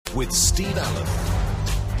with Steve Allen.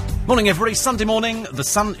 Morning, everybody. Sunday morning. The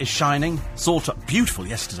sun is shining. Sort of beautiful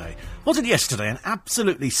yesterday. Wasn't yesterday an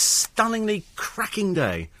absolutely stunningly cracking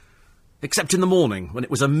day? Except in the morning, when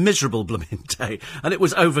it was a miserable blooming day, and it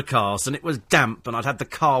was overcast, and it was damp, and I'd had the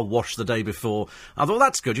car washed the day before. I thought, well,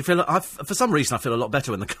 that's good. You feel, for some reason, I feel a lot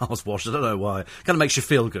better when the car's washed. I don't know why. It kind of makes you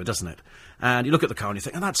feel good, doesn't it? And you look at the car and you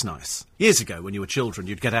think, oh, that's nice. Years ago, when you were children,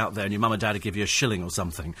 you'd get out there and your mum and dad would give you a shilling or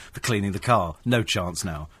something for cleaning the car. No chance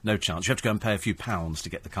now. No chance. You have to go and pay a few pounds to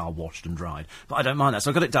get the car washed and dried. But I don't mind that. So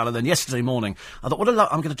I got it done, and then yesterday morning, I thought,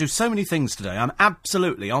 I'm going to do so many things today. I'm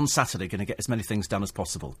absolutely, on Saturday, going to get as many things done as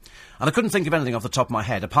possible. And I couldn't think of anything off the top of my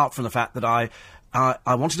head, apart from the fact that I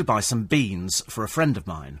wanted to buy some beans for a friend of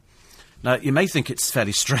mine. Now, you may think it's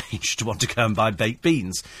fairly strange to want to go and buy baked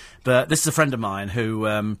beans, but this is a friend of mine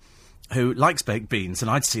who likes baked beans,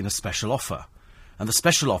 and I'd seen a special offer. And the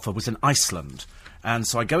special offer was in Iceland. And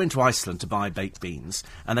so I go into Iceland to buy baked beans,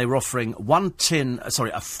 and they were offering a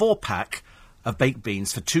 4-pack of baked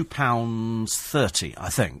beans for £2.30, I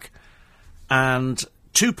think. And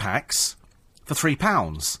 2 packs for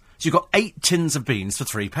 £3. So you got 8 tins of beans for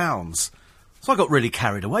 £3. So I got really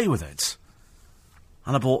carried away with it.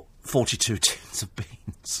 And I bought 42 tins of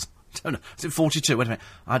beans. I don't know. Is it 42? Wait a minute.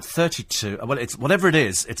 I had 32. Well, it's whatever it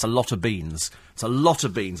is, it's a lot of beans. It's a lot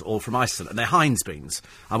of beans, all from Iceland. And they're Heinz beans.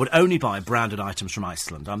 I would only buy branded items from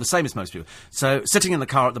Iceland. I'm the same as most people. So, sitting in the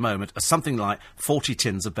car at the moment are something like 40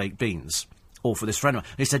 tins of baked beans. All for this friend of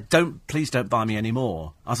mine. He said, please don't buy me any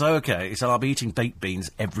more. I said, OK. He said, I'll be eating baked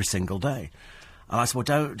beans every single day. And I said,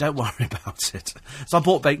 well, don't worry about it. So I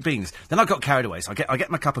bought baked beans. Then I got carried away. So I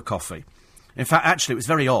get my cup of coffee. In fact, actually, it was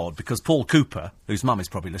very odd, because Paul Cooper, whose mum is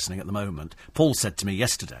probably listening at the moment, Paul said to me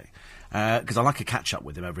yesterday, because I like a catch-up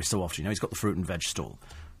with him every so often, you know, he's got the fruit and veg stall.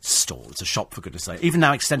 It's a shop, for goodness sake. Even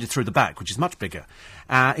now extended through the back, which is much bigger.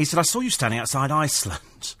 He said, I saw you standing outside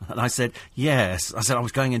Iceland. And I said, yes. I said, I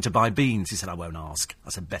was going in to buy beans. He said, I won't ask. I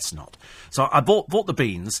said, best not. So I bought the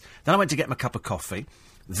beans. Then I went to get my cup of coffee.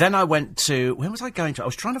 Then I went to... Where was I going to? I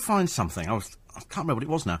was trying to find something. I can't remember what it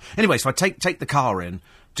was now. Anyway, so I take the car in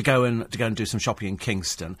to go and do some shopping in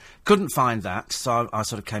Kingston. Couldn't find that, so I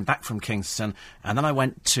sort of came back from Kingston, and then I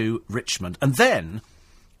went to Richmond. And then,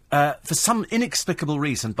 for some inexplicable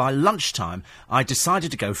reason, by lunchtime, I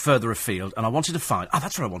decided to go further afield, and I wanted to find...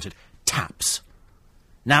 that's what I wanted. Taps.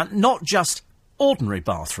 Now, not just ordinary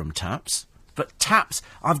bathroom taps, but taps...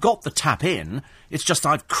 I've got the tap in, it's just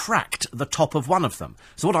I've cracked the top of one of them.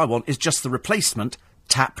 So what I want is just the replacement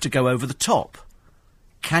tap to go over the top.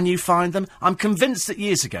 Can you find them? I'm convinced that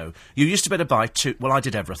years ago, you used to be able to buy 2... Well, I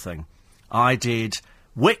did everything. I did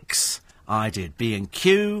Wickes, I did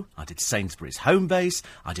B&Q, I did Sainsbury's Homebase,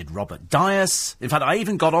 I did Robert Dyer's. In fact, I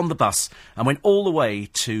even got on the bus and went all the way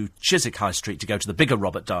to Chiswick High Street to go to the bigger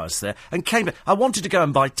Robert Dyer's there, and came back. I wanted to go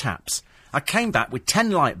and buy taps. I came back with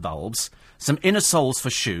 10 light bulbs, some inner soles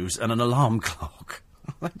for shoes, and an alarm clock.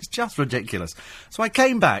 It's just ridiculous. So I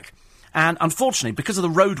came back... And unfortunately, because of the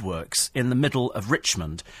roadworks in the middle of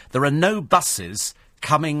Richmond, there are no buses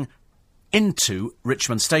coming into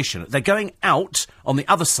Richmond Station. They're going out on the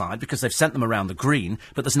other side because they've sent them around the green,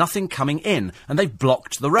 but there's nothing coming in, and they've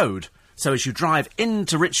blocked the road. So as you drive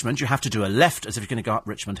into Richmond, you have to do a left as if you're going to go up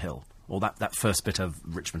Richmond Hill, or that first bit of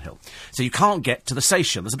Richmond Hill. So you can't get to the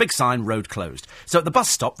station. There's a big sign, road closed. So at the bus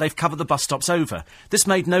stop, they've covered the bus stops over. This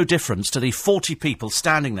made no difference to the 40 people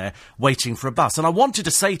standing there waiting for a bus. And I wanted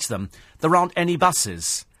to say to them, there aren't any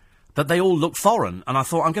buses. But they all look foreign, and I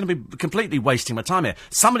thought, I'm going to be completely wasting my time here.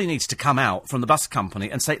 Somebody needs to come out from the bus company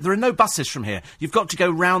and say, there are no buses from here. You've got to go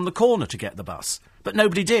round the corner to get the bus. But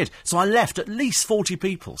nobody did. So I left at least 40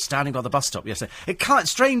 people standing by the bus stop yesterday.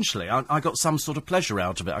 Strangely, I got some sort of pleasure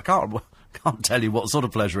out of it. I can't tell you what sort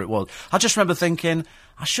of pleasure it was. I just remember thinking,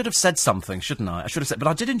 I should have said something, shouldn't I? But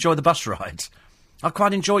I did enjoy the bus ride. I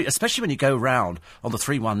quite enjoy it, especially when you go round on the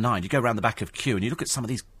 319, you go round the back of Kew and you look at some of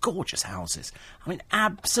these gorgeous houses. I mean,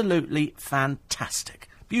 absolutely fantastic.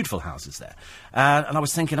 Beautiful houses there. And I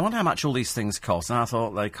was thinking, I wonder how much all these things cost. And I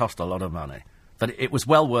thought they cost a lot of money. But it was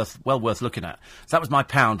well worth looking at. So that was my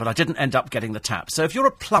 £1, but I didn't end up getting the tap. So if you're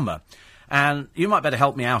a plumber, and you might better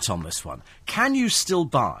help me out on this one, can you still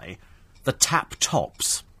buy the tap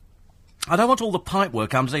tops? I don't want all the pipe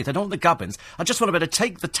work underneath. I don't want the gubbins. I just want to be able to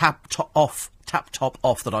take the tap top off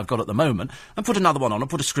that I've got at the moment and put another one on and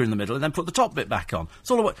put a screw in the middle and then put the top bit back on. It's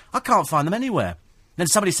all I want. I can't find them anywhere. Then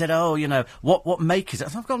somebody said, oh, you know, what make is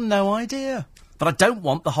it? I've got no idea. But I don't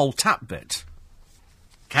want the whole tap bit.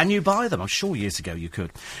 Can you buy them? I'm sure years ago you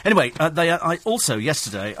could. Anyway, I also,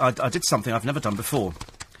 yesterday, I did something I've never done before.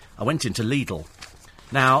 I went into Lidl.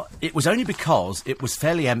 Now, it was only because it was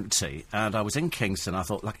fairly empty, and I was in Kingston. I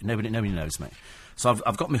thought, like, nobody knows me. So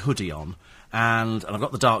I've got my hoodie on, and I've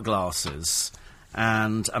got the dark glasses,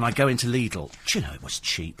 and I go into Lidl. Do you know, it was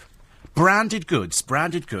cheap. Branded goods,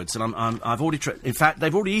 and I've already... in fact,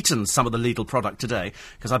 they've already eaten some of the Lidl product today,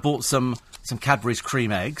 because I bought some Cadbury's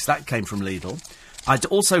cream eggs. That came from Lidl. I'd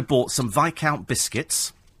also bought some Viscount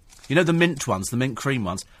biscuits. You know, the mint ones, the mint cream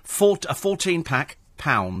ones. A 14-pack,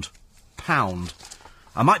 £1.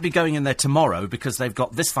 I might be going in there tomorrow, because they've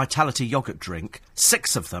got this Vitality yoghurt drink,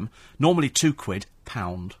 6 of them, normally £2,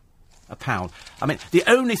 £1. I mean, the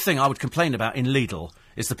only thing I would complain about in Lidl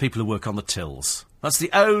is the people who work on the tills. That's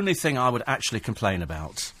the only thing I would actually complain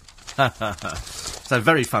about. So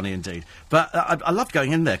very funny indeed. But I loved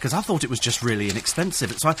going in there, because I thought it was just really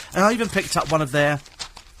inexpensive. So I even picked up one of their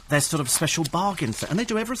sort of special bargains, and they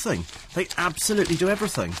do everything. They absolutely do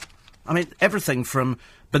everything. I mean, everything from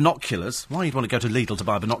binoculars. Why you'd want to go to Lidl to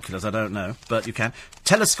buy binoculars, I don't know, but you can.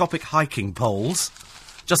 Telescopic hiking poles.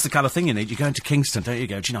 Just the kind of thing you need. You go into Kingston, don't you?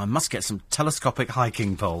 Go, do you know, I must get some telescopic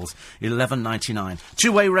hiking poles. £11.99.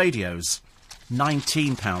 Two-way radios.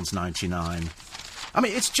 £19.99. I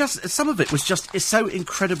mean, it's just... some of it was just... it's so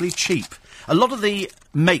incredibly cheap. A lot of the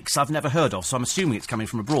makes I've never heard of, so I'm assuming it's coming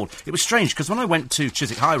from abroad. It was strange, because when I went to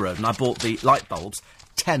Chiswick High Road and I bought the light bulbs,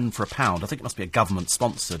 10 for £1. I think it must be a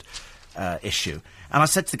government-sponsored issue. And I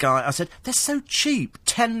said to the guy, I said, they're so cheap,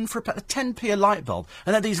 10p a light bulb.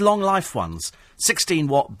 And they're these long-life ones, 16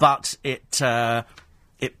 watt, but it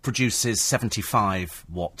produces 75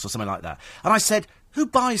 watts or something like that. And I said, who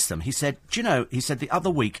buys them? He said, do you know, he said the other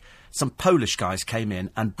week, some Polish guys came in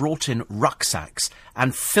and brought in rucksacks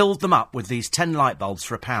and filled them up with these 10 light bulbs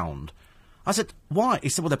for £1. I said, why? He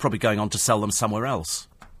said, well, they're probably going on to sell them somewhere else.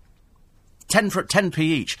 10p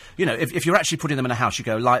each. You know, if you're actually putting them in a house, you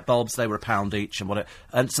go, light bulbs, they were £1 each and whatever.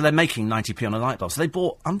 And so they're making 90p on a light bulb. So they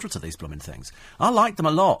bought hundreds of these blooming things. I like them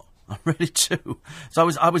a lot. I really do. So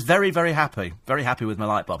I was very, very happy with my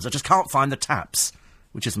light bulbs. I just can't find the taps,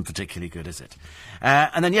 which isn't particularly good, is it?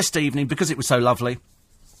 And then yesterday evening, because it was so lovely,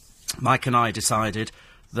 Mike and I decided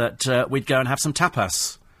that we'd go and have some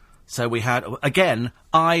tapas. So we had, again,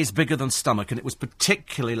 eyes bigger than stomach, and it was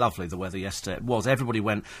particularly lovely, the weather yesterday. It was. Everybody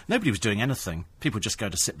went. Nobody was doing anything. People just go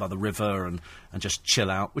to sit by the river and just chill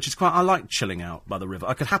out, which is quite... I like chilling out by the river.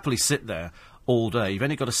 I could happily sit there all day. You've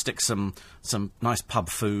only got to stick some nice pub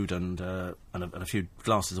food and a few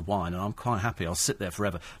glasses of wine, and I'm quite happy. I'll sit there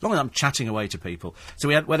forever, as long as I'm chatting away to people. So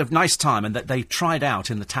we had a nice time, and they tried out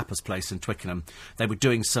in the tapas place in Twickenham. They were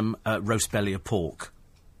doing some roast belly of pork.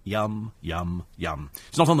 Yum, yum, yum.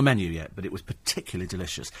 It's not on the menu yet, but it was particularly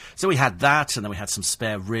delicious. So we had that, and then we had some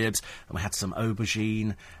spare ribs, and we had some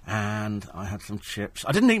aubergine, and I had some chips.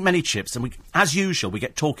 I didn't eat many chips, and as usual, we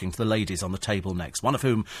get talking to the ladies on the table next, one of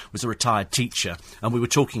whom was a retired teacher, and we were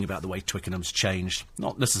talking about the way Twickenham's changed.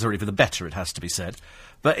 Not necessarily for the better, it has to be said.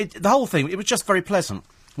 But the whole thing, it was just very pleasant.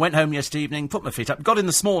 Went home yesterday evening, put my feet up, got in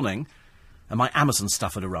this morning, and my Amazon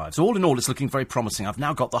stuff had arrived. So all in all, it's looking very promising. I've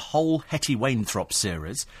now got the whole Hetty Wainthropp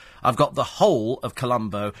series. I've got the whole of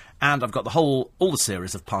Columbo, and I've got all the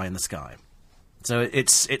series of Pie in the Sky. So it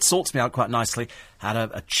sorts me out quite nicely. Had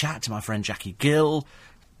a chat to my friend Jackie Gill.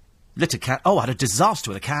 Lit a I had a disaster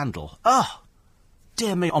with a candle. Oh,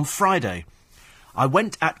 dear me, on Friday. I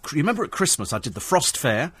went you remember at Christmas I did the Frost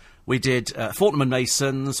Fair. We did Fortnum &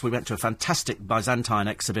 Mason's. We went to a fantastic Byzantine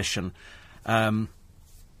exhibition,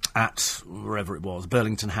 at wherever it was,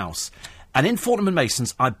 Burlington House. And in Fortnum &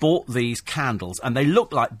 Mason's, I bought these candles, and they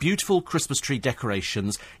look like beautiful Christmas tree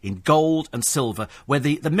decorations in gold and silver, where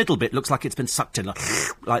the middle bit looks like it's been sucked in,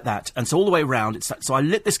 like that. And so all the way around, so I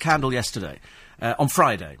lit this candle yesterday, on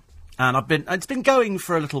Friday, and it's been going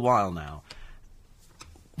for a little while now.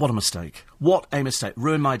 What a mistake. What a mistake.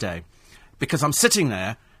 Ruined my day. Because I'm sitting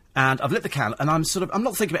there, and I've lit the candle, and I'm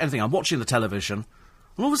not thinking about anything. I'm watching the television.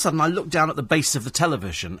 And all of a sudden, I look down at the base of the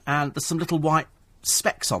television, and there's some little white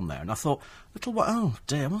specks on there. And I thought, oh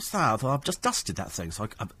dear, what's that? I thought, I've just dusted that thing. So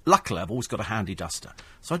luckily, I've always got a handy duster.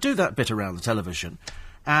 So I do that bit around the television,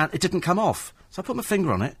 and it didn't come off. So I put my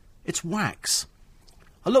finger on it. It's wax.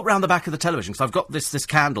 I look round the back of the television, because I've got this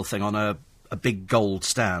candle thing on a big gold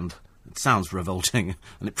stand. It sounds revolting,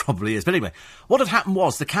 and it probably is. But anyway, what had happened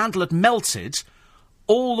was the candle had melted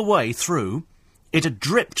all the way through. It had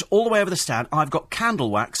dripped all the way over the stand. I've got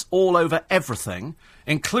candle wax all over everything,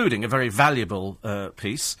 including a very valuable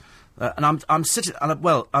piece. And I'm sitting, and I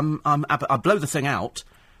blow the thing out,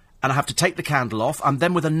 and I have to take the candle off. I'm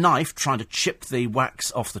then with a knife trying to chip the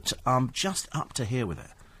wax off I'm just up to here with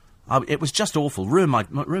it. It was just awful. Ruined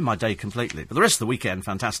my day completely. But the rest of the weekend,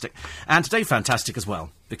 fantastic. And today, fantastic as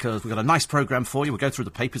well, because we've got a nice programme for you. We'll go through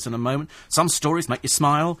the papers in a moment. Some stories make you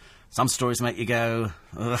smile. Some stories make you go,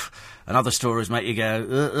 ugh. And other stories make you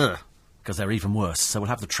go, ugh, because they're even worse. So we'll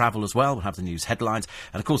have the travel as well. We'll have the news headlines.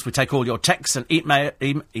 And, of course, we take all your texts and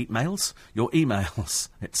emails. Your emails.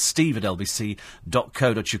 It's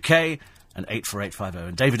steve@lbc.co.uk. And 84850.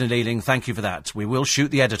 And David and Ealing, thank you for that. We will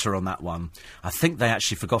shoot the editor on that one. I think they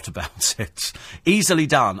actually forgot about it. Easily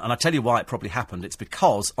done. And I tell you why it probably happened. It's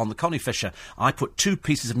because on the Connie Fisher, I put 2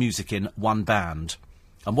 pieces of music in one band.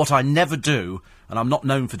 And what I never do, and I'm not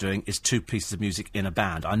known for doing, is 2 pieces of music in a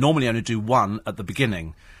band. I normally only do 1 at the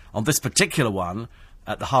beginning. On this particular one,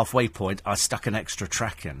 at the halfway point, I stuck an extra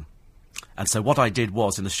track in. And so what I did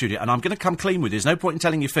was in the studio, and I'm going to come clean with you. There's no point in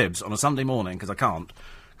telling you fibs on a Sunday morning, because I can't.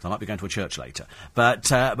 I might be going to a church later. But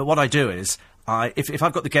what I do is, if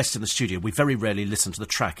I've got the guests in the studio, we very rarely listen to the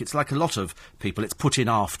track. It's like a lot of people, it's put in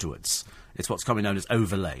afterwards. It's what's commonly known as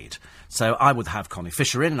overlaid. So I would have Connie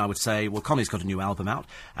Fisher in, and I would say, well, Connie's got a new album out,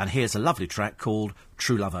 and here's a lovely track called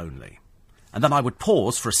True Love Only. And then I would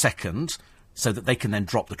pause for a second, so that they can then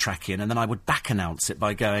drop the track in, and then I would back-announce it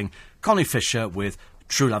by going, Connie Fisher with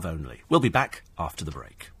True Love Only. We'll be back after the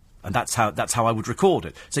break. And that's how I would record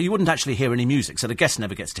it. So you wouldn't actually hear any music, so the guest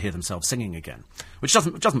never gets to hear themselves singing again. Which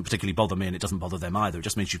doesn't particularly bother me, and it doesn't bother them either. It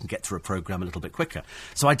just means you can get through a programme a little bit quicker.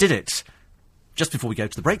 So I did it just before we go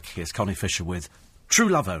to the break. Here's Connie Fisher with True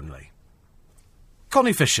Love Only.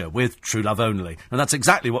 Connie Fisher with True Love Only. And that's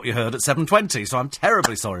exactly what you heard at 7:20, so I'm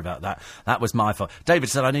terribly sorry about that. That was my fault. David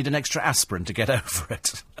said I need an extra aspirin to get over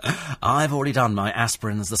it. I've already done my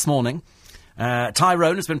aspirins this morning.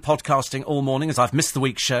 Tyrone has been podcasting all morning as I've missed the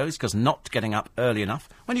week's shows because not getting up early enough.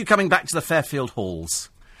 When are you coming back to the Fairfield Halls?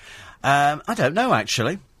 I don't know,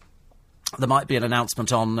 actually. There might be an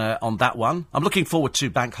announcement on that one. I'm looking forward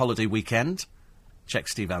to Bank Holiday weekend. Check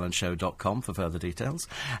steveallenshow.com for further details.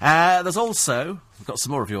 There's also, I've got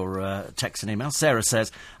some more of your texts and emails. Sarah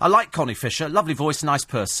says, I like Connie Fisher, lovely voice, nice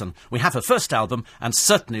person. We have her first album and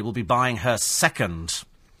certainly will be buying her second.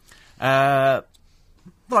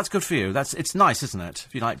 Well, that's good for you. It's nice, isn't it?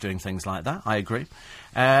 If you like doing things like that, I agree.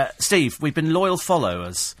 Steve, we've been loyal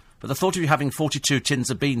followers, but the thought of you having 42 tins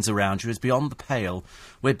of beans around you is beyond the pale.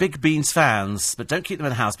 We're big beans fans, but don't keep them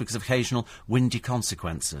in the house because of occasional windy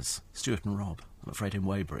consequences. Stuart and Rob, I'm afraid, in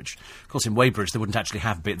Weybridge. Of course, in Weybridge, they wouldn't actually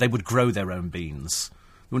have beans. They would grow their own beans.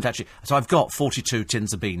 They wouldn't actually... So I've got 42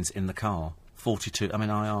 tins of beans in the car. 42. I mean,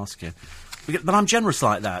 I ask you. But I'm generous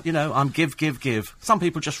like that, you know. I'm give. Some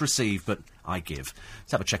people just receive, but I give.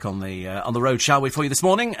 Let's have a check on the road, shall we, for you this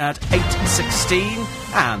morning at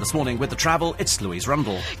 8:16. And this morning with the travel, it's Louise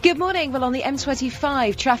Rundle. Good morning. Well, on the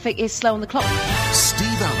M25, traffic is slow on the clock.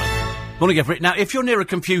 Steve Allen. Morning, everybody. Now, if you're near a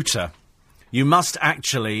computer, you must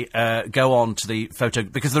actually go on to the photo,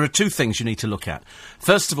 because there are 2 things you need to look at.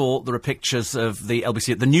 First of all, there are pictures of the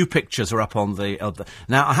LBC. The new pictures are up on the...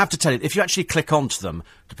 Now, I have to tell you, if you actually click onto them,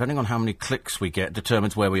 depending on how many clicks we get,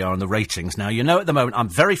 determines where we are in the ratings. Now, you know at the moment, I'm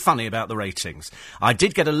very funny about the ratings. I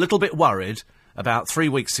did get a little bit worried about 3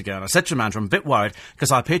 weeks ago, and I said to Amanda, I'm a bit worried,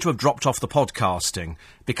 because I appear to have dropped off the podcasting,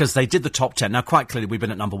 because they did the top 10. Now, quite clearly, we've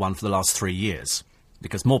been at number 1 for the last 3 years.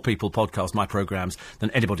 Because more people podcast my programmes than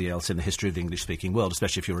anybody else in the history of the English-speaking world,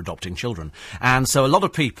 especially if you're adopting children. And so a lot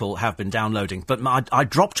of people have been downloading, but I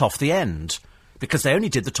dropped off the end, because they only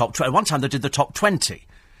did the top 20. One time they did the top 20.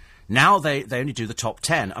 Now they only do the top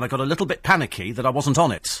 10, and I got a little bit panicky that I wasn't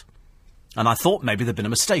on it. And I thought maybe there'd been a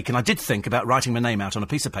mistake, and I did think about writing my name out on a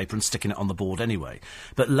piece of paper and sticking it on the board anyway.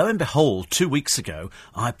 But lo and behold, 2 weeks ago,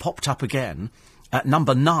 I popped up again at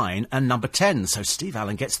number 9 and number 10. So Steve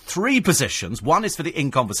Allen gets 3 positions. One is for the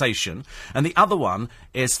In Conversation, and the other one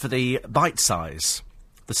is for the Bite Size.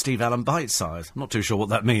 The Steve Allen Bite Size. I'm not too sure what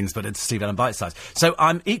that means, but it's Steve Allen Bite Size. So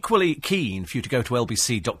I'm equally keen for you to go to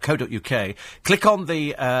lbc.co.uk, click on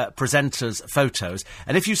the presenters' photos,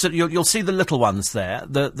 and if you'll see the little ones there.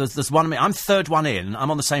 There's one of me. I'm third one in.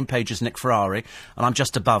 I'm on the same page as Nick Ferrari, and I'm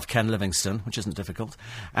just above Ken Livingstone, which isn't difficult.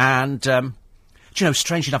 And... do you know,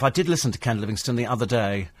 strange enough, I did listen to Ken Livingstone the other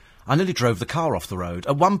day. I nearly drove the car off the road.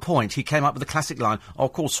 At one point, he came up with the classic line, oh,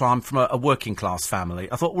 of course, I'm from a working-class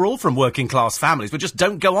family. I thought, we're all from working-class families. We just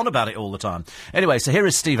don't go on about it all the time. Anyway, so here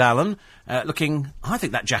is Steve Allen, looking... I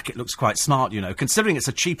think that jacket looks quite smart, you know, considering it's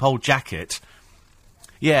a cheap old jacket.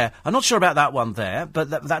 Yeah, I'm not sure about that one there,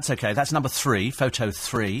 but that's OK. That's number 3, photo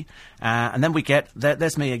 3. And then we get...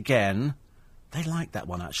 There's me again... They like that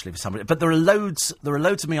one, actually, for some reason. But there are loads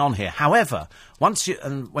of me on here. However, once you...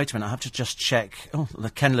 And wait a minute, I have to just check... Oh, the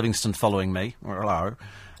Ken Livingstone following me. Hello.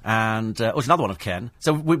 And... there's another one of Ken.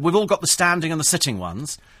 So we've all got the standing and the sitting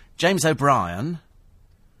ones. James O'Brien.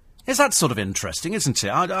 Is that sort of interesting, isn't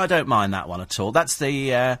it? I don't mind that one at all. That's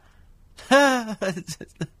the, I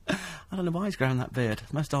don't know why he's growing that beard.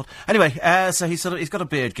 Most odd. Anyway, so he's got a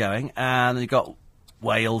beard going, and you've got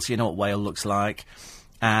Wales. You know what Wales looks like.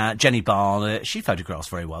 Jenny Barnett. She photographs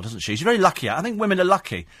very well, doesn't she? She's very lucky. I think women are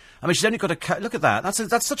lucky. I mean, she's only got a... Look at that.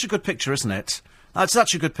 That's such a good picture, isn't it? That's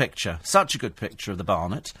such a good picture. Such a good picture of the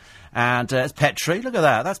Barnett. And it's Petrie. Look at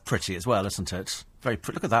that. That's pretty as well, isn't it? Very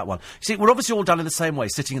pretty. Look at that one. You see, we're obviously all done in the same way,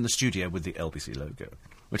 sitting in the studio with the LBC logo,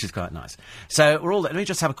 which is quite nice. So we're all... Let me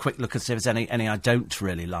just have a quick look and see if there's any I don't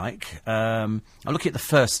really like. I'm looking at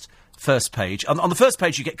the first page. On the first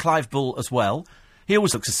page, you get Clive Bull as well. He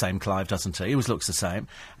always looks the same, Clive, doesn't he? He always looks the same.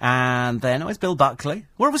 And then, it's Bill Buckley.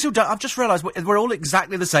 We're obviously all done. I've just realised we're all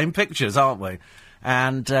exactly the same pictures, aren't we?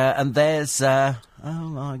 And there's, oh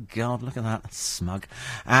my God, look at that. That's smug.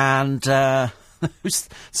 And, who's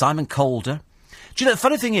Simon Calder. Do you know, the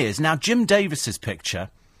funny thing is, now Jim Davis's picture,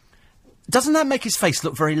 doesn't that make his face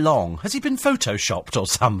look very long? Has he been photoshopped or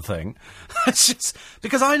something? It's just,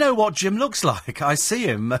 because I know what Jim looks like. I see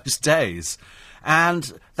him most days.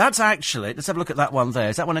 And that's actually, let's have a look at that one there.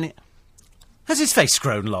 Is that one any... Has his face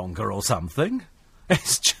grown longer or something?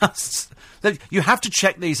 It's just... You have to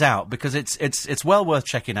check these out, because it's well worth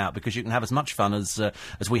checking out, because you can have as much fun as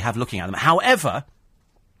we have looking at them. However,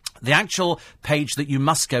 the actual page that you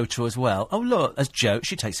must go to as well... Oh, look, there's Jo.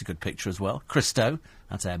 She takes a good picture as well. Christo.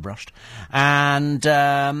 That's airbrushed. And,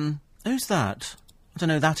 who's that? I don't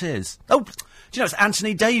know who that is. Oh, do you know, it's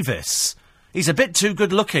Anthony Davis. He's a bit too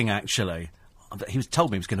good looking, actually. He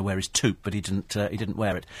told me he was going to wear his toque, but he didn't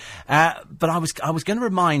wear it. But I was going to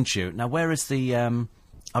remind you, now where is the,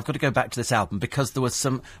 I've got to go back to this album, because there was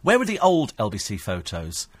some, where were the old LBC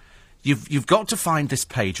photos? You've got to find this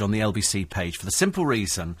page on the LBC page, for the simple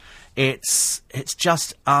reason, it's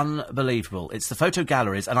just unbelievable. It's the photo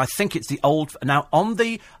galleries, and I think it's the old, now on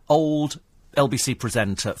the old LBC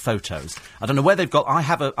presenter photos, I don't know where they've got, I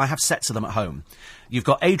have sets of them at home. You've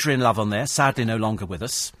got Adrian Love on there, sadly no longer with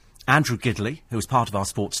us. Andrew Gidley, who was part of our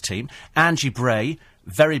sports team. Angie Bray,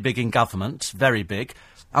 very big in government, very big.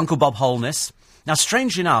 Uncle Bob Holness. Now,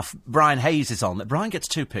 strangely enough, Brian Hayes is on there. Brian gets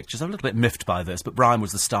two pictures. I'm a little bit miffed by this, but Brian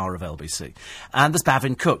was the star of LBC. And there's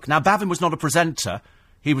Bavin Cook. Now, Bavin was not a presenter.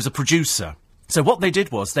 He was a producer. So what they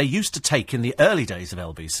did was, they used to take, in the early days of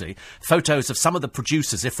LBC, photos of some of the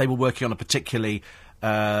producers if they were working on a particular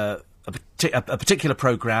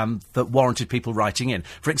programme that warranted people writing in.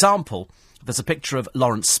 For example... There's a picture of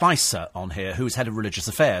Lawrence Spicer on here, who's head of religious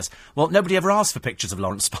affairs. Well, nobody ever asked for pictures of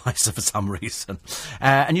Lawrence Spicer for some reason.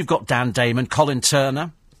 And you've got Dan Damon, Colin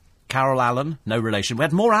Turner, Carol Allen, no relation. We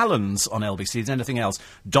had more Allens on LBC than anything else.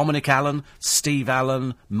 Dominic Allen, Steve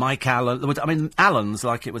Allen, Mike Allen. I mean, Allens,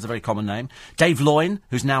 like it was a very common name. Dave Loyne,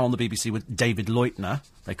 who's now on the BBC with David Leutner,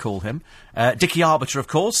 they call him. Dickie Arbiter, of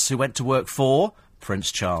course, who went to work for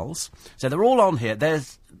Prince Charles. So they're all on here.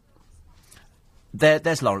 There's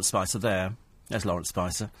Lawrence Spicer there. There's Lawrence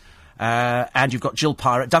Spicer. And you've got Jill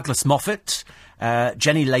Pirate, Douglas Moffat,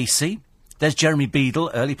 Jenny Lacey. There's Jeremy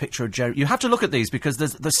Beadle, early picture of Jeremy. You have to look at these, because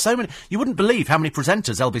there's so many... You wouldn't believe how many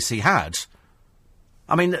presenters LBC had.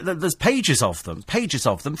 I mean, there's pages of them.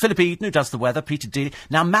 Philip Eden, who does the weather, Peter Dealey.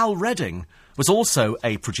 Now, Mal Redding was also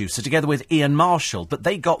a producer, together with Ian Marshall, but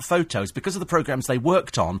they got photos. Because of the programmes they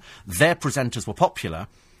worked on, their presenters were popular,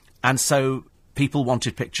 and so... people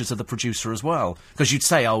wanted pictures of the producer as well. Because you'd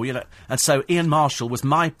say, oh, you know... And so Ian Marshall was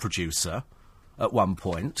my producer at one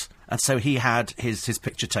point, and so he had his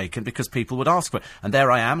picture taken because people would ask for it. And there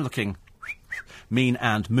I am, looking mean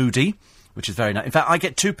and moody, which is very nice. In fact, I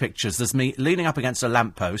get two pictures. There's me leaning up against a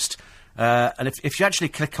lamppost, and if you actually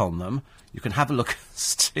click on them, you can have a look.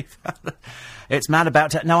 Steve, it's mad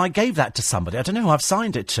about it. Now, I gave that to somebody. I don't know who I've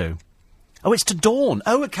signed it to. Oh, it's to Dawn.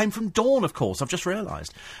 Oh, it came from Dawn, of course. I've just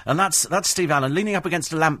realised. And that's Steve Allen leaning up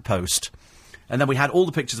against a lamppost. And then we had all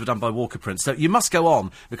the pictures were done by Walker Prince. So you must go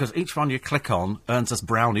on, because each one you click on earns us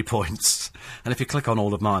brownie points. And if you click on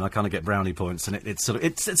all of mine, I kind of get brownie points. And it's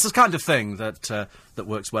the kind of thing that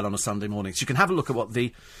works well on a Sunday morning. So you can have a look at what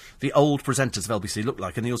the old presenters of LBC look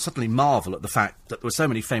like, and you'll suddenly marvel at the fact that there were so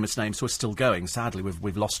many famous names who are still going. Sadly,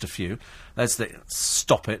 we've lost a few. There's the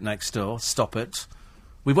Stop It next door. Stop It.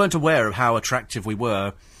 We weren't aware of how attractive we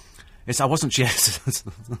were. I wasn't yet.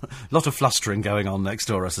 A lot of flustering going on next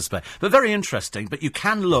door, I suspect. But very interesting. But you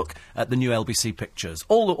can look at the new LBC pictures.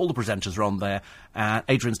 All the presenters are on there.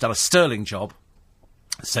 Adrian's done a sterling job.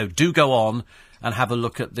 So do go on and have a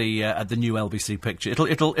look at the new LBC picture.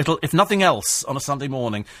 It'll if nothing else on a Sunday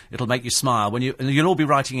morning, it'll make you smile and you'll all be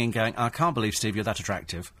writing in going, I can't believe, Steve, you're that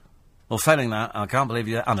attractive. Or failing that, I can't believe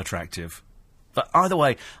you're unattractive. But either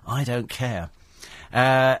way, I don't care.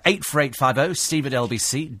 84850,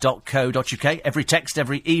 steve@lbc.co.uk. Every text,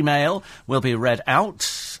 every email will be read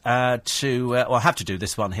out I have to do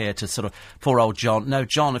this one here to sort of poor old John. No,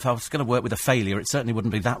 John, if I was going to work with a failure, it certainly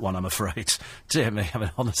wouldn't be that one, I'm afraid. Dear me, I mean,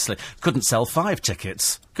 honestly, couldn't sell 5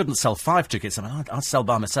 tickets. I mean, I'd sell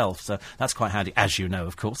by myself, so that's quite handy, as you know,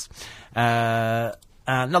 of course.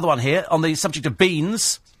 Another one here on the subject of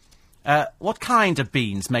beans. What kind of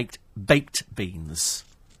beans make baked beans?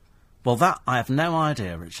 Well, that I have no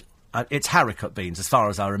idea, Richard. It's haricot beans, as far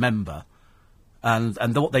as I remember. And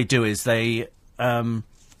what they do is they...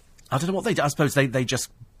 I don't know what they do. I suppose they just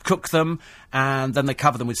cook them, and then they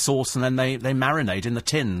cover them with sauce, and then they marinate in the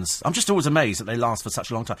tins. I'm just always amazed that they last for such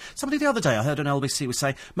a long time. Somebody the other day, I heard on LBC, was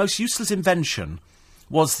saying, most useless invention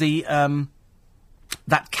was the...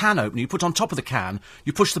 that can opener you put on top of the can,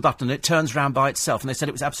 you push the button and it turns round by itself, and they said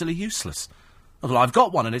it was absolutely useless. Well, I've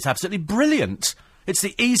got one and it's absolutely brilliant. It's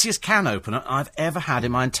the easiest can opener I've ever had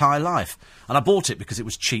in my entire life. And I bought it because it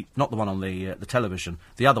was cheap, not the one on the television,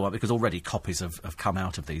 the other one, because already copies have come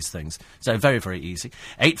out of these things. So very, very easy.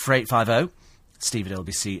 84850,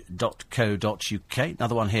 steve@lbc.co.uk.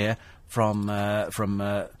 Another one here from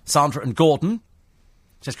Sandra and Gordon.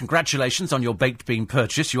 Says, congratulations on your baked bean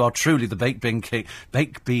purchase. You are truly the baked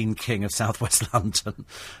bean king of southwest London.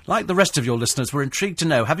 Like the rest of your listeners, we're intrigued to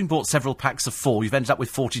know, having bought several packs of 4, you've ended up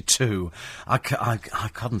with 42. I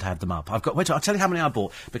couldn't add them up. I'll tell you how many I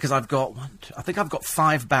bought, because I think I've got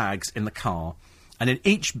 5 bags in the car, and in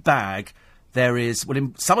each bag there is, well,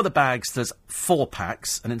 in some of the bags there's 4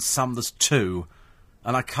 packs, and in some there's 2,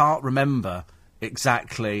 and I can't remember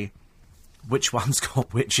exactly which one's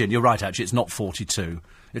got which in. You're right, actually, it's not 42.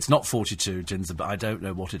 It's not 42, Ginza, but I don't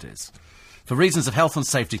know what it is. For reasons of health and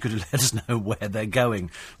safety, could you let us know where they're going?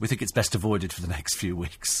 We think it's best avoided for the next few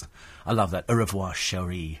weeks. I love that. Au revoir,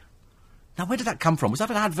 chérie. Now, where did that come from? Was that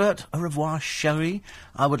an advert? Au revoir, chérie?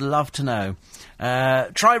 I would love to know.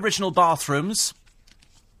 Try original bathrooms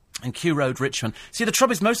in Kew Road, Richmond. See, the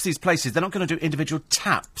trouble is, most of these places, they're not going to do individual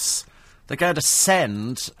taps. They're going to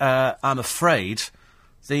send, I'm afraid...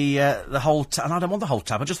 the whole and I don't want the whole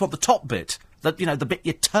tap, I just want the top bit, the bit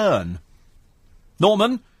you turn.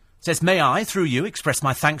 Norman says, may I, through you, express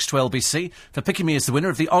my thanks to LBC for picking me as the winner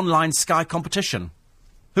of the online Sky competition.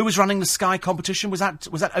 Who was running the Sky competition? Was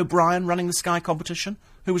that O'Brien running the Sky competition?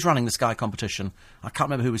 Who was running the Sky competition? I can't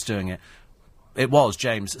remember who was doing it. It was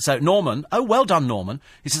James. So Norman, oh, well done, Norman.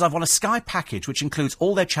 He says, I've won a Sky package which includes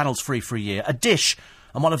all their channels free for a year, a dish,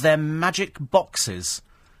 and one of their magic boxes.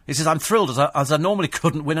 He says, I'm thrilled as I normally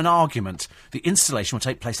couldn't win an argument. The installation will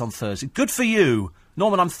take place on Thursday. Good for you.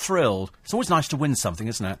 Norman, I'm thrilled. It's always nice to win something,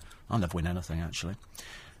 isn't it? I'll never win anything, actually.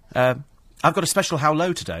 I've got a special How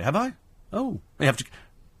Low today, have I? Oh. You have to...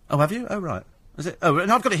 Oh, have you? Oh, right. Is it? Oh,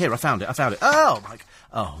 no, I've got it here. I found it. Oh, my...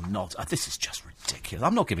 Oh, not... this is just ridiculous.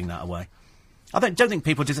 I'm not giving that away. I don't think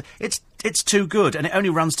people... It's too good, and it only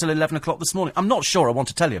runs till 11 o'clock this morning. I'm not sure I want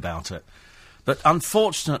to tell you about it. But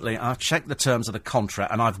unfortunately, I've checked the terms of the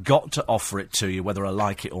contract, and I've got to offer it to you whether I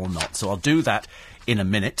like it or not. So I'll do that in a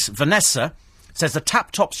minute. Vanessa says the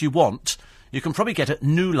tap tops you want, you can probably get at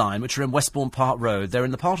New Line, which are in Westbourne Park Road. They're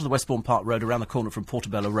in the part of the Westbourne Park Road around the corner from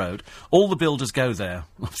Portobello Road. All the builders go there.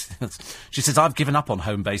 She says, I've given up on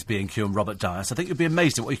Homebase B&Q and Robert Dias. I think you'd be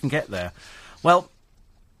amazed at what you can get there. Well,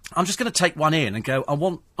 I'm just going to take one in and go, I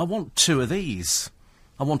want 2 of these.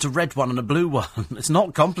 I want a red one and a blue one. It's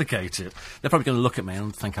not complicated. They're probably going to look at me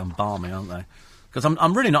and think I'm balmy, aren't they? Because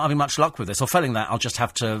I'm really not having much luck with this. Or failing that, I'll just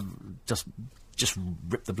have to just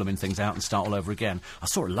rip the blooming things out and start all over again. I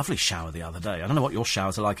saw a lovely shower the other day. I don't know what your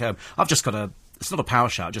showers are like home. I've just got it's not a power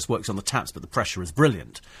shower, it just works on the taps, but the pressure is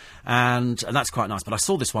brilliant. And that's quite nice. But I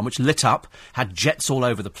saw this one, which lit up, had jets all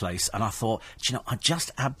over the place, and I thought, do you know, I just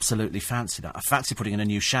absolutely fancy that. I fancy putting in a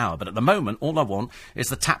new shower, but at the moment, all I want is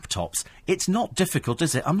the tap tops. It's not difficult,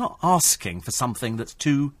 is it? I'm not asking for something that's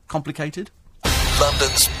too complicated.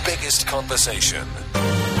 London's biggest conversation.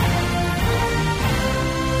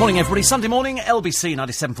 Morning, everybody. Sunday morning, LBC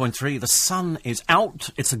 97.3. The sun is out.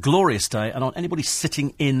 It's a glorious day. And on anybody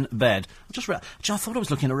sitting in bed, I thought I was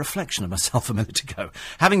looking at a reflection of myself a minute ago.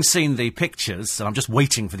 Having seen the pictures, and I'm just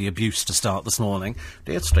waiting for the abuse to start this morning.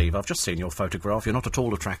 Dear Steve, I've just seen your photograph. You're not at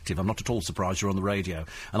all attractive. I'm not at all surprised you're on the radio.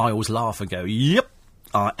 And I always laugh and go, yep.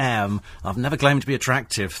 I am. I've never claimed to be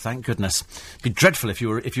attractive, thank goodness. It'd be dreadful if you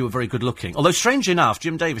were very good looking. Although, strangely enough,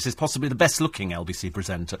 Jim Davis is possibly the best looking LBC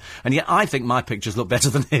presenter. And yet I think my pictures look better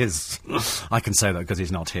than his. I can say that because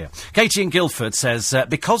he's not here. Katie in Guildford says,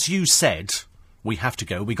 because you said we have to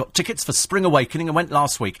go, we got tickets for Spring Awakening and went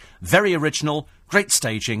last week. Very original, great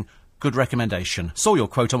staging, good recommendation. Saw your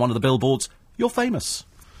quote on one of the billboards. You're famous.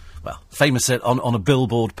 famous on a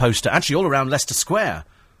billboard poster. Actually, all around Leicester Square,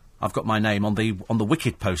 I've got my name on the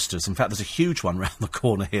Wicked posters. In fact, there's a huge one round the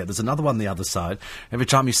corner here. There's another one the other side. Every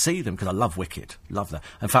time you see them, because I love Wicked, love that.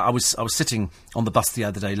 In fact, I was sitting on the bus the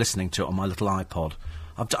other day listening to it on my little iPod.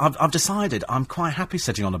 I've decided I'm quite happy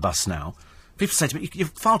sitting on a bus now. People say to me, "You're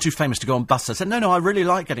far too famous to go on buses." I said, no, I really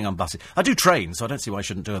like getting on buses. I do trains, so I don't see why I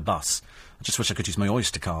shouldn't do a bus. I just wish I could use my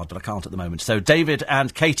Oyster card, but I can't at the moment. So David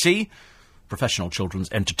and Katie, professional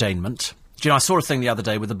children's entertainment. Do you know, I saw a thing the other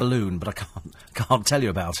day with a balloon, but I can't tell you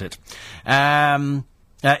about it.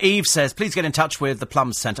 Eve says, please get in touch with the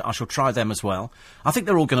Plums Centre. I shall try them as well. I think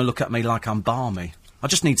they're all going to look at me like I'm balmy. I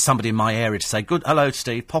just need somebody in my area to say, hello,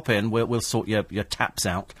 Steve, pop in, we'll sort your taps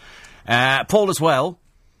out. Paul as well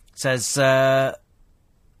says, I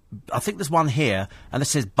think there's one here, and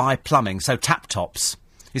this is by plumbing, so tap tops.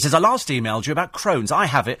 He says, I last emailed you about Crohn's. I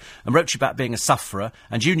have it, and wrote you about being a sufferer,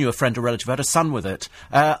 and you knew a friend or relative who had a son with it.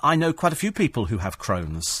 I know quite a few people who have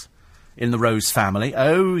Crohn's in the Rose family.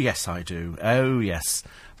 Oh, yes, I do. Oh, yes.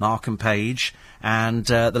 Mark and Paige, and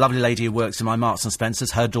the lovely lady who works in my Marks and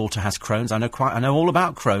Spencer's, her daughter has Crohn's. I know all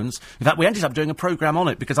about Crohn's. In fact, we ended up doing a programme on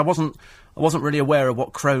it because I wasn't really aware of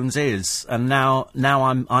what Crohn's is, and now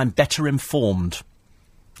I'm better informed.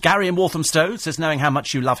 Gary in Walthamstow says, knowing how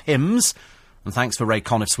much you love hymns, and thanks for Ray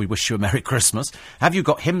Conniff's We Wish You a Merry Christmas, have you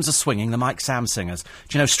got Hymns Are Swinging, the Mike Sam Singers?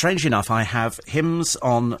 Do you know, strangely enough, I have hymns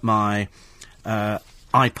on my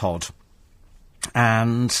iPod,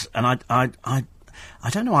 and I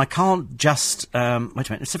don't know, I can't just... wait a minute,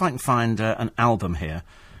 let's see if I can find an album here.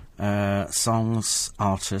 Songs,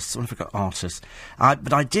 artists, what have I got? Artists.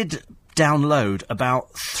 But I did download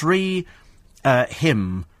about 3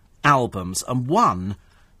 hymn albums, and one,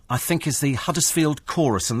 I think, is the Huddersfield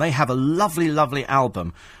Chorus, and they have a lovely, lovely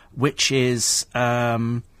album, which is...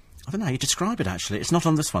 I don't know how you describe it, actually. It's not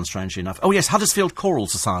on this one, strangely enough. Oh, yes, Huddersfield Choral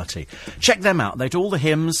Society. Check them out. They do all the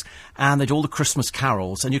hymns, and they do all the Christmas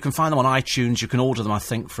carols, and you can find them on iTunes. You can order them, I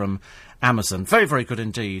think, from Amazon. Very, very good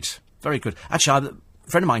indeed. Very good. Actually, a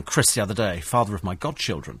friend of mine, Chris, the other day, father of my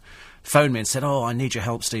godchildren, phoned me and said, oh, I need your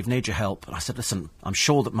help, Steve, need your help. And I said, listen, I'm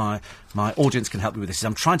sure that my audience can help me with this.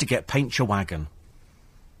 I'm trying to get Paint Your Wagon.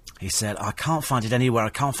 He said, I can't find it anywhere, I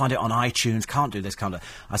can't find it on iTunes, can't do this, can't do that.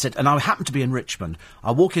 I said, and I happened to be in Richmond.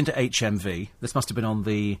 I walk into HMV, this must have been on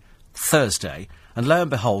the Thursday, and lo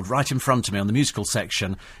and behold, right in front of me on the musical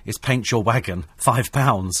section is Paint Your Wagon,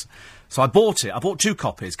 £5. So I bought it. I bought 2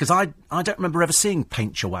 copies, because I don't remember ever seeing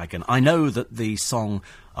Paint Your Wagon. I know that the song,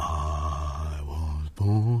 I was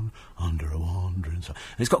born under a wandering sun,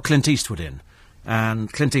 and it's got Clint Eastwood in,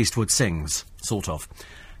 and Clint Eastwood sings, sort of.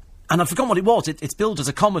 And I've forgotten what it was. It's billed as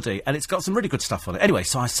a comedy, and it's got some really good stuff on it. Anyway,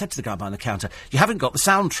 so I said to the guy behind the counter, you haven't got the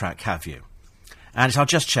soundtrack, have you? And I'll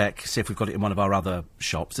just check, see if we've got it in one of our other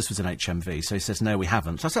shops. This was in HMV. So he says, no, we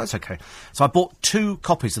haven't. So I said, that's OK. So I bought 2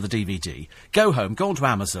 copies of the DVD, go home, go onto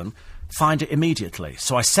Amazon, find it immediately.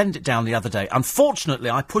 So I send it down the other day. Unfortunately,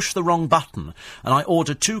 I pushed the wrong button, and I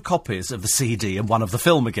ordered 2 copies of the CD and one of the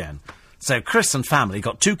film again. So Chris and family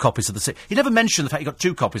got 2 copies of the CD. He never mentioned the fact he got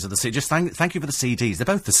 2 copies of the CD. Just thank you for the CDs. They're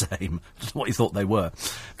both the same. Just what you thought they were.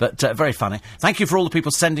 But very funny. Thank you for all the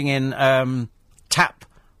people sending in tap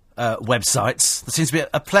websites. There seems to be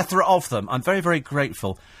a plethora of them. I'm very, very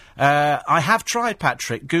grateful. I have tried,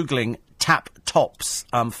 Patrick, Googling tap tops,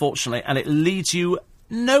 unfortunately, and it leads you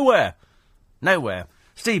nowhere. Nowhere.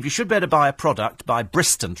 Steve, you should be able to buy a product by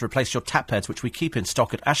Bristol to replace your tap heads, which we keep in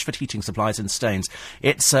stock at Ashford Heating Supplies in Staines.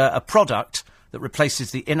 It's a product that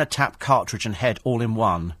replaces the inner tap cartridge and head all in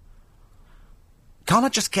one. Can't I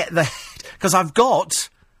just get the head? Because I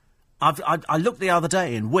looked the other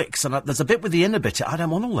day in Wickes, and there's a bit with the inner bit. I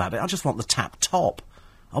don't want all that bit. I just want the tap top.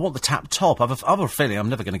 I want the tap top. I've a feeling I'm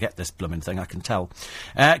never going to get this blooming thing, I can tell.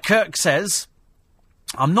 Kirk says,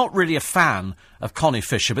 I'm not really a fan of Connie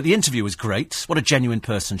Fisher, but the interview was great. What a genuine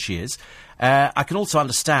person she is. I can also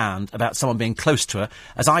understand about someone being close to her,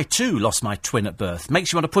 as I too lost my twin at birth.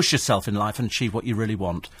 Makes you want to push yourself in life and achieve what you really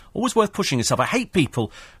want. Always worth pushing yourself. I hate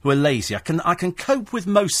people who are lazy. I can cope with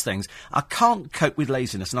most things. I can't cope with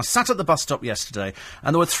laziness. And I sat at the bus stop yesterday,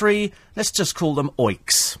 and there were 3, let's just call them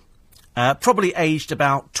oiks, probably aged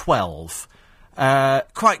about 12.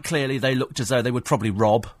 Quite clearly they looked as though they would probably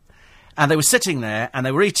rob. And they were sitting there, and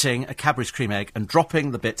they were eating a Cadbury's cream egg and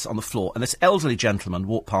dropping the bits on the floor. And this elderly gentleman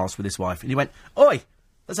walked past with his wife, and he went, Oi,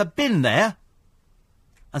 there's a bin there.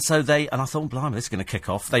 And so and I thought, blimey, this is going to kick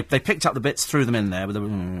off. They picked up the bits, threw them in there.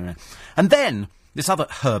 And then this other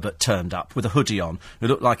Herbert turned up with a hoodie on, who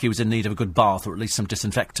looked like he was in need of a good bath or at least some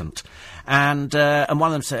disinfectant. And one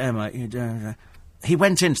of them said, oh, mate, he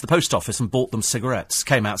went into the post office and bought them cigarettes,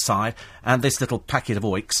 came outside, and this little packet of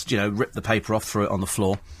oiks, ripped the paper off, threw it on the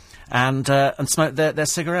floor. and smoke their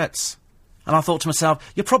cigarettes. And I thought to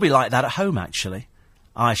myself, you're probably like that at home, actually.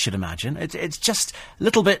 I should imagine. It's just a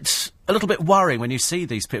little bit worrying when you see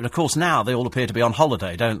these people. Of course, now they all appear to be on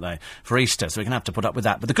holiday, don't they, for Easter, so we're going to have to put up with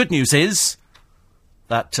that. But the good news is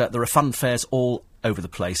that there are fun fairs all over the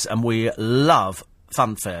place, and we love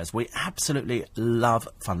fun fairs. We absolutely love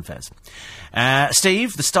fun fairs.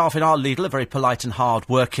 Steve, the staff in our Lidl are very polite and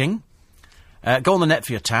hard-working. Go on the net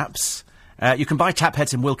for your taps. You can buy tap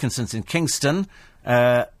heads in Wilkinson's in Kingston.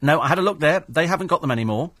 No, I had a look there. They haven't got them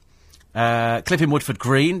anymore. Clip in Woodford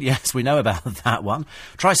Green. Yes, we know about that one.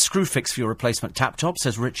 Try Screwfix for your replacement tap top,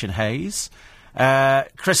 says Richard Hayes.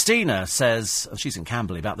 Christina says, she's in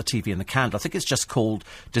Camberley, about the TV and the candle. I think it's just called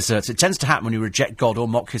desserts. It tends to happen when you reject God or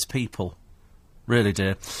mock his people. Really,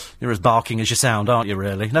 dear. You're as barking as you sound, aren't you,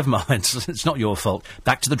 really? Never mind. It's not your fault.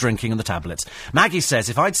 Back to the drinking and the tablets. Maggie says,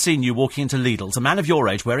 if I'd seen you walking into Lidl's, a man of your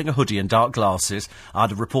age wearing a hoodie and dark glasses, I'd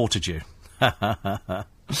have reported you.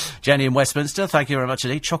 Jenny in Westminster, thank you very much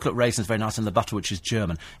indeed. Chocolate raisins, very nice, and the butter, which is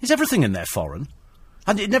German. Is everything in there foreign?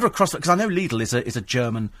 And it never crossed... Because I know Lidl is a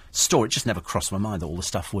German store. It just never crossed my mind that all the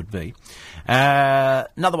stuff would be.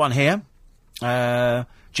 Another one here.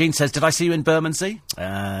 Jean says, did I see you in Bermondsey?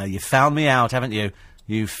 You found me out, haven't you?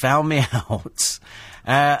 You found me out.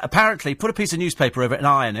 Apparently, put a piece of newspaper over it and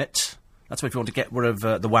iron it. That's if you want to get rid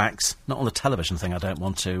of the wax. Not on the television thing, I don't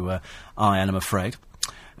want to iron, I'm afraid.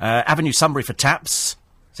 Avenue Sunbury for taps,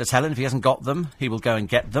 says Helen. If he hasn't got them, he will go and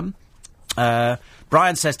get them.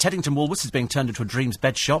 Brian says, Teddington Woolworths is being turned into a Dreams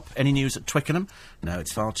bed shop. Any news at Twickenham? No,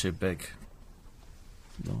 it's far too big.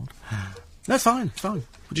 Lord. No, fine, fine.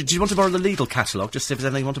 Do you want to borrow the Lidl catalogue, just see if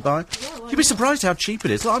there's anything you want to buy? Yeah, you'd be surprised how cheap it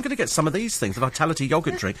is. Look, I'm going to get some of these things, the Vitality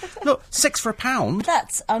yoghurt drink. Look, 6 for £1.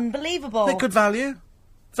 That's unbelievable. They're good value.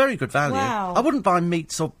 Very good value. Wow. I wouldn't buy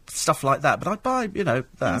meats or stuff like that, but I'd buy, that.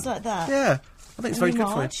 Things like that? Yeah. I think it's very good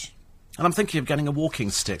for you. Marge? And I'm thinking of getting a walking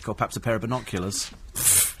stick or perhaps a pair of binoculars.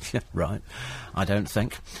 Yeah, right. I don't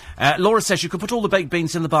think. Laura says you could put all the baked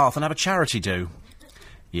beans in the bath and have a charity do.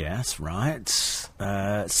 Yes, right.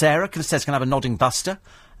 Sarah says can I have a nodding buster?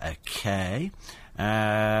 OK.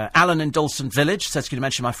 Alan in Dalston Village says can you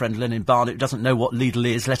mention my friend Lynn in Barnet who doesn't know what Lidl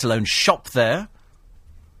is, let alone shop there?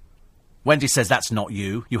 Wendy says that's not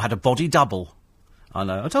you. You had a body double. I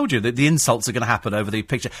know. I told you that the insults are going to happen over the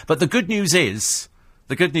picture. But the good news is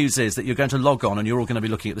that you're going to log on and you're all going to be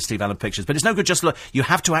looking at the Steve Allen pictures. But it's no good just look. You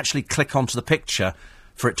have to actually click onto the picture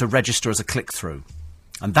for it to register as a click-through.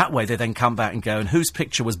 And that way they then come back and go, and whose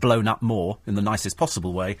picture was blown up more, in the nicest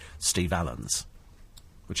possible way? Steve Allen's.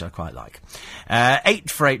 Which I quite like.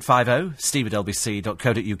 84850,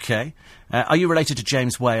 steve@lbc.co.uk. Are you related to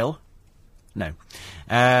James Whale? No.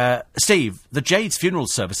 Steve, the Jade's funeral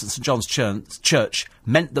service at St John's Church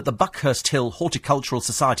meant that the Buckhurst Hill Horticultural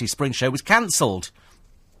Society Spring Show was cancelled.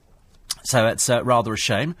 So it's rather a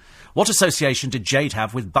shame. What association did Jade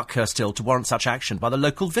have with Buckhurst Hill to warrant such action by the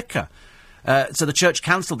local vicar? So the church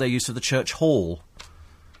cancelled their use of the church hall.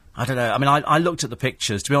 I don't know. I mean, I looked at the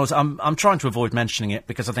pictures. To be honest, I'm trying to avoid mentioning it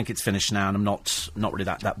because I think it's finished now and I'm not really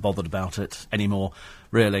that bothered about it anymore,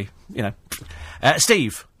 really.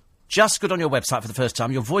 Steve, just good on your website for the first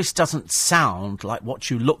time. Your voice doesn't sound like what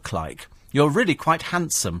you look like. You're really quite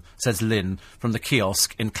handsome, says Lynn from the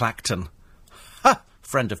kiosk in Clacton. Ha!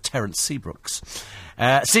 Friend of Terence Seabrooks.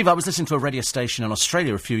 Steve, I was listening to a radio station in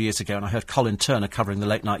Australia a few years ago and I heard Colin Turner covering the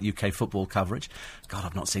late-night UK football coverage. God,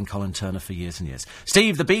 I've not seen Colin Turner for years and years.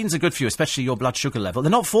 Steve, the beans are good for you, especially your blood sugar level. They're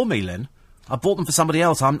not for me, Lynn. I bought them for somebody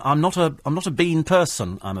else. I'm not a bean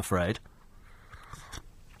person, I'm afraid.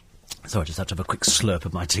 So I just had to have a quick slurp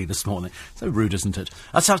of my tea this morning. So rude, isn't it?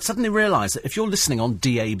 So I suddenly realised that if you're listening on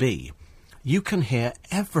DAB, you can hear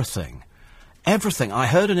everything. Everything. I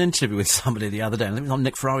heard an interview with somebody the other day, and it was on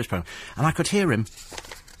Nick Ferrari's programme, and I could hear him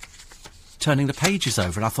turning the pages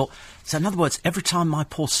over, and I thought, so in other words, every time my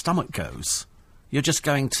poor stomach goes, you're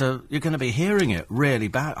going to be hearing it really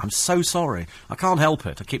bad. I'm so sorry. I can't help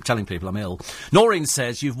it. I keep telling people I'm ill. Noreen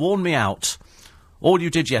says, you've worn me out. All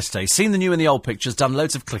you did yesterday. Seen the new and the old pictures, done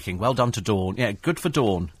loads of clicking. Well done to Dawn. Yeah, good for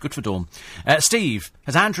Dawn. Good for Dawn. Steve,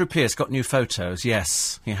 has Andrew Pearce got new photos?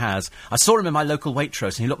 Yes, he has. I saw him in my local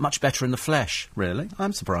Waitrose and he looked much better in the flesh. Really?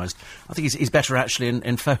 I'm surprised. I think he's better actually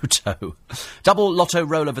in photo. Double lotto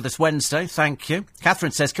rollover this Wednesday. Thank you.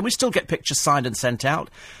 Catherine says, can we still get pictures signed and sent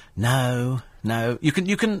out? No. You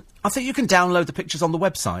can, I think you can download the pictures on the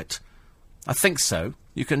website. I think so.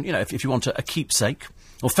 You can, if you want a keepsake.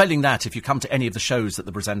 Or failing that, if you come to any of the shows that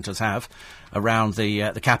the presenters have around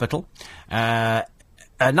the capital.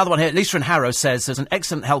 Another one here, Lisa in Harrow says, there's an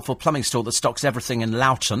excellent, helpful plumbing store that stocks everything in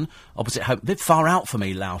Loughton, opposite home. A bit far out for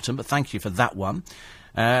me, Loughton, but thank you for that one.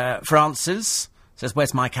 Francis says,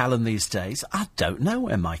 where's Mike Allen these days? I don't know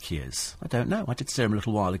where Mikey is. I don't know. I did see him a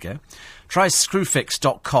little while ago. Try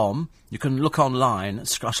screwfix.com. You can look online. I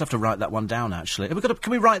shall have to write that one down, actually.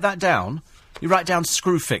 Can we write that down? You write down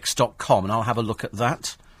screwfix.com and I'll have a look at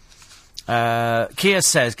that. Kia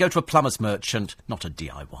says, go to a plumber's merchant, not a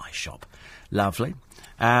DIY shop. Lovely.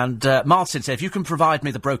 And Martin said, if you can provide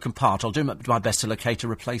me the broken part, I'll do my best to locate a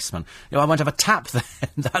replacement. You know, I won't have a tap then.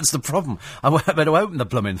 That's the problem. I won't have to open the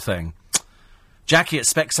blooming thing. Jackie at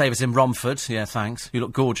Specsavers in Romford. Yeah, thanks. You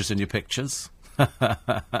look gorgeous in your pictures.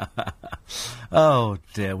 Oh,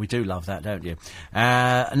 dear. We do love that, don't you?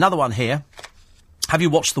 Another one here. Have you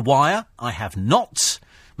watched The Wire? I have not.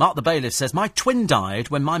 Mark the Bailiff says, my twin died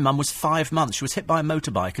when my mum was 5 months. She was hit by a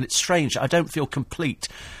motorbike, and it's strange. I don't feel complete.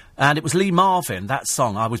 And it was Lee Marvin, that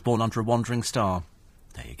song, I Was Born Under a Wandering Star.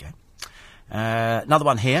 There you go. Another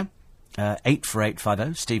one here.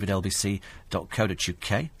 84850, steve at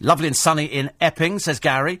lbc.co.uk. Lovely and sunny in Epping, says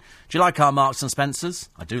Gary. Do you like our Marks and Spencers?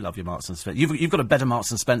 I do love your Marks and Spencers. You've got a better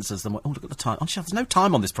Marks and Spencers than what... Oh, look at the time. Honestly, there's no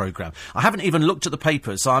time on this programme. I haven't even looked at the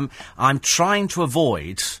papers, so I'm trying to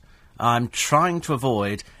avoid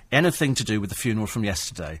anything to do with the funeral from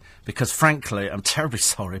yesterday, because, frankly, I'm terribly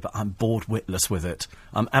sorry, but I'm bored witless with it.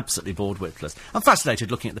 I'm absolutely bored witless. I'm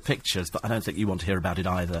fascinated looking at the pictures, but I don't think you want to hear about it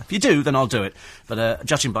either. If you do, then I'll do it. But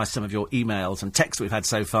judging by some of your emails and texts we've had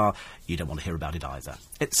so far, you don't want to hear about it either.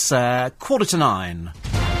 It's 8:45.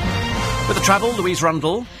 With the travel, Louise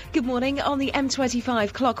Rundle. Good morning. On the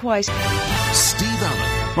M25 clockwise. Steve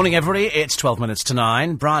Allen. Morning, everybody. It's 12 minutes to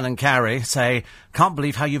 9. Brian and Carrie say, can't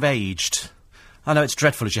believe how you've aged. I know it's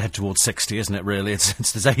dreadful as you head towards 60, isn't it, really? It's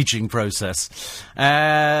this ageing process.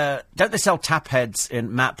 Don't they sell tap heads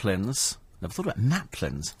in Maplin's? Never thought about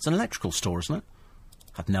Maplin's. It's an electrical store, isn't it?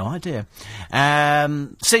 Had no idea.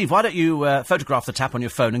 Steve, why don't you photograph the tap on your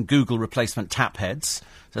phone and Google replacement tap heads?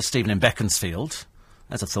 Says Stephen in Beaconsfield.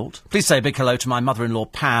 There's a thought. Please say a big hello to my mother-in-law,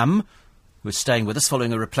 Pam, who is staying with us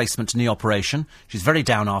following a replacement knee operation. She's very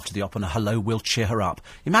down after the op, and a hello will cheer her up.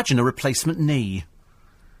 Imagine a replacement knee.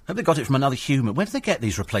 I hope they got it from another human. Where do they get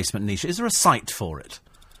these replacement knees? Is there a site for it?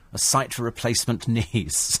 A site for replacement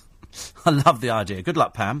knees. I love the idea. Good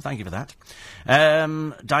luck, Pam. Thank you for that.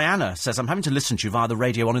 Diana says, I'm having to listen to you via the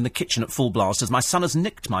radio on in the kitchen at full blast as my son has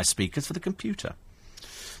nicked my speakers for the computer.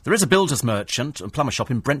 There is a builder's merchant and plumber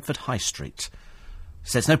shop in Brentford High Street.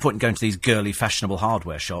 Says, no point in going to these girly, fashionable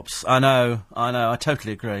hardware shops. I know, I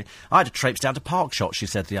totally agree. I had to traipse down to Parkshot, she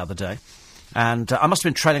said the other day. And I must have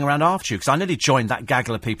been trailing around after you, because I nearly joined that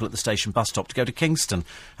gaggle of people at the station bus stop to go to Kingston.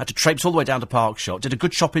 Had to traipse all the way down to Parkshot, did a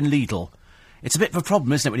good shop in Lidl. It's a bit of a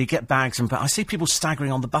problem, isn't it, when you get bags and... I see people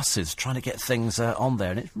staggering on the buses, trying to get things on there,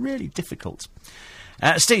 and it's really difficult.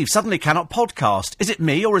 Steve, suddenly cannot podcast. Is it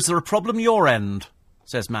me, or is there a problem your end?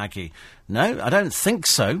 Says Maggie. No, I don't think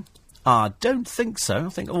so. I don't think so. I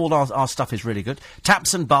think all our stuff is really good.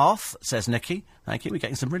 Taps and Bath, says Nicky. Thank you. We're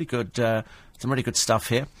getting some really good stuff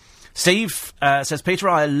here. Steve says, Peter,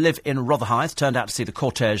 I live in Rotherhithe. Turned out to see the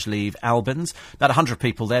cortege leave Albans. About 100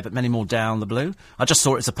 people there, but many more down the blue. I just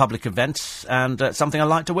saw it as a public event and something I'd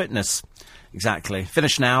like to witness. Exactly.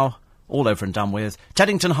 Finished now. All over and done with.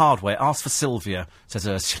 Teddington Hardware, ask for Sylvia,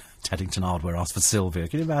 says Teddington Hardware, ask for Sylvia.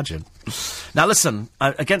 Can you imagine? Now, listen,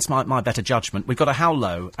 against my better judgment, we've got a How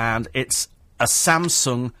Low, and it's a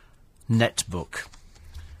Samsung netbook.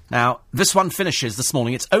 Now, this one finishes this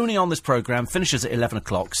morning. It's only on this programme, finishes at 11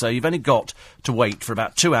 o'clock, so you've only got to wait for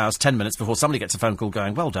about 2 hours, 10 minutes before somebody gets a phone call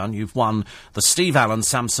going, well done, you've won the Steve Allen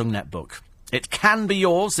Samsung netbook. It can be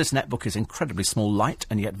yours. This netbook is incredibly small, light,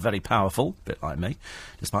 and yet very powerful, a bit like me,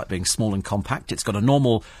 despite being small and compact. It's got a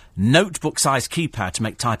normal notebook-sized keypad to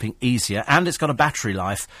make typing easier, and it's got a battery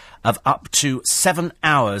life of up to 7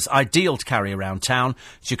 hours, ideal to carry around town,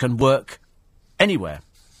 so you can work anywhere.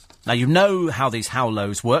 Now, you know how these How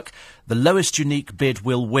Lows work. The lowest unique bid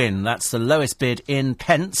will win. That's the lowest bid in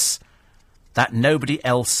pence that nobody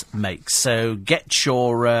else makes. So get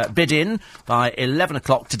your bid in by 11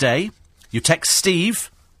 o'clock today. You text Steve,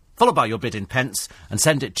 followed by your bid in pence, and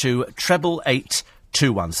send it to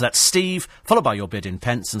 88821. So that's Steve, followed by your bid in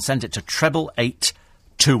pence, and send it to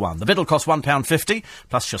 88821. The bid will cost £1.50,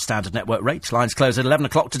 plus your standard network rate. Lines close at 11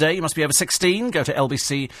 o'clock today. You must be over 16. Go to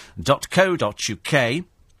lbc.co.uk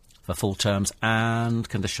for full terms and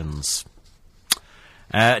conditions.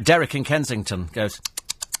 Derek in Kensington goes,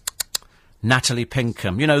 Natalie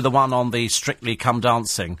Pinkham. You know, the one on the Strictly Come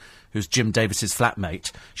Dancing, who's Jim Davis's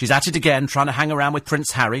flatmate. She's at it again, trying to hang around with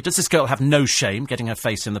Prince Harry. Does this girl have no shame getting her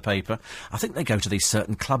face in the paper? I think they go to these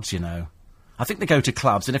certain clubs, you know. I think they go to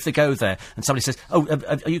clubs, and if they go there and somebody says, oh,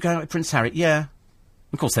 are you going out with Prince Harry? Yeah.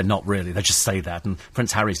 Of course, they're not really. They just say that, and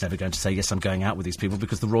Prince Harry's never going to say, yes, I'm going out with these people,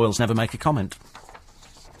 because the royals never make a comment.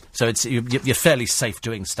 So you're fairly safe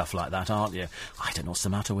doing stuff like that, aren't you? I don't know what's the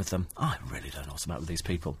matter with them. I really don't know what's the matter with these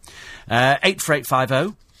people.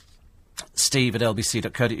 84850. Steve at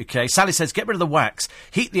lbc.co.uk. Sally says, get rid of the wax,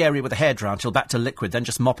 heat the area with a hairdryer until back to liquid, then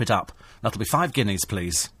just mop it up. That'll be 5 guineas,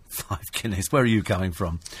 please. 5 guineas. Where are you coming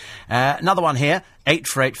from? Another one here,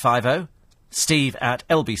 84850. Steve at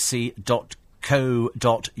lbc.co.uk.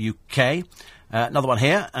 Another one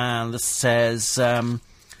here, and this says,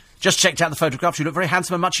 just checked out the photographs. You look very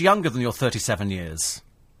handsome and much younger than your 37 years.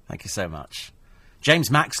 Thank you so much.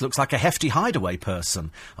 James Max looks like a hefty hideaway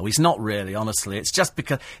person. Oh, he's not really, honestly. It's just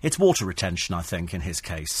because it's water retention, I think, in his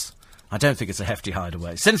case. I don't think it's a hefty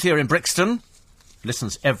hideaway. Cynthia in Brixton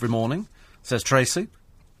listens every morning, says Tracy.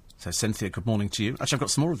 So, Cynthia, good morning to you. Actually, I've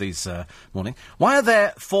got some more of these morning. Why are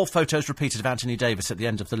there 4 photos repeated of Anthony Davis at the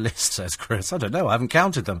end of the list, says Chris. I don't know. I haven't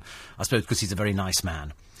counted them. I suppose because he's a very nice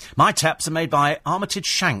man. My taps are made by Armitage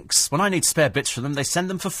Shanks. When I need spare bits from them, they send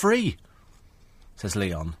them for free, says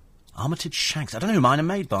Leon. Armitage Shanks. I don't know who mine are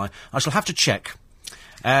made by. I shall have to check.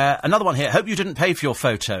 Another one here. Hope you didn't pay for your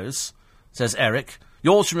photos, says Eric.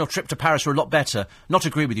 Yours from your trip to Paris were a lot better. Not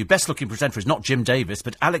agree with you. Best-looking presenter is not Jim Davis,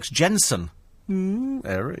 but Alex Jensen.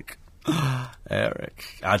 Eric.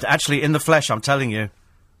 Eric. Actually, in the flesh, I'm telling you,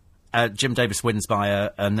 Jim Davis wins by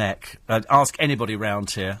a neck. Ask anybody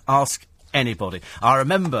round here. Ask anybody. I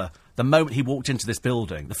remember the moment he walked into this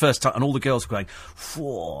building, the first time, and all the girls were going,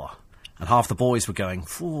 "Whoa." And half the boys were going,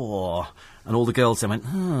 "Whoa," and all the girls then went,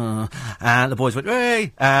 "Hmm," and the boys went,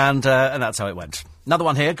 "Hey," and that's how it went. Another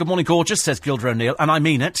one here. Good morning, gorgeous, says Gilda O'Neill, and I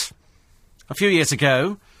mean it. A few years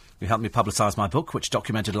ago, you helped me publicise my book, which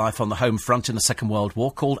documented life on the home front in the Second World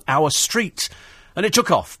War, called Our Street, and it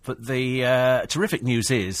took off. But the terrific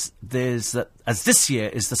news is, as this year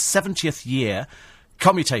is the 70th year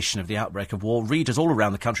commutation of the outbreak of war, readers all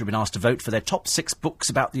around the country have been asked to vote for their top 6 books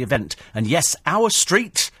about the event. And yes, Our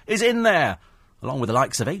Street is in there, along with the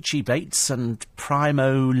likes of H.E. Bates and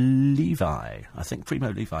Primo Levi. I think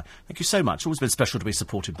Primo Levi. Thank you so much. It's always been special to be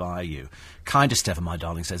supported by you. Kindest ever, my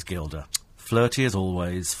darling, says Gilda. Flirty as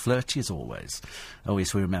always, flirty as always. Oh,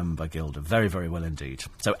 yes, we remember Gilda. Very, very well indeed.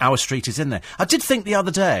 So Our Street is in there. I did think the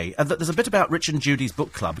other day that there's a bit about Richard and Judy's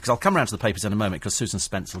book club, because I'll come round to the papers in a moment, because Susan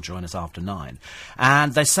Spence will join us after 9.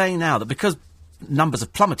 And they're saying now that because numbers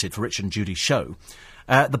have plummeted for Richard and Judy's show,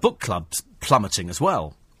 the book club's plummeting as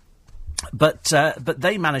well. But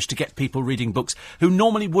they managed to get people reading books who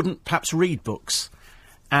normally wouldn't perhaps read books.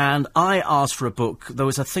 And I asked for a book. There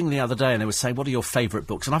was a thing the other day, and they were saying, what are your favourite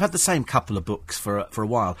books? And I've had the same couple of books for a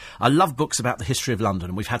while. I love books about the history of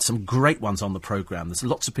London, and we've had some great ones on the programme. There's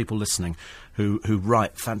lots of people listening who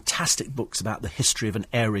write fantastic books about the history of an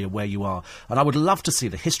area where you are. And I would love to see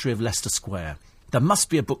the history of Leicester Square. There must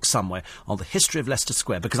be a book somewhere on the history of Leicester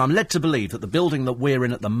Square, because I'm led to believe that the building that we're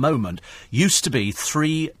in at the moment used to be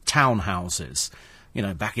 3 townhouses. You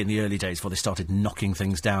know, back in the early days before they started knocking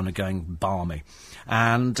things down and going balmy.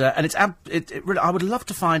 And it's really, I would love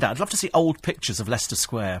to find out. I'd love to see old pictures of Leicester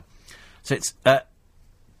Square. So it's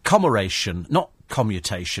commemoration, not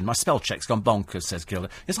commutation. My spell check's gone bonkers, says Gilda.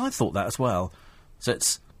 Yes, I thought that as well. So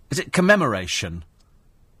is it commemoration?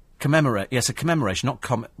 Yes, a commemoration, not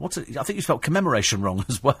what's it? I think you spelled commemoration wrong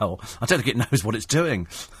as well. I don't think it knows what it's doing.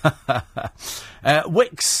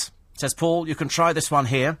 Wix, says Paul, you can try this one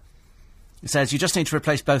here. It says, you just need to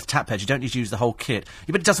replace both tap heads. You don't need to use the whole kit.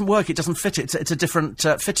 Yeah, but it doesn't work. It doesn't fit. It's a different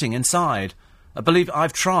fitting inside. I believe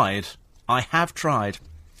I've tried. I have tried.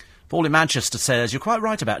 Paul in Manchester says, you're quite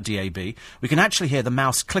right about DAB. We can actually hear the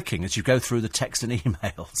mouse clicking as you go through the text and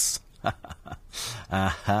emails.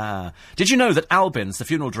 Did you know that Albins, the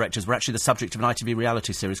funeral directors, were actually the subject of an ITV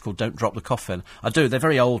reality series called Don't Drop the Coffin? I do. They're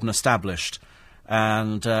very old and established.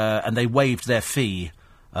 And they waived their fee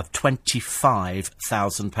of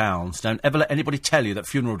 £25,000. Don't ever let anybody tell you that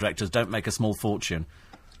funeral directors don't make a small fortune.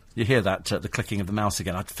 You hear that, the clicking of the mouse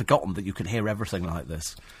again. I'd forgotten that you can hear everything like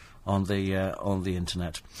this on the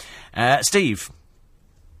internet. Steve,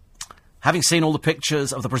 having seen all the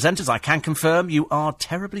pictures of the presenters, I can confirm you are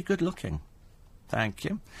terribly good looking. Thank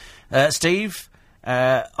you. Steve,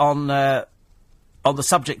 on the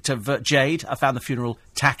subject of Jade, I found the funeral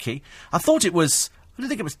tacky. I just thought it was a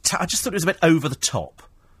bit over the top.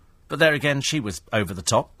 But there again, she was over the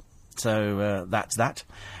top. So that's that.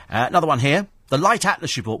 Another one here. The light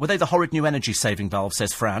Atlas you bought, were they the horrid new energy-saving bulbs,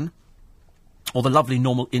 says Fran? Or the lovely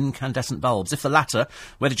normal incandescent bulbs? If the latter,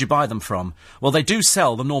 where did you buy them from? Well, they do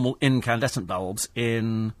sell the normal incandescent bulbs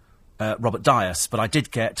in Robert Dias, but I did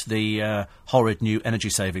get the horrid new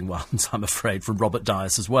energy-saving ones, I'm afraid, from Robert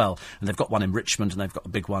Dias as well. And they've got one in Richmond, and they've got a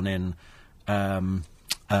big one in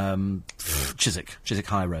Chiswick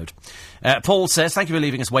High Road. Paul says, thank you for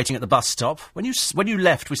leaving us waiting at the bus stop. When you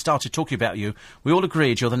left, we started talking about you. We all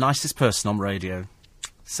agreed you're the nicest person on radio.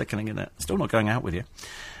 Sickening, isn't it? Still not going out with you.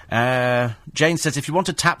 Jane says, if you want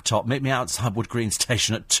a tap top, meet me outside Wood Green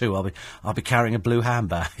Station at 2. I'll be carrying a blue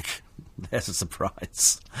handbag. There's a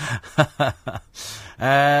surprise.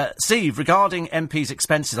 Steve, regarding MP's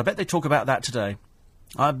expenses, I bet they talk about that today.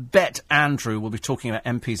 I bet Andrew will be talking about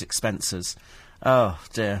MP's expenses. Oh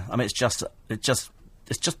dear! I mean, it's just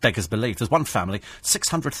beggars belief. There's one family,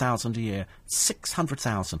 600,000 a year,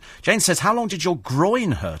 600,000. Jane says, how long did your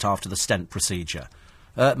groin hurt after the stent procedure?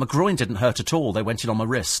 My groin didn't hurt at all. They went in on my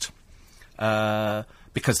wrist.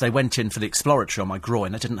 Because they went in for the exploratory on my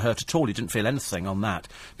groin. It didn't hurt at all. You didn't feel anything on that.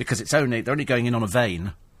 Because they're only going in on a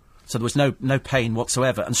vein. So there was no pain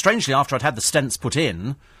whatsoever. And strangely, after I'd had the stents put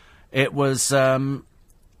in, it was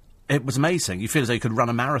amazing. You feel as though you could run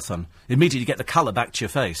a marathon. Immediately you get the colour back to your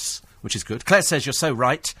face, which is good. Claire says, you're so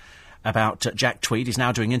right about Jack Tweed. He's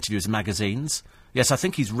now doing interviews in magazines. Yes, I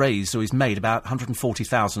think he's made about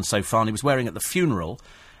 140,000 so far, and he was wearing at the funeral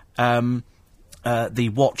the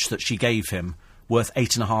watch that she gave him, worth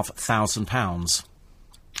 £8,500.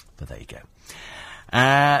 But there you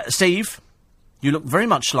go. Steve, you look very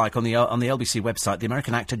much like, on the LBC website, the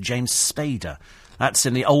American actor James Spader. That's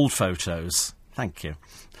in the old photos. Thank you.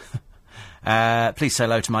 Please say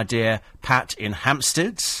hello to my dear Pat in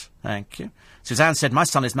Hampstead. Thank you. Suzanne said, my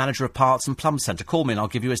son is manager of Parts and Plum Centre. Call me and I'll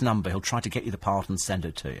give you his number. He'll try to get you the part and send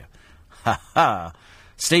it to you. Ha ha.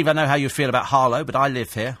 Steve, I know how you feel about Harlow, but I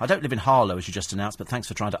live here. I don't live in Harlow, as you just announced, but thanks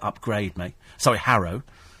for trying to upgrade me. Sorry, Harrow.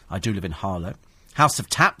 I do live in Harlow. House of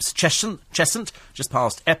Taps, Cheshunt, just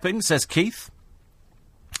past Epping, says Keith.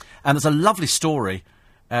 And there's a lovely story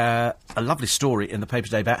in the paper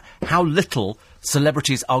today about how little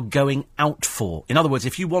celebrities are going out for. In other words,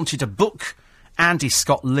 if you wanted to book Andy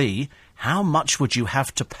Scott Lee, how much would you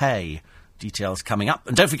have to pay? Details coming up.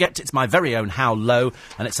 And don't forget, it's my very own How Low,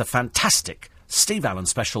 and it's a fantastic Steve Allen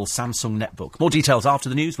special Samsung netbook. More details after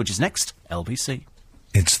the news, which is next, LBC.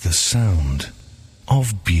 It's the sound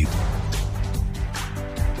of beauty.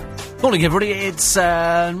 Morning, everybody. It's,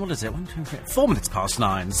 what is it? 1, 2, 3, 4 minutes past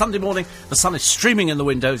 9. Sunday morning. The sun is streaming in the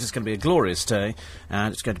windows. It's going to be a glorious day.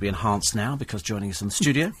 And it's going to be enhanced now because joining us in the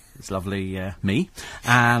studio is lovely me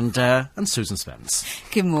and Susan Spence.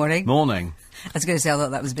 Good morning. Morning. I was going to say, I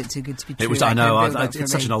thought that was a bit too good to be true. It was, I know,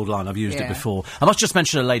 it's such an old line. I've used it before. I must just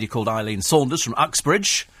mention a lady called Eileen Saunders from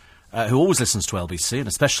Uxbridge, who always listens to LBC, and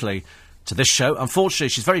especially to this show. Unfortunately,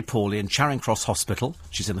 she's very poorly in Charing Cross Hospital.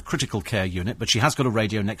 She's in the critical care unit, but she has got a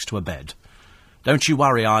radio next to her bed. Don't you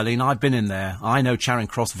worry, Eileen, I've been in there. I know Charing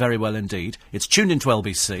Cross very well indeed. It's tuned into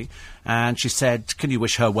LBC, and she said, can you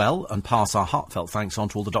wish her well and pass our heartfelt thanks on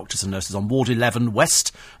to all the doctors and nurses on Ward 11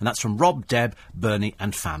 West, and that's from Rob, Deb, Bernie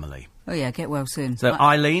and family. Oh, yeah, get well soon. So,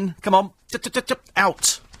 Eileen, come on,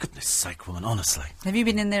 out. Goodness sake, woman, honestly. Have you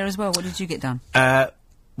been in there as well? What did you get done?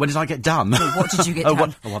 When did I get done? No, what did you get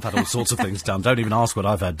done? I've had all sorts of things done. Don't even ask what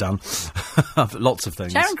I've had done. Lots of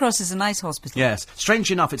things. Charing Cross is a nice hospital. Yes.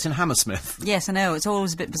 Strangely enough, it's in Hammersmith. Yes, I know. It's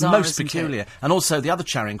always a bit bizarre, Most peculiar. And also, the other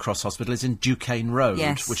Charing Cross hospital is in Duquesne Road,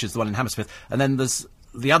 yes, which is the one in Hammersmith. And then there's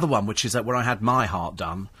the other one, which is where I had my heart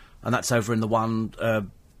done, and that's over in the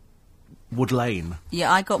one... Wood Lane. Yeah,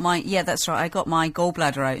 I got my... Yeah, that's right. I got my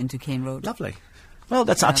gallbladder out in Duquesne Road. Lovely. Well,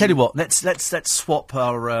 I'll tell you what. Let's swap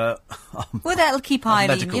our. Well, that'll keep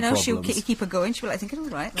Eileen. You know, problems. she'll keep her going. She'll be like, thinking, all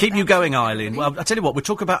right. Keep you going, Eileen. Well, I tell you what. We'll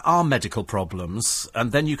talk about our medical problems,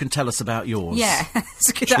 and then you can tell us about yours. Yeah, that's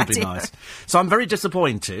a good which idea. Would be nice. So I'm very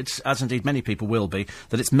disappointed, as indeed many people will be,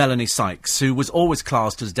 that it's Melanie Sykes, who was always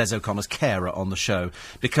classed as Des O'Connor's carer on the show,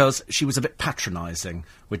 because she was a bit patronising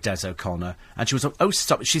with Des O'Connor, and she was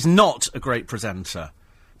she's not a great presenter.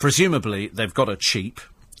 Presumably, they've got her cheap.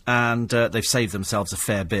 And they've saved themselves a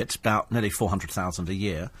fair bit, about nearly 400,000 a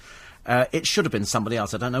year. It should have been somebody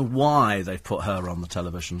else. I don't know why they've put her on the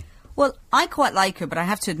television. Well, I quite like her, but I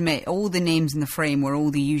have to admit, all the names in the frame were all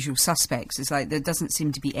the usual suspects. It's like there doesn't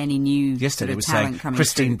seem to be any new Yesterday sort of was talent saying coming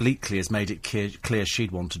Christine through. Bleakley has made it clear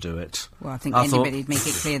she'd want to do it. Well, I think anybody'd make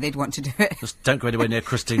it clear they'd want to do it. Just don't go anywhere near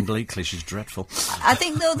Christine Bleakley. She's dreadful. I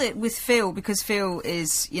think, though, that with Phil, because Phil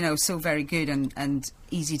is, you know, so very good and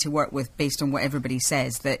easy to work with based on what everybody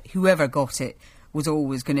says, that whoever got it was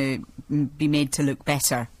always going to be made to look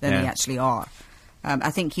better than they actually are. I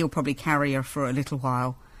think he'll probably carry her for a little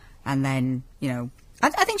while. And then, you know,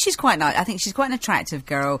 I think she's quite nice. I think she's quite an attractive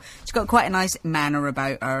girl. She's got quite a nice manner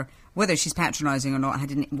about her. Whether she's patronising or not, I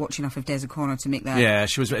didn't watch enough of Des O'Connor to make that. Yeah,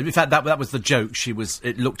 she was. In fact, that was the joke.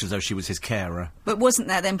 It looked as though she was his carer. But wasn't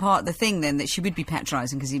that then part of the thing then, that she would be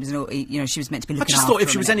patronising because he was, she was meant to be looking after him? I just thought if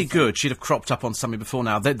she was any good, she'd have cropped up on something before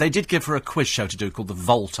now. They did give her a quiz show to do called The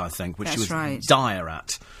Vault, I think, which she was dire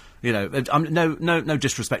at. You know, no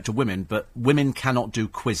disrespect to women, but women cannot do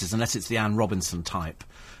quizzes unless it's the Anne Robinson type.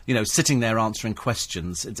 You know, sitting there answering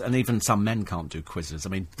questions, and even some men can't do quizzes. I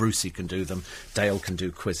mean, Brucey can do them, Dale can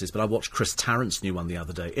do quizzes, but I watched Chris Tarrant's new one the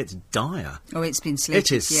other day. It's dire. Oh, it's been slated,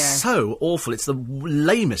 it is so awful. It's the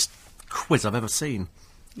lamest quiz I've ever seen.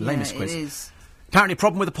 Lamest quiz. It is. Apparently, a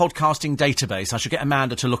problem with the podcasting database. I should get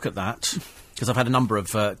Amanda to look at that, because I've had a number of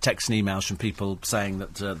texts and emails from people saying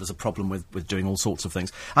that there's a problem with doing all sorts of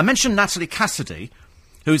things. I mentioned Natalie Cassidy,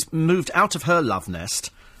 who's moved out of her love nest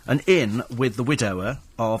and in with the widower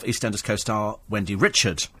of EastEnders co-star Wendy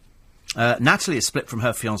Richard. Natalie is split from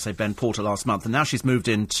her fiancé Ben Porter last month, and now she's moved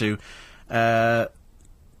into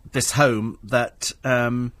this home that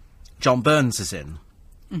John Burns is in.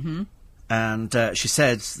 Mm-hmm. And she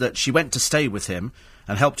said that she went to stay with him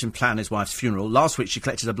and helped him plan his wife's funeral. Last week she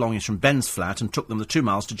collected her belongings from Ben's flat and took them the 2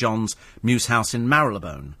 miles to John's Mews house in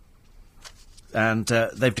Marylebone. And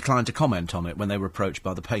they've declined to comment on it when they were approached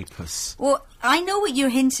by the papers. Well, I know what you're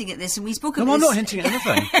hinting at this, and we spoke about No, I'm this... not hinting at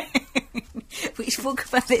anything. We spoke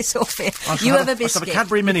about this off here. You have a biscuit. I have a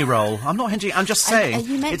Cadbury mini roll. I'm not hinting, I'm just saying... Are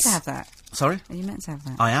you meant to have that? Sorry? Are you meant to have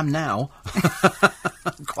that? I am now.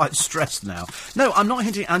 I'm quite stressed now. No, I'm not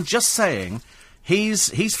hinting, I'm just saying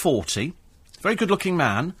he's 40, very good-looking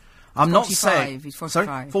man. I'm 45, not saying... He's 45.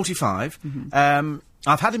 Sorry? 45. Mm-hmm.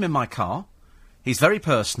 I've had him in my car. He's very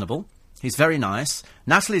personable. He's very nice.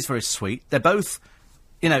 Natalie's very sweet. They're both...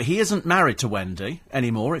 You know, he isn't married to Wendy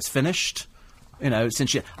anymore. It's finished. You know,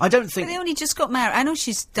 since she... I don't think... But they only just got married. I know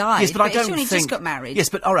she's died, yes, but I don't she only think... just got married. Yes,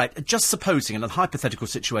 but all right, just supposing in a hypothetical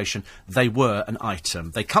situation they were an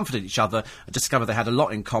item. They comforted each other, discovered they had a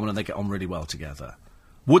lot in common and they get on really well together.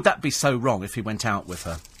 Would that be so wrong if he went out with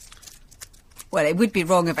her? Well, it would be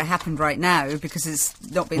wrong if it happened right now, because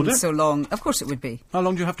it's not been so long. Of course it would be. How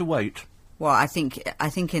long do you have to wait? Well, I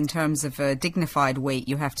think in terms of a dignified wait,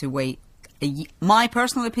 you have to wait my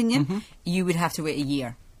personal opinion, you would have to wait a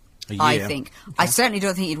year. I think. Okay. I certainly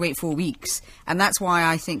don't think you'd wait 4 weeks. And that's why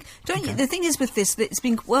I think... The thing is with this, that it's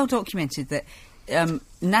been well documented that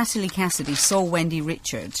Natalie Cassidy saw Wendy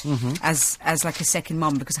Richard as like a second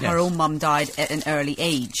mum, because her own mum died at an early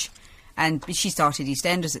age. And she started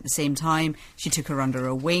EastEnders at the same time. She took her under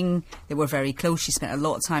her wing. They were very close. She spent a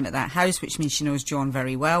lot of time at that house, which means she knows John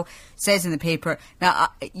very well. Says in the paper... Now,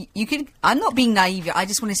 I'm not being naive. I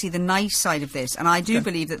just want to see the nice side of this. And I do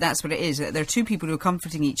believe that that's what it is, that there are two people who are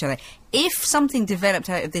comforting each other. If something developed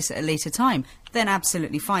out of this at a later time, then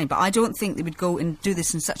absolutely fine. But I don't think they would go and do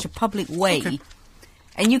this in such a public way. Okay.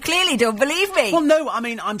 And you clearly don't believe me. Well, no, I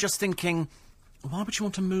mean, I'm just thinking, why would you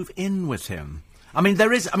want to move in with him? I mean,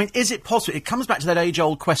 is it possible... It comes back to that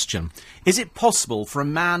age-old question. Is it possible for a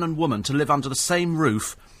man and woman to live under the same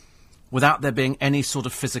roof without there being any sort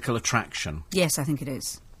of physical attraction? Yes, I think it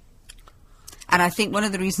is. And I think one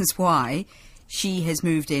of the reasons why she has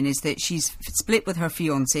moved in is that she's split with her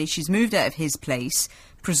fiancé. She's moved out of his place.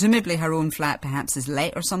 Presumably her own flat perhaps is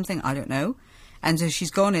let or something. I don't know. And so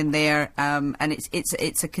she's gone in there, and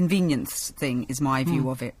it's a convenience thing, is my view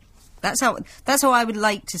of it. That's how I would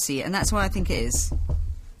like to see it, and that's why I think it is.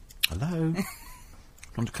 Hello?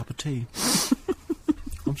 Want a cup of tea?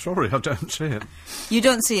 I'm sorry, I don't see it. You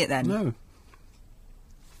don't see it then? No.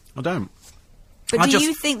 I don't. But do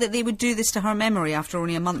you think that they would do this to her memory after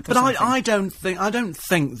only a month or something? But I don't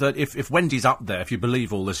think that if Wendy's up there, if you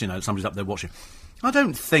believe all this, somebody's up there watching, I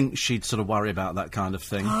don't think she'd sort of worry about that kind of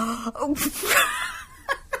thing.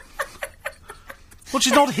 Well,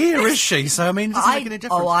 she's not here, is she? So, I mean, it doesn't make any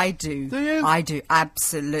difference. Oh, I do. Do you? I do.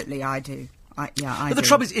 Absolutely, I do. I do. But the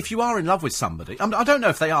trouble is, if you are in love with somebody... I don't know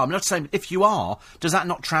if they are. I'm not saying... If you are, does that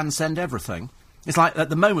not transcend everything? It's like, at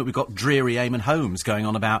the moment, we've got dreary Eamon Holmes going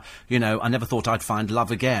on about, I never thought I'd find love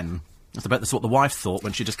again. That's what the wife thought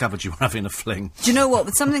when she discovered you were having a fling. Do you know what?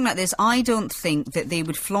 With something like this, I don't think that they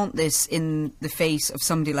would flaunt this in the face of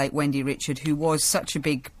somebody like Wendy Richard, who was such a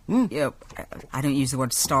big... I don't use the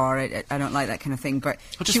word star. I don't like that kind of thing, but...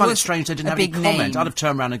 I just find it strange they didn't have any comment. I'd have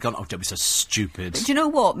turned around and gone, oh, don't be so stupid. But do you know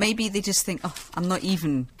what? Maybe they just think, oh, I'm not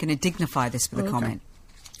even going to dignify this with a comment.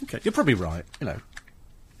 Okay, you're probably right,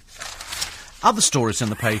 Other stories in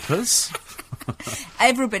the papers...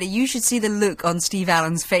 Everybody, you should see the look on Steve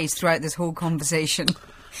Allen's face throughout this whole conversation.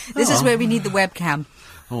 This is where we need the webcam.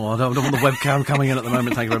 Oh, I don't want the webcam coming in at the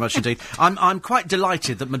moment. Thank you very much indeed. I'm quite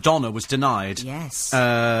delighted that Madonna was denied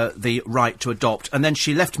the right to adopt, and then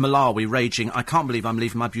she left Malawi raging, I can't believe I'm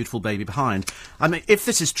leaving my beautiful baby behind. I mean, if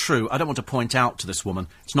this is true, I don't want to point out to this woman,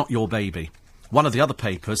 it's not your baby. One of the other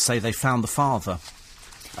papers say they found the father.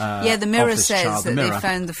 The Mirror says that they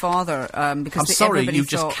found the father because I'm sorry, you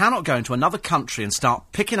just cannot go into another country and start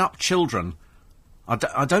picking up children.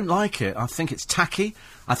 I don't like it. I think it's tacky.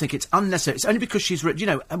 I think it's unnecessary. It's only because she's rich. You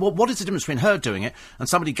know, what is the difference between her doing it and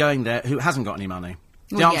somebody going there who hasn't got any money?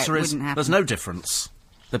 The answer is there's no difference.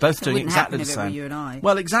 They're both doing exactly the same. You and I.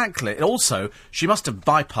 Well, exactly. Also, she must have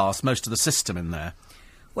bypassed most of the system in there.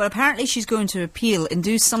 Well, apparently she's going to appeal and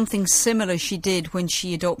do something similar she did when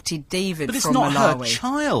she adopted David from Malawi. But it's not her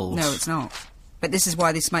child. No, it's not. But this is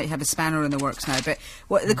why this might have a spanner in the works now. But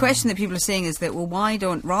the question that people are saying is that, well, why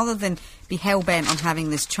don't, rather than be hell-bent on having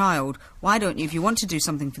this child, why don't you, if you want to do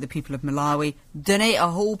something for the people of Malawi, donate a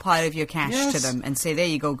whole pile of your cash to them and say, there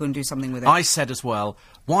you go and do something with it. I said as well,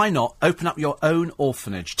 why not open up your own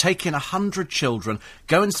orphanage, take in 100 children,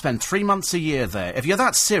 go and spend 3 months a year there. If you're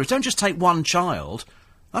that serious, don't just take one child.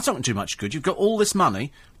 That's not going to do much good. You've got all this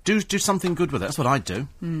money. Do something good with it. That's what I'd do.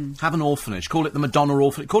 Have an orphanage. Call it the Madonna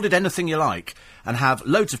Orphanage. Call it anything you like. And have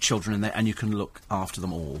loads of children in there and you can look after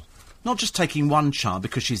them all. Not just taking one child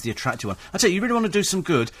because she's the attractive one. I tell you really want to do some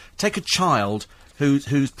good, take a child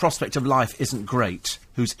whose prospect of life isn't great,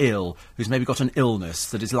 who's ill, who's maybe got an illness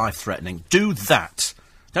that is life-threatening. Do that.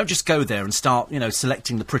 Don't just go there and start,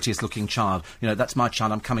 selecting the prettiest-looking child. That's my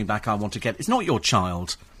child, I'm coming back, I want to get... It's not your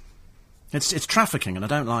child. It's trafficking and I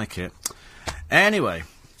don't like it. Anyway...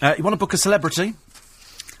 you want to book a celebrity?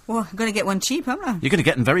 Well, I'm going to get one cheap, aren't I? You're going to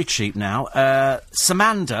get them very cheap now.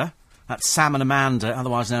 Samanda, that's Sam and Amanda,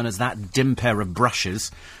 otherwise known as that dim pair of brushes.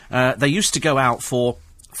 They used to go out for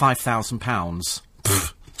 £5,000.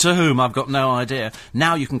 To whom, I've got no idea.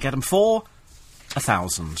 Now you can get them for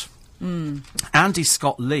 £1,000. Andy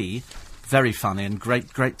Scott Lee, very funny and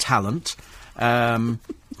great talent.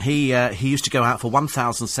 He used to go out for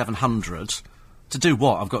 1,700. To do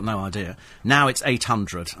what? I've got no idea. Now it's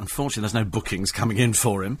 800. Unfortunately, there's no bookings coming in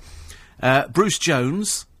for him. Bruce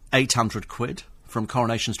Jones, 800 quid from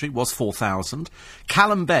Coronation Street, was 4,000.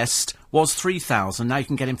 Callum Best was 3,000. Now you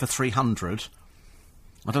can get him for 300.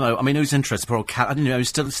 I don't know. I mean, who's interested? Poor old Callum. I didn't know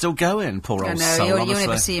he was still going, poor old soul. You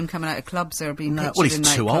never see him coming out of clubs or being pictured well, he's in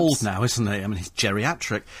too nightclubs. old now, isn't he? I mean, he's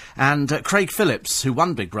geriatric. And Craig Phillips, who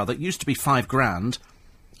won Big Brother, used to be $5,000.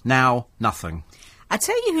 Now, nothing. I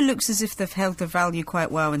tell you who looks as if they've held their value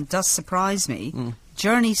quite well and does surprise me.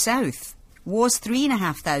 Journey South was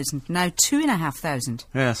 3,500, now 2,500.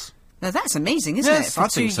 Yes. Now that's amazing, isn't it? For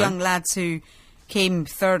two young lads who came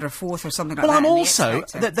third or fourth or something like that. Well, I'm also...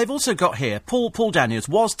 They've also got here, Paul Daniels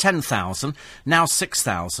was 10,000, now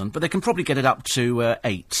 6,000, but they can probably get it up to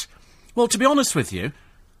 8. Well, to be honest with you,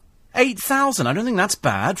 8,000, I don't think that's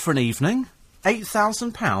bad for an evening.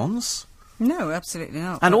 £8,000? No, absolutely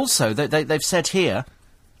not. And also, they've said here,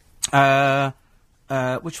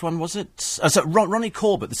 which one was it? So Ronnie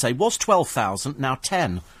Corbett, they say, was 12,000, now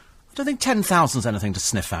 10. I don't think 10,000's anything to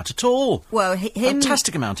sniff at all. Well,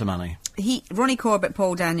 fantastic amount of money. Ronnie Corbett,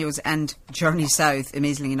 Paul Daniels and Journey South,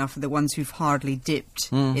 amazingly enough, are the ones who've hardly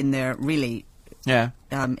dipped in their, really,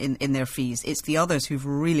 in their fees. It's the others who've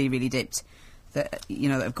really, really dipped. That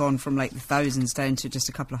that have gone from like the thousands down to just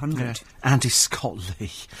a couple of hundred. Yeah. Andy Scott Lee.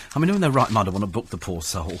 I mean, who in their right mind I want to book the poor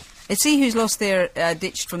soul? Let's see who's lost their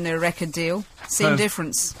ditched from their record deal. Same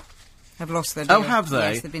difference. Have lost their deal. Oh, have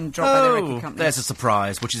they? Yes, they've been dropped by their record companies. There's a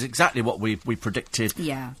surprise, which is exactly what we predicted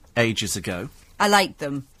ages ago. I liked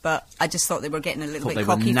them, but I just thought they were getting a little bit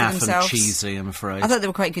cocky for themselves. They were naff and cheesy, I'm afraid. I thought they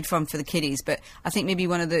were quite good fun for the kiddies, but I think maybe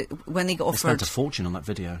when they got offered... They spent a fortune on that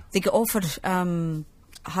video. They got offered...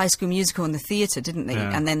 High School Musical in the theatre, didn't they?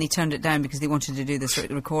 Yeah. And then they turned it down because they wanted to do this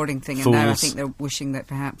recording thing. And now I think they're wishing that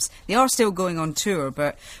perhaps... They are still going on tour,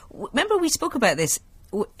 but... Remember we spoke about this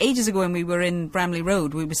ages ago when we were in Bramley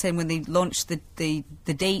Road. We were saying when they launched the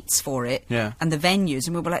dates for it and the venues,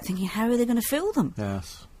 and we were like thinking, how are they going to fill them?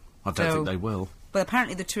 Yes. I don't think they will. But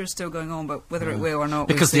apparently the tour's still going on, but whether it will or not...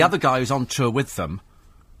 Because the other guy who's on tour with them,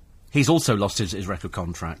 he's also lost his record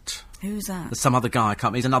contract. Who's that? There's some other guy.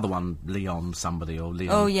 He's another one, Leon somebody or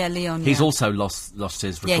Leon. Oh yeah, Leon. He's also lost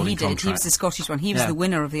his recording contract. Yeah, he did. He was the Scottish one. He was the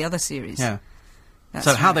winner of the other series. Yeah.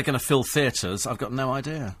 So how they're going to fill theatres, I've got no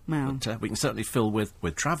idea. Well. But we can certainly fill with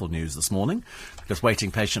travel news this morning, because waiting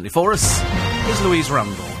patiently for us is Louise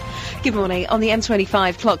Rundle. Good morning. On the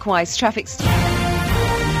M25 clockwise, traffic...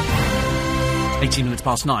 18 minutes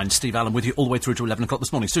past 9, Steve Allen with you all the way through to 11 o'clock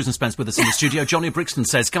this morning. Susan Spence with us in the studio. Johnny Brixton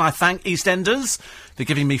says, can I thank EastEnders for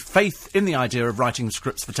giving me faith in the idea of writing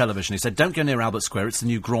scripts for television? He said, don't go near Albert Square, it's the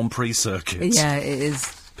new Grand Prix circuit. Yeah, it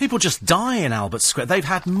is. People just die in Albert Square. They've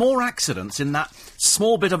had more accidents in that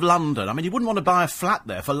small bit of London. I mean, you wouldn't want to buy a flat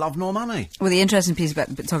there for love nor money. Well, the interesting piece about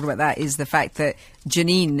talking about that is the fact that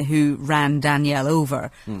Janine, who ran Danielle over,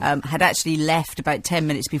 had actually left about 10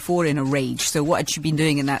 minutes before in a rage. So what had she been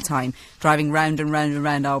doing in that time? Driving round and round and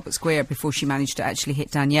round Albert Square before she managed to actually hit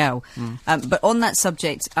Danielle. But on that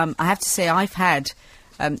subject, I have to say I've had...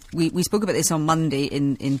 we spoke about this on Monday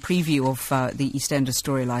in preview of the EastEnders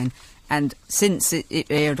storyline. And since it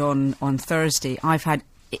aired on Thursday, I've had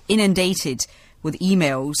inundated with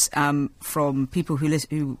emails from people who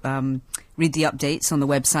read the updates on the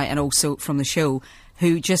website and also from the show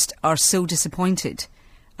who just are so disappointed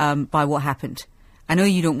by what happened. I know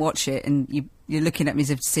you don't watch it and you're looking at me as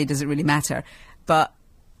if to say, does it really matter? But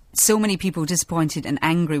so many people disappointed and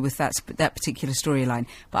angry with that particular storyline.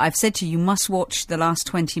 But I've said to you, you must watch the last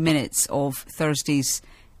 20 minutes of Thursday's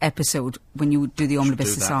episode when you do the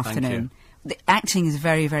omnibus this afternoon. The acting is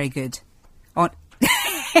very, very good. I'm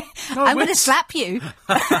going to slap you.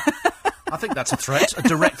 I think that's a threat, a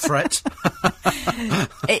direct threat.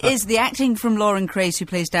 It is. The acting from Lauren Craze, who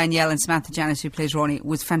plays Danielle, and Samantha Janice, who plays Ronnie,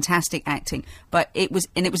 was fantastic acting. But it was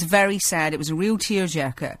very sad. It was a real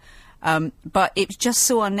tearjerker. But it's just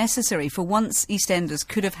so unnecessary. For once, EastEnders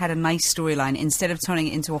could have had a nice storyline instead of turning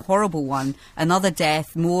it into a horrible one. Another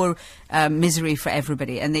death, more misery for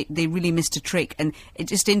everybody. And they really missed a trick. And it's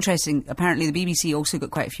just interesting. Apparently, the BBC also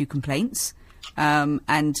got quite a few complaints.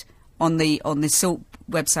 And on the soap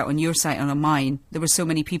website, on your site and on mine, there were so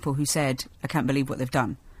many people who said, I can't believe what they've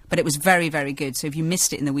done. But it was very, very good. So if you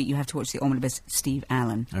missed it in the week, you have to watch the Omnibus, Steve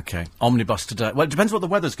Allen. OK. Omnibus today. Well, it depends what the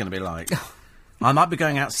weather's going to be like. I might be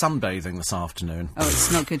going out sunbathing this afternoon. Oh,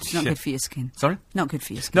 it's not good. It's not good for your skin. Sorry? Not good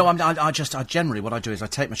for your skin. No, I generally, what I do is I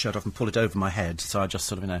take my shirt off and pull it over my head, so I just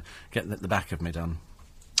sort of, get the back of me done.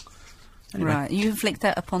 Anyway. Right. You inflict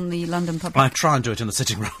that upon the London public? I try and do it in the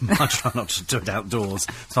sitting room. I try not to do it outdoors.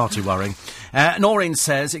 It's far too worrying. Noreen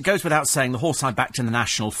says, it goes without saying the horse I backed in the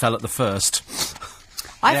National fell at the first.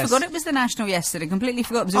 I forgot it was the National yesterday. Completely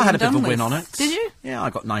forgot it was all done with. I had a bit of a win on it. Did you? Yeah, I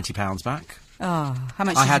got £90 back. Oh, how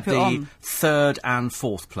much did you put on? I had the third and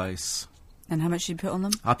fourth place. And how much did you put on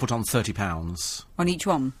them? I put on £30. On each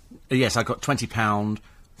one? Yes, I got £40.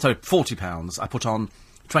 I put on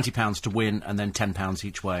 £20 to win and then £10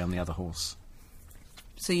 each way on the other horse.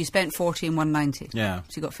 So you spent 40 and 190? Yeah.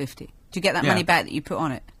 So you got 50. Do you get that money back that you put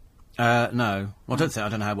on it? No. Well, I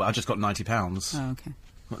don't know how well. I just got £90. Oh, OK.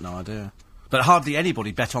 I've got no idea. But hardly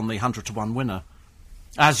anybody bet on the 100 to 1 winner.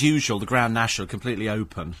 As usual, the Grand National completely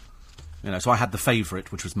open. So I had the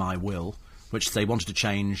favourite, which was My Will, which they wanted to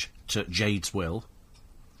change to Jade's Will.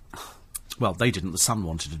 Well, they didn't. The Sun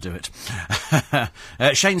wanted to do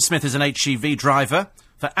it. Shane Smith is an HGV driver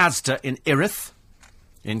for Asda in Erith,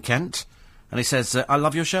 in Kent. And he says, I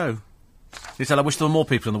love your show. He said, I wish there were more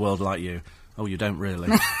people in the world like you. Oh, you don't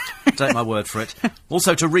really. Take my word for it.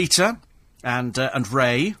 Also to Rita and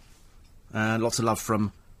Ray. Lots of love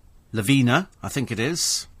from Lavina, I think it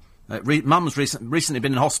is. Mum's recently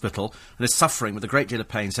been in hospital and is suffering with a great deal of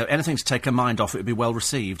pain, so anything to take her mind off it would be well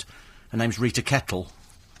received. Her name's Rita Kettle.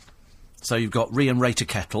 So you've got Ree and Rita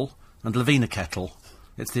Kettle and Lavina Kettle.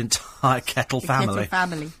 It's the entire Kettle family. Kettle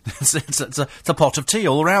family. it's a pot of tea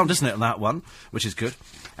all round, isn't it, on that one, which is good.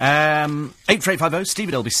 84850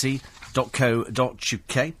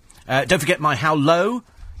 steve@lbc.co.uk. Don't forget my How Low.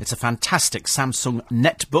 It's a fantastic Samsung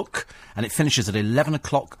netbook, and it finishes at 11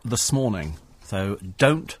 o'clock this morning. So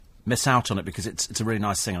don't miss out on it, because it's a really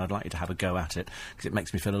nice thing, and I'd like you to have a go at it, because it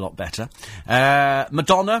makes me feel a lot better.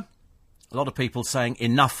 Madonna, a lot of people saying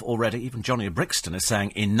enough already. Even Johnny Brixton is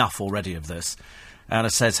saying enough already of this. And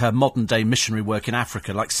it says her modern-day missionary work in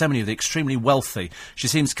Africa, like so many of the extremely wealthy, she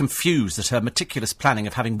seems confused that her meticulous planning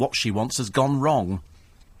of having what she wants has gone wrong.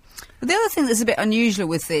 But the other thing that's a bit unusual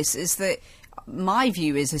with this is that my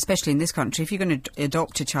view is, especially in this country, if you're going to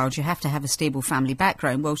adopt a child, you have to have a stable family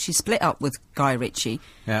background. Well, she split up with Guy Ritchie.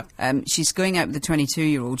 Yeah. She's going out with a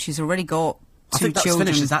 22-year-old. She's already got two children. I think that's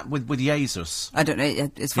finished. Is that with Jesus? I don't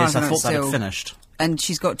know. As far as I know, I thought that had finished. And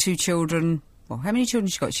she's got two children. Well, how many children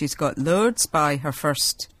has she got? She's got Lourdes by her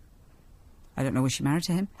first... I don't know, was she married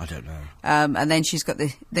to him? I don't know. And then she's got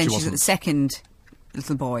the second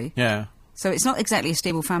little boy. Yeah. So it's not exactly a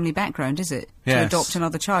stable family background, is it? Yes. To adopt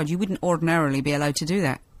another child. You wouldn't ordinarily be allowed to do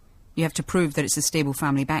that. You have to prove that it's a stable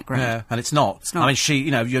family background. Yeah, and it's not. It's not. I mean, she,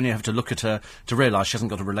 you only have to look at her to realise she hasn't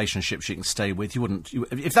got a relationship she can stay with.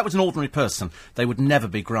 If that was an ordinary person, they would never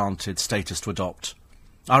be granted status to adopt.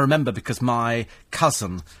 I remember because my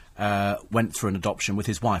cousin went through an adoption with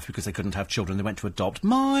his wife because they couldn't have children. They went to adopt.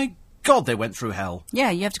 My God, they went through hell. Yeah,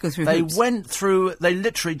 you have to go through They hoops. they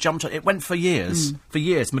literally jumped. It went for years. For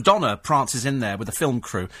years. Madonna prances in there with a film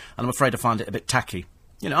crew, and I'm afraid I find it a bit tacky.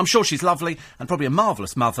 You know, I'm sure she's lovely and probably a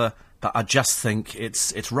marvellous mother, but I just think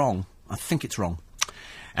it's wrong. I think it's wrong.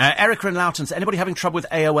 Erica in Loughton says, anybody having trouble with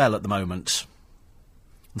AOL at the moment?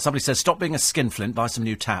 And somebody says, stop being a skinflint, buy some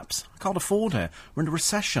new taps. I can't afford it. We're in a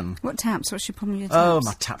recession. What taps? What's your problem with your Oh, taps?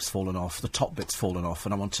 my tap's fallen off. The top bit's fallen off,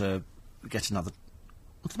 and I want to get another...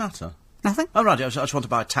 What's the matter? Nothing? Oh, right, I just want to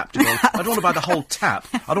buy a tap to go... I don't want to buy the whole tap.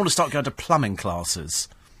 I don't want to start going to plumbing classes.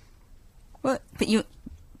 What? But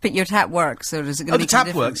your tap works, or is it going to Oh, the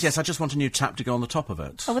tap works, yes. I just want a new tap to go on the top of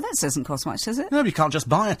it. Oh, well, that doesn't cost much, does it? No, you can't just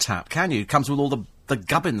buy a tap, can you? It comes with all the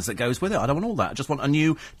gubbins that goes with it. I don't want all that. I just want a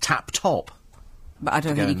new tap top. But I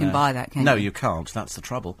don't Go think you in can there. buy that, can No, you? you can't. That's the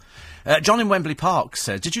trouble. John in Wembley Park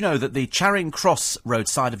says, did you know that the Charing Cross Road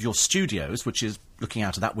side of your studios, which is looking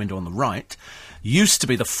out of that window on the right, used to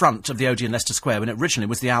be the front of the Odeon Leicester Square when it originally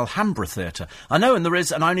was the Alhambra Theatre? I know, and there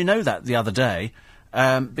is, and I only know that the other day,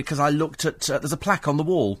 because I looked at, there's a plaque on the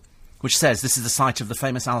wall which says this is the site of the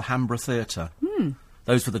famous Alhambra Theatre.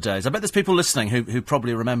 Those were the days. I bet there's people listening who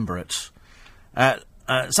probably remember it.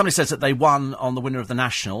 Somebody says that they won on the winner of the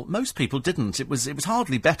National. Most people didn't. It was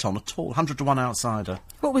hardly bet on at all. 100 to 1 outsider.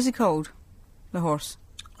 What was it called? The horse?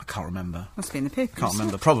 I can't remember. Must be in the papers. Can't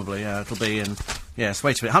remember. Probably, yeah. It'll be in... Yes,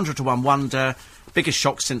 wait a minute. 100 to 1 wonder. Biggest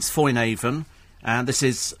shock since Foynehaven. And this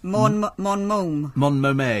is... Mon Mome.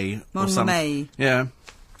 Montmomet. or some- Montmomet. Yeah.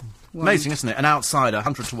 Won. Amazing, isn't it? An outsider.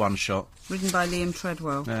 100 to 1 shot. Written by Liam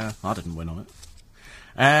Treadwell. Yeah, I didn't win on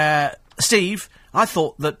it. Steve, I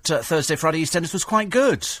thought that Thursday, Friday EastEnders was quite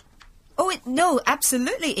good. Oh, no,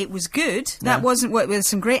 absolutely, it was good. That wasn't what, with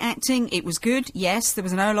some great acting, it was good, yes. There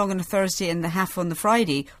was an hour long on a Thursday and the half on the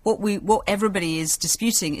Friday. What everybody is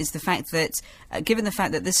disputing is the fact that, given the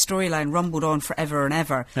fact that this storyline rumbled on forever and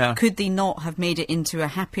ever, Yeah. could they not have made it into a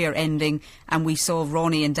happier ending and we saw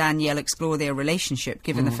Ronnie and Danielle explore their relationship,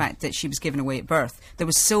 given the fact that she was given away at birth? There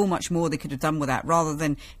was so much more they could have done with that, rather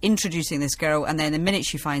than introducing this girl and then the minute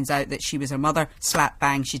she finds out that she was her mother, slap,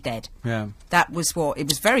 bang, she's dead. Yeah. That was what... It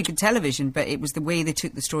was very good television, but it was the way they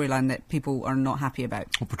took the storyline that people are not happy about.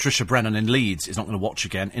 Well, Patricia Brennan in Leeds is not going to watch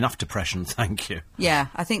again. Enough depression, thank you. Yeah,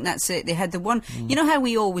 I think that's it. They had the one... You know how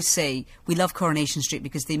we always say we love Coronation Street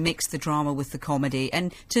because they mix the drama with the comedy,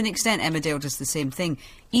 and to an extent Emmerdale does the same thing.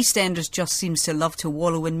 EastEnders just seems to love to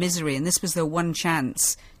wallow in misery, and this was their one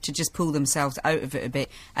chance to just pull themselves out of it a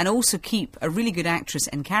bit, and also keep a really good actress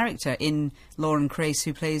and character in Lauren Crace,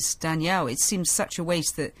 who plays Danielle. It seems such a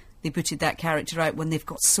waste that they booted that character out when they've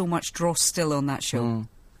got so much dross still on that show.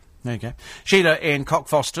 There you go. Sheila in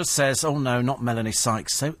Cockfosters says, oh no, not Melanie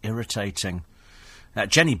Sykes, so irritating.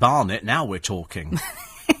 Jenny Barnett, now we're talking.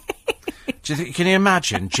 Can you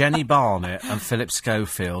imagine Jenny Barnett and Philip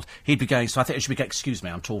Schofield? He'd be going, so I think it should be, excuse me,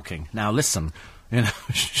 I'm talking. Now listen, you know.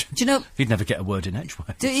 Do you know... He'd never get a word in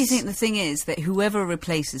edgeways. Do you think the thing is that whoever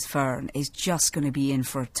replaces Fern is just going to be in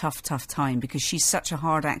for a tough, tough time, because she's such a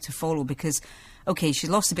hard act to follow, because, OK, she's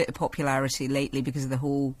lost a bit of popularity lately because of the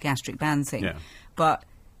whole gastric band thing, Yeah. but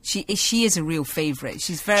she is a real favourite.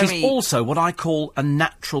 She's very... She's also what I call a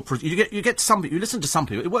natural... you get some... You listen to some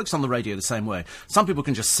people... It works on the radio the same way. Some people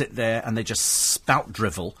can just sit there and they just spout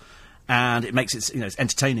drivel, and it makes it... You know, it's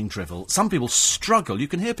entertaining drivel. Some people struggle. You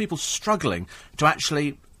can hear people struggling to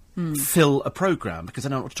actually... fill a programme because they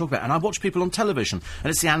don't know what to talk about. And I watch people on television, and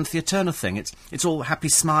it's the Anthea Turner thing. It's all happy,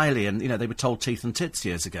 smiley, and, you know, they were told teeth and tits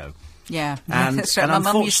years ago. Yeah, And, that's right. and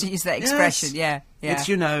My mum used to use that expression, Yes. yeah. It's,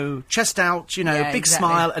 you know, chest out, you know, Yeah, big exactly.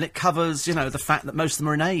 smile, and it covers, you know, the fact that most of them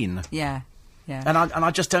are inane. Yeah, yeah. And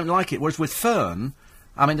I just don't like it. Whereas with Fern,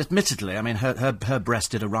 I mean, admittedly, I mean, her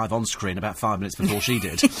breast did arrive on screen about 5 minutes before she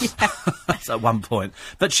did. At one point.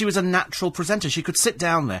 But she was a natural presenter. She could sit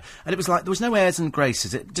down there, and it was like there was no airs and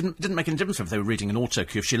graces. It didn't make any difference if they were reading an auto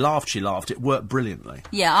cue. If she laughed, she laughed. It worked brilliantly.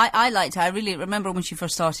 Yeah, I liked her. I really remember when she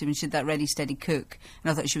first started, when she did that Ready, Steady, Cook,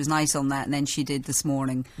 and I thought she was nice on that, and then she did This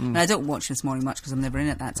Morning. And I don't watch This Morning much because I'm never in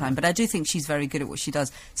at that time, but I do think she's very good at what she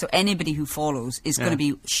does. So anybody who follows is going to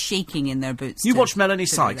be shaking in their boots. You to- watch Melanie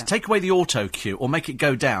to do Sykes, that. take away the auto cue or make it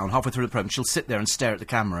go down halfway through the programme. She'll sit there and stare at the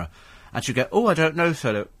camera, and she'll go, "Oh, I don't know,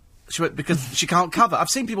 Philip." Because she can't cover. I've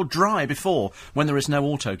seen people dry before when there is no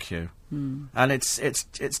auto cue, and it's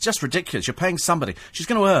just ridiculous. You're paying somebody. She's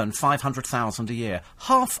going to earn £500,000 a year,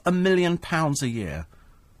 £500,000 a year,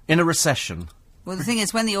 in a recession. Well, the thing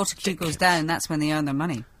is, when the auto cue goes down, that's when they earn their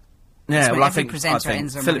money. Yeah, when well, I every think presenter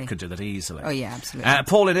earns their Philip money. could do that easily. Oh, yeah, absolutely.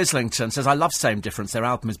 Paul in Islington says, "I love Same Difference. Their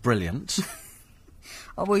album is brilliant."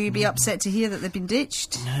 Or will you be upset to hear that they've been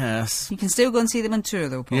ditched? Yes. You can still go and see them on tour,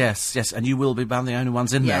 though, Paul. Yes, and you will be one of the only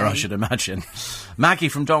ones in there, Yeah. I should imagine. Maggie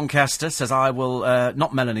from Doncaster says, I will,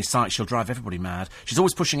 not Melanie Sykes, she'll drive everybody mad. She's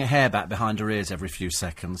always pushing her hair back behind her ears every few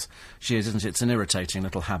seconds. She is, isn't it? It's an irritating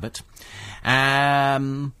little habit.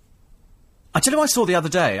 I tell you what I saw the other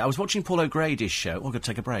day. I was watching Paul O'Grady's show. I'm going to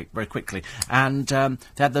take a break very quickly. And they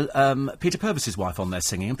had Peter Purvis's wife on there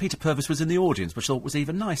singing, and Peter Purvis was in the audience, which I thought was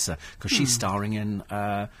even nicer, because she's starring in,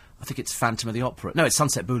 I think it's Phantom of the Opera. No, it's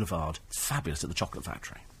Sunset Boulevard. It's fabulous at the Chocolate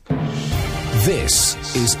Factory. This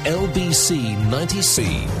is LBC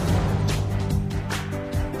 90C.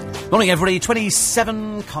 Morning, everybody.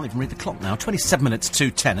 27... Can't even read the clock now. 27 minutes to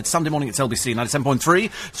 10. It's Sunday morning. It's LBC 97.3.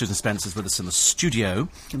 Susan Spencer's with us in the studio.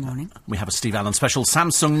 Good morning. We have a Steve Allen special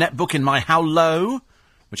Samsung netbook in my How Low,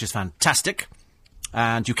 which is fantastic.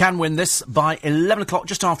 And you can win this by 11 o'clock,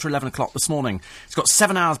 just after 11 o'clock this morning. It's got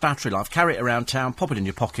 7 hours battery life. Carry it around town, pop it in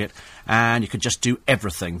your pocket, and you could just do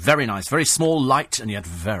everything. Very nice, very small, light, and yet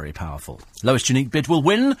very powerful. Lowest unique bid will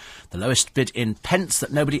win. The lowest bid in pence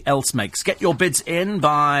that nobody else makes. Get your bids in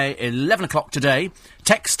by 11 o'clock today.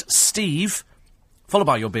 Text Steve, followed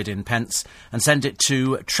by your bid in pence, and send it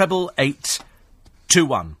to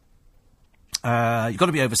 88821. You've got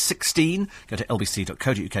to be over 16. Go to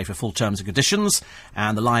lbc.co.uk for full terms and conditions.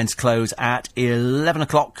 And the lines close at 11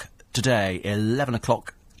 o'clock today. 11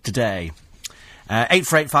 o'clock today.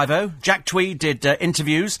 84850. Jack Tweed did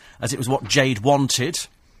interviews, as it was what Jade wanted.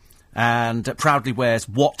 And proudly wears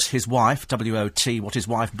what his wife, W-O-T, what his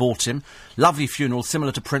wife bought him. Lovely funeral,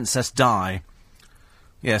 similar to Princess Di.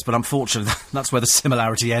 Yes, but unfortunately, that's where the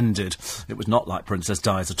similarity ended. It was not like Princess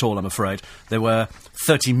Di's at all, I'm afraid. There were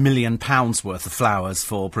 £30 million worth of flowers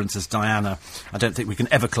for Princess Diana. I don't think we can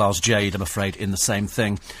ever class Jade, I'm afraid, in the same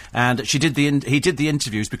thing. And he did the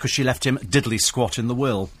interviews because she left him diddly squat in the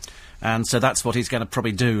will. And so that's what he's going to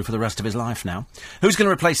probably do for the rest of his life now. Who's going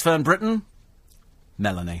to replace Fern Britton?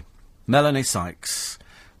 Melanie Sykes.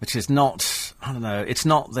 Which is not, I don't know, it's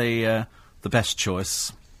not the best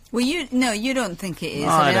choice. Well, you don't think it is.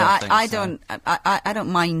 I don't think so. I don't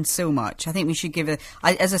mind so much. I think we should give it.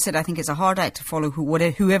 As I said, I think it's a hard act to follow.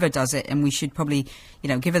 Whoever does it, and we should probably,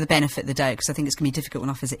 give her the benefit of the doubt, because I think it's going to be difficult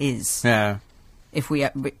enough as it is. Yeah. If we,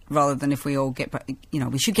 rather than if we all get,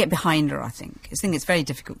 we should get behind her. I think it's a very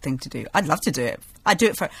difficult thing to do. I'd love to do it. I'd do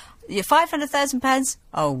it for £500,000.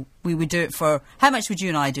 Oh, we would do it for. How much would you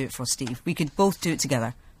and I do it for, Steve? We could both do it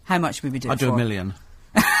together. How much would we do it for? I'd do $1 million.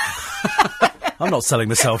 I'm not selling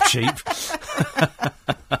myself cheap.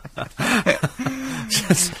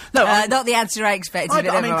 Not the answer I expected.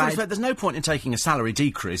 There's no point in taking a salary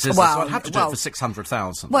decrease, is there? So I'd have to do it for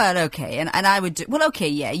 600,000. Well, okay, and I would do. Well, okay,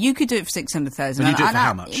 yeah, you could do it for 600,000. Will you do it for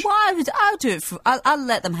how much? Well, I'll do it for. I'll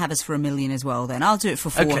let them have us for $1 million as well. Then I'll do it for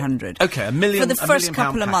 400. Okay, $1 million. For the first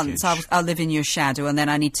couple of package. months, I'll live in your shadow, and then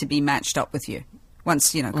I need to be matched up with you.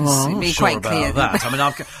 Once, because I'm be not sure quite clear. about that.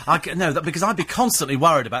 I mean, because I'd be constantly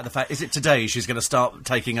worried about the fact, is it today she's going to start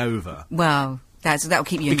taking over? Well, that'll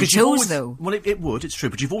keep you on your Because toes, though. Well, it would, it's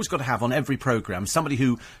true, but you've always got to have on every programme somebody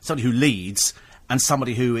who leads and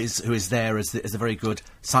somebody who is there as a very good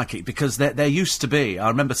psychic, because there used to be, I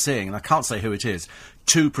remember seeing, and I can't say who it is,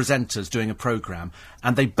 2 presenters doing a programme,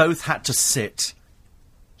 and they both had to sit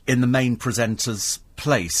in the main presenter's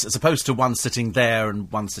place, as opposed to one sitting there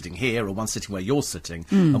and one sitting here, or one sitting where you're sitting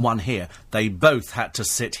and one here. They both had to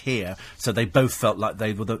sit here, so they both felt like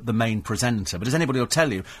they were the main presenter. But as anybody will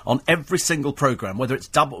tell you, on every single programme, whether it's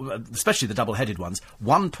especially the double-headed ones,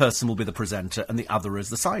 one person will be the presenter and the other is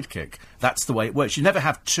the sidekick. That's the way it works. You never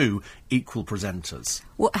have 2 equal presenters.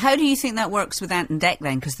 Well, how do you think that works with Ant and Dec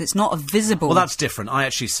then? Because it's not a visible. Well, that's different. I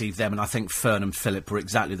actually see them, and I think Fern and Philip were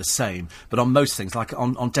exactly the same. But on most things, like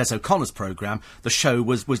on Des O'Connor's programme, the show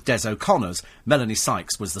was Des O'Connor's. Melanie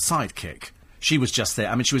Sykes was the sidekick. She was just there.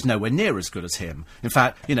 I mean, she was nowhere near as good as him. In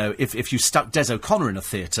fact, if you stuck Des O'Connor in a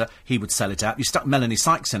theatre, he would sell it out. You stuck Melanie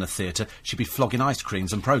Sykes in a theatre, she'd be flogging ice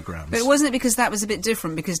creams and programmes. But wasn't it because that was a bit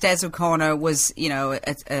different? Because Des O'Connor was, a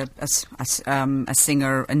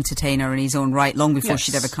singer, entertainer in his own right long before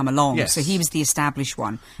she'd ever come along. Yes. So he was the established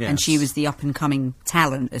one, yes. and she was the up-and-coming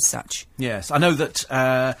talent as such. Yes, I know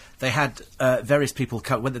that they had various people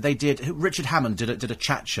Richard Hammond did a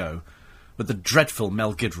chat show with the dreadful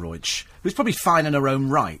Mel Giedroyc, who's probably fine in her own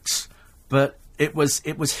right, but it was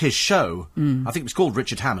his show. I think it was called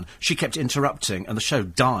Richard Hammond. She kept interrupting, and the show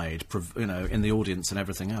died, in the audience and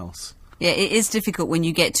everything else. Yeah, it is difficult when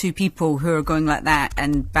you get 2 people who are going like that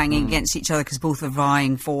and banging against each other because both are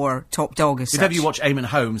vying for top dog as such. If ever you watch Eamon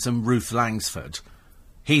Holmes and Ruth Langsford,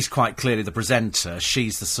 He's quite clearly the presenter.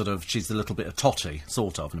 She's the little bit of totty,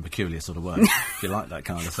 sort of, in a peculiar sort of way, if you like that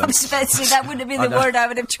kind of thing. I was about to say, that wouldn't have been the word I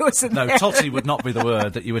would have chosen. No, there. totty would not be the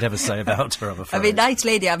word that you would ever say about her, I'm afraid. I mean, nice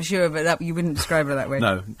lady, I'm sure, but you wouldn't describe her that way.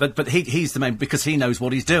 No, but he's the main, because he knows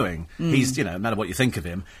what he's doing. He's, no matter what you think of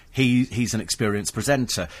him, he's an experienced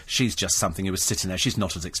presenter. She's just something who was sitting there. She's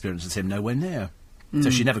not as experienced as him, nowhere near.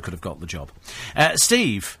 So she never could have got the job.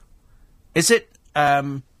 Steve, is it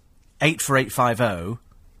 84850?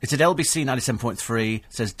 Is it LBC 97.3,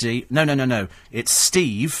 says D? No. It's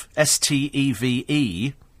Steve,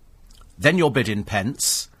 STEVE, then your bid in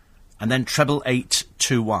pence, and then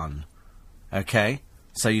 88821. OK?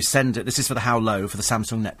 So you send it, this is for the How Low, for the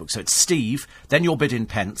Samsung netbook. So it's Steve, then your bid in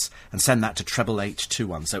pence, and send that to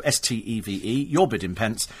 88821. So STEVE, your bid in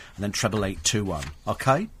pence, and then 88821.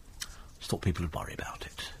 OK? Just thought people would worry about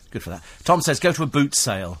it. Good for that. Tom says, go to a boot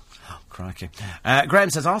sale. Oh, crikey.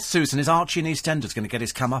 Graham says, ask Susan, is Archie in EastEnders going to get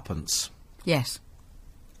his comeuppance? Yes.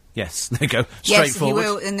 Yes, there you go. Yes, Straightforward. he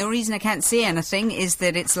will. And the reason I can't say anything is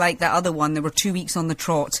that it's like that other one. There were 2 weeks on the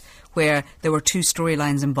trot where there were 2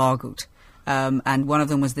 storylines embargoed. And one of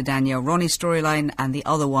them was the Danielle Ronnie storyline, and the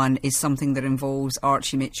other one is something that involves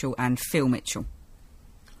Archie Mitchell and Phil Mitchell.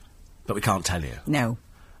 But we can't tell you. No.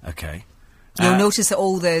 OK. You'll notice that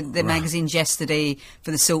all the magazines yesterday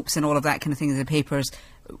for the soaps and all of that kind of thing, the papers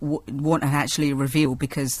won't have actually revealed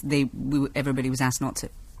because everybody was asked not to.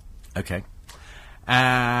 OK.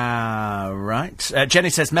 Right. Jenny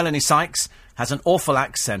says Melanie Sykes has an awful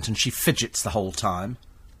accent and she fidgets the whole time.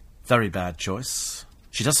 Very bad choice.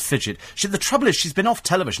 She does fidget. The trouble is she's been off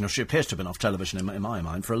television, or she appears to have been off television in my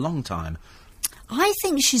mind, for a long time. I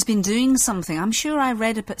think she's been doing something. I'm sure I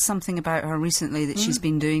read something about her recently that she's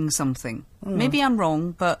been doing something. Maybe I'm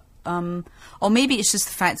wrong, but... or maybe it's just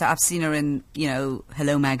the fact that I've seen her in,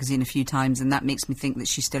 Hello Magazine a few times, and that makes me think that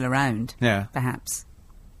she's still around. Yeah. Perhaps.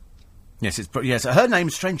 Yes, yes. Her name,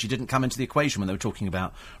 strangely, didn't come into the equation when they were talking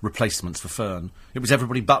about replacements for Fern. It was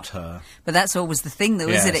everybody but her. But that's always the thing, though,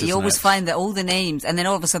 isn't it? You always it? find that all the names, and then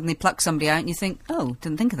all of a sudden they pluck somebody out and you think, oh,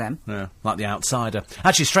 didn't think of them. Yeah, like The Outsider.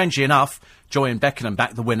 Actually, strangely enough, Joy and Beckenham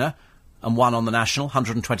backed the winner and won on the National,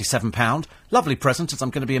 £127. Lovely present, as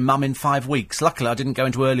I'm going to be a mum in 5 weeks. Luckily, I didn't go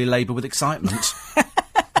into early labour with excitement.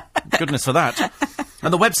 Goodness for that.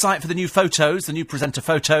 And the website for the new photos, the new presenter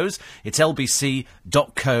photos, it's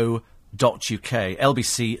lbc.co.uk.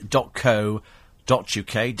 lbc.co.uk.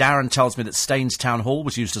 Darren tells me that Staines Town Hall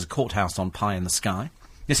was used as a courthouse on Pie in the Sky.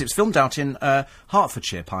 Yes, it was filmed out in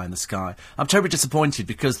Hertfordshire, Pie in the Sky. I'm terribly disappointed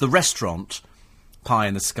because the restaurant Pie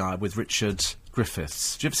in the Sky with Richard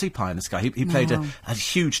Griffiths. Did you ever see Pie in the Sky? He played a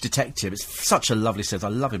huge detective. It's such a lovely series. I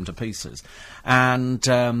love him to pieces. And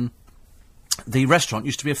the restaurant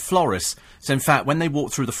used to be a florist. So, in fact, when they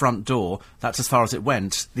walked through the front door, that's as far as it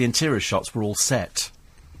went. The interior shots were all set.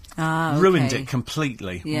 Ah, okay. Ruined it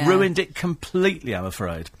completely. Yeah. Ruined it completely, I'm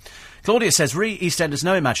afraid. Claudia says, EastEnders,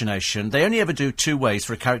 no imagination. They only ever do 2 ways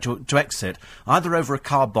for a character to exit, either over a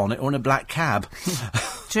car bonnet or in a black cab.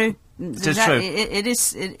 True. It is true.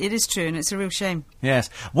 It is true, and it's a real shame. Yes.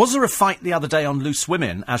 Was there a fight the other day on Loose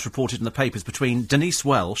Women, as reported in the papers, between Denise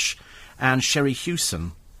Welsh and Sherry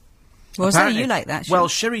Hewson? Was there? You like that? Well,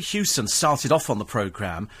 Sherry Hewson started off on the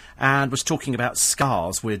programme and was talking about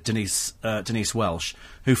scars with Denise Welsh,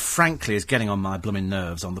 who frankly is getting on my blooming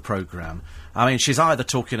nerves on the programme. I mean, she's either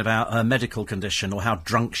talking about her medical condition or how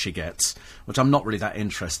drunk she gets, which I'm not really that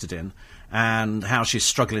interested in, and how she's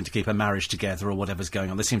struggling to keep her marriage together or whatever's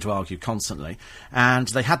going on. They seem to argue constantly. And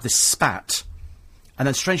they had this spat, and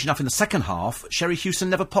then, strange enough, in the second half, Sherry Hewson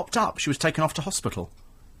never popped up. She was taken off to hospital.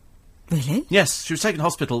 Really? Yes, she was taken to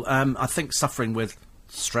hospital, I think suffering with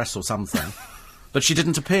stress or something. But she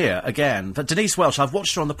didn't appear again. But Denise Welsh, I've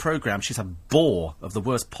watched her on the programme. She's a bore of the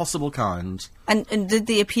worst possible kind. And did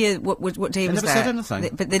they appear? What day was that? They never said anything.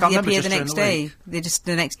 But did they appear the next day?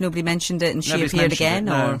 Nobody mentioned it, and she appeared again,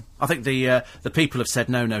 or I think the people have said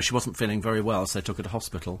no, she wasn't feeling very well, so they took her to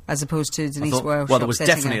hospital. As opposed to Denise Welsh. Well, there was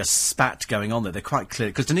definitely a spat going on there. They're quite clear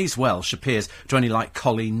because Denise Welsh appears to only like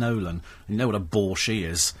Colleen Nolan. You know what a bore she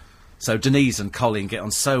is. So Denise and Colleen get on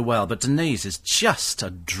so well, but Denise is just a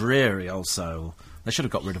dreary old soul. They should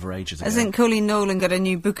have got rid of her ages ago. Hasn't Colleen Nolan got a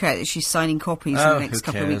new book out that she's signing copies in the next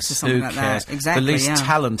couple of weeks or something like that? Exactly, the least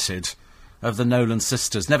talented of the Nolan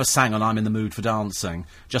sisters. Never sang on I'm in the Mood for Dancing.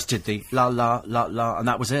 Just did the la la la la, and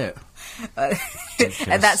that was it. And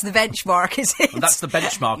that's the benchmark, is it? And that's the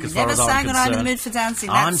benchmark as far as I'm concerned. Never sang on I'm in the Mood for Dancing,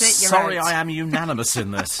 I'm that's it, you're sorry out. I am unanimous in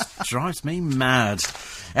this. Drives me mad.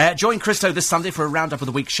 Join Christo this Sunday for a roundup of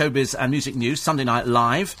the week's showbiz and music news, Sunday Night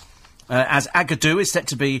Live, as Agadoo is set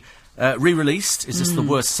to be re-released. Is this the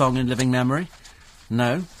worst song in living memory?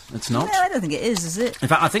 No, it's not. No, I don't think it is it? In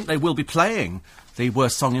fact, I think they will be playing the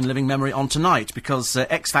worst song in living memory on tonight, because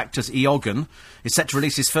X Factor's Eoghan is set to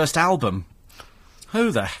release his first album.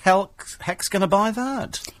 Who the heck's going to buy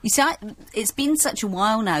that? You see, it's been such a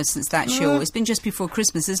while now since that show. It's been just before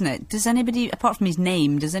Christmas, isn't it? Does anybody, apart from his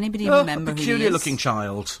name, does anybody remember a who he is? peculiar-looking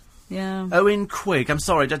child. Yeah. Owen Quigg. I'm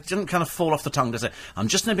sorry, that didn't kind of fall off the tongue, does it? I'm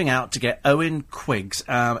just nibbing out to get Owen Quigg's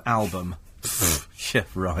album. Yeah,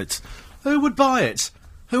 right. Who would buy it?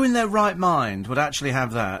 Who in their right mind would actually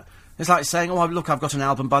have that? It's like saying, oh, look, I've got an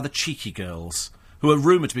album by the Cheeky Girls, who are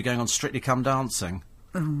rumoured to be going on Strictly Come Dancing.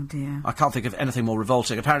 Oh, dear. I can't think of anything more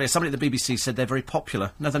revolting. Apparently, somebody at the BBC said they're very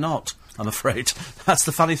popular. No, they're not, I'm afraid. That's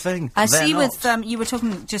the funny thing. I They're see not. with, you were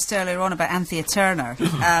talking just earlier on about Anthea Turner.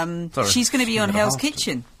 Sorry. She's going to be on Minute and a Hell's half.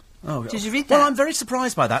 Kitchen. Oh, Did you read that? Well, I'm very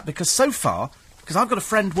surprised by that, because so far, because I've got a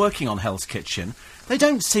friend working on Hell's Kitchen, they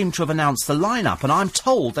don't seem to have announced the lineup, and I'm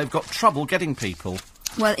told they've got trouble getting people.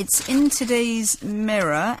 Well, it's in today's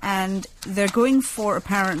Mirror, and they're going for,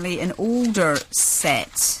 apparently, an older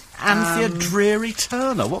set. Anthea Dreary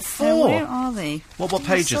Turner, what for? Where are they? What I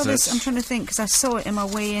page saw is this- it? I'm trying to think, because I saw it in my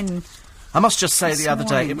way in. I must just say This the other day,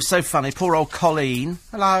 morning. it was so funny. Poor old Colleen,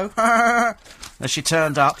 hello, as she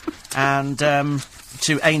turned up, and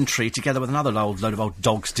to Aintree, together with another load of old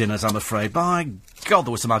dogs' dinners, I'm afraid. By God,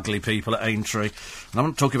 there were some ugly people at Aintree. And I'm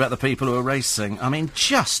not talking about the people who were racing. I mean,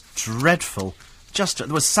 just dreadful. There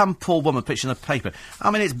was some poor woman pitching a paper.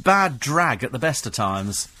 I mean, it's bad drag at the best of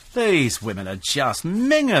times. These women are just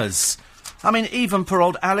mingers. I mean, even poor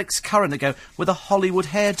old Alex Curran, they go with a Hollywood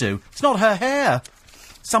hairdo. It's not her hair.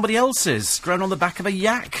 Somebody else's, grown on the back of a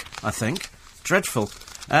yak, I think. Dreadful.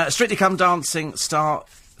 Strictly Come Dancing star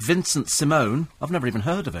Vincent Simone. I've never even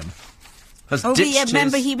heard of him. Has Oh, but ditched yeah,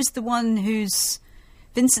 remember his- he was the one who's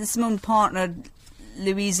Vincent Simone partnered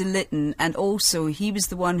Louisa Lytton, and also he was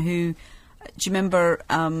the one who. Do you remember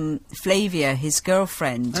Flavia, his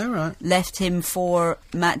girlfriend, Oh, right. left him for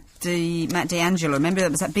Matt D'Angelo? Remember that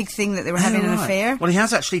was that big thing that they were having Oh, an right. affair? Well, he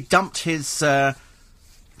has actually dumped his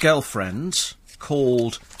girlfriend,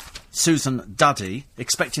 called Susan Duddy,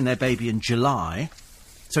 expecting their baby in July.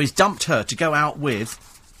 So he's dumped her to go out with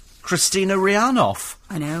Christina Rihanoff.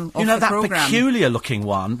 I know. You off know the that programme. peculiar-looking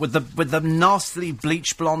one with the nastily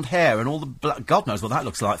bleached blonde hair and all the God knows what that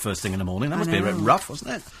looks like first thing in the morning. That must be a bit know. rough,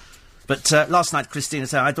 wasn't it? But last night, Christina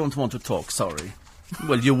said, "I don't want to talk. Sorry."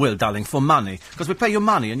 Well, you will, darling, for money, because we pay you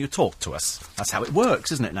money and you talk to us. That's how it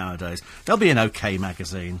works, isn't it? Nowadays, there'll be an OK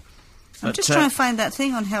magazine. I'm But, just trying to find that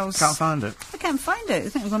thing on Hell's. Can't find it. I can't find it. I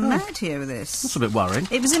think I've gone mad here with this. That's a bit worrying.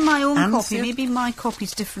 It was in my own Anthea- copy. Maybe my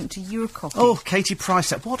copy's different to your copy. Oh, Katie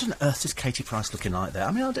Price. What on earth is Katie Price looking like there?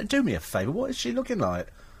 I mean, do me a favour. What is she looking like?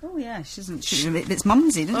 Oh, yeah, she's a bit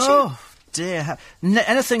mumsy, doesn't Oh, dear.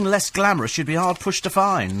 Anything less glamorous you'd be hard pushed to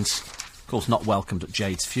find. Of course, not welcomed at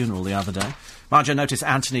Jade's funeral the other day. Mind you, I noticed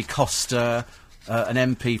Anthony Costa, an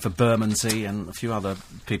MP for Bermondsey, and a few other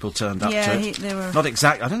people turned up Yeah, to it. they were- Not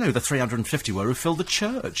exact. I don't know who the 350 were who filled the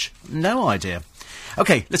church. No idea.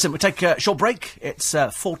 OK, listen, we'll take a short break. It's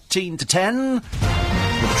 14 to 10. With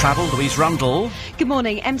the travel, Louise Rundle. Good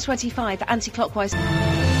morning. M25 anti-clockwise.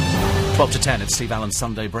 12 to 10, it's Steve Allen's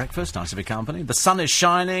Sunday Breakfast. Nice to be company. The sun is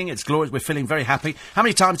shining, it's glorious, we're feeling very happy. How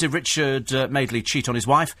many times did Richard Madeley cheat on his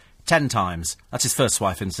wife? 10 times. That's his first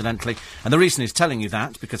wife, incidentally. And the reason he's telling you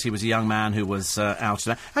that, because he was a young man who was out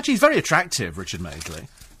and actually, he's very attractive, Richard Madeley.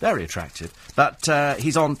 Very attractive. But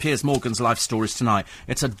he's on Piers Morgan's Life Stories tonight.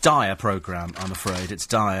 It's a dire programme, I'm afraid. It's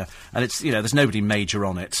dire. And it's, there's nobody major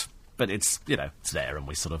on it. But it's, it's there and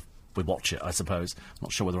we watch it, I suppose. I'm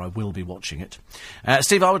not sure whether I will be watching it.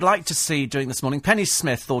 Steve, I would like to see, doing this morning, Penny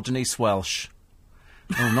Smith or Denise Welsh.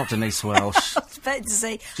 Oh, not Denise Welsh. I was about to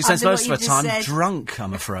say. She spends after most of what her you time just said- drunk,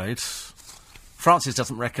 I'm afraid. Francis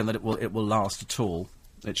doesn't reckon that it will last at all.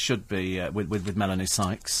 It should be with Melanie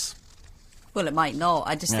Sykes. Well, it might not.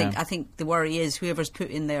 I Yeah. think the worry is whoever's put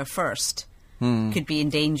in there first Hmm. could be in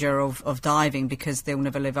danger of diving because they'll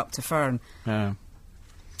never live up to Fern. Yeah.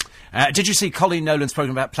 Did you see Colleen Nolan's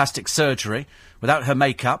programme about plastic surgery without her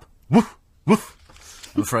makeup? Woof,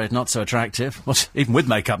 woof. I'm afraid not so attractive. Well, even with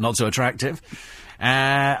makeup, not so attractive.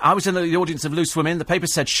 I was in the audience of Loose Women. The paper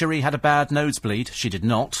said Cherie had a bad nosebleed. She did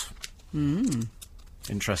not.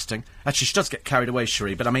 Interesting. Actually, she does get carried away,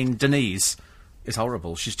 Cherie, but I mean, Denise is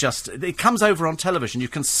horrible. She's just... It comes over on television. You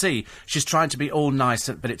can see she's trying to be all nice,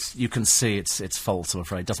 but you can see it's false, I'm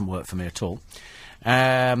afraid. It doesn't work for me at all.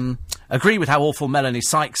 Agree with how awful Melanie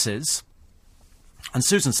Sykes is. And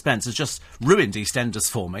Susan Spence has just ruined EastEnders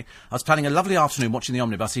for me. I was planning a lovely afternoon watching the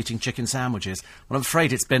omnibus, eating chicken sandwiches. Well, I'm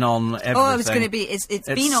afraid it's been on everything. Oh, I was going to be... It's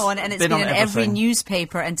been on, and it's been in every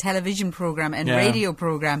newspaper and television programme and radio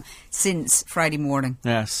programme since Friday morning.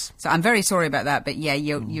 Yes. So I'm very sorry about that, but yeah,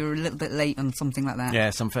 you're a little bit late on something like that.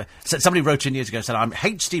 Yes, so somebody wrote in years ago and said, I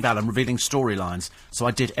hate Steve Allen revealing storylines, so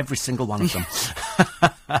I did every single one of them.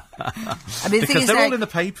 I mean, because they're all in the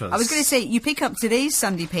papers. I was going to say, you pick up today's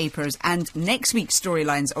Sunday papers and next week's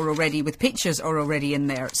storylines are already, with pictures, are already in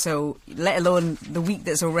there, so let alone the week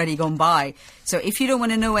that's already gone by. So if you don't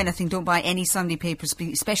want to know anything, don't buy any Sunday papers,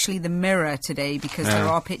 especially the Mirror today, because there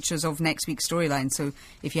are pictures of next week's storyline. So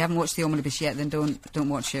if you haven't watched the omnibus yet, then don't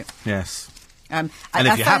watch it. Yes. And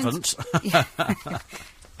if you haven't...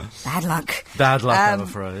 Bad luck. Bad luck, I'm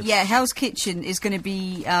afraid. Yeah, Hell's Kitchen is going to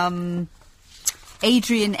be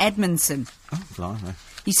Adrian Edmondson. Oh, blimey.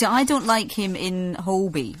 You see, I don't like him in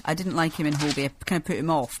Holby. I didn't like him in Holby. I kind of put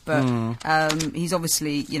him off. But he's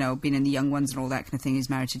obviously, been in The Young Ones and all that kind of thing. He's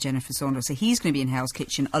married to Jennifer Saunders. So he's going to be in Hell's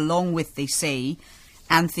Kitchen, along with, they say,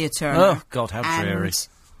 Anthea Turner. Oh, God, how dreary. And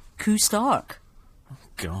Koo Stark. Oh,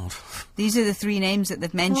 God. These are the three names that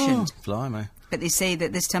they've mentioned. Oh, blimey. But they say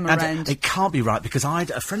that this time and around... it can't be right, because a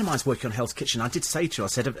friend of mine's working on Hell's Kitchen. I did say to her, I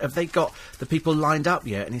said, have they got the people lined up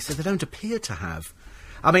yet? And he said, they don't appear to have.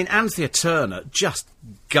 I mean, Anthea Turner, just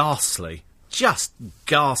ghastly. Just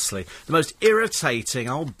ghastly. The most irritating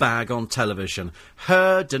old bag on television.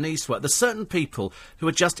 Her, Denise Webb. There's certain people who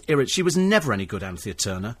are just irritating. She was never any good, Anthea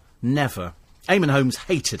Turner. Never. Eamon Holmes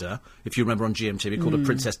hated her, if you remember on GMTV, called her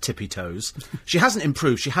Princess Tippy Toes. She hasn't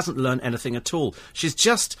improved. She hasn't learned anything at all. She's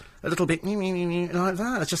just a little bit like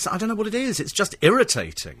that. It's just, I don't know what it is. It's just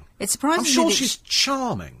irritating. It's surprising. I'm sure she's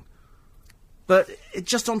charming. But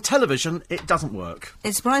just on television, it doesn't work.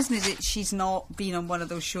 It's surprising that she's not been on one of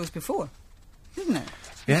those shows before, isn't it?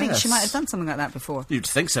 I Yes. think she might have done something like that before. You'd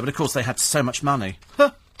think so, but of course they had so much money.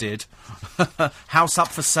 Did. House up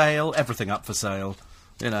for sale, everything up for sale.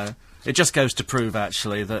 It just goes to prove,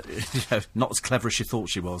 actually, that, not as clever as she thought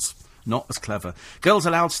she was. Not as clever. Girls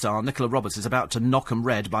Aloud star Nicola Roberts is about to knock 'em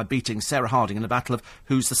red by beating Sarah Harding in a battle of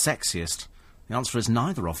who's the sexiest. The answer is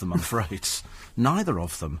neither of them, I'm afraid. Neither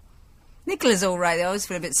of them. Nicola's all right. I always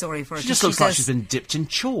feel a bit sorry for her. She just looks like she's been dipped in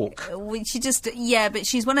chalk. But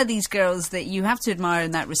she's one of these girls that you have to admire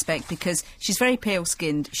in that respect, because she's very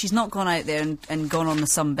pale-skinned. She's not gone out there and gone on the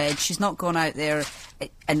sunbed. She's not gone out there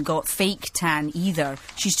and got fake tan either.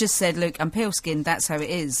 She's just said, look, I'm pale-skinned, that's how it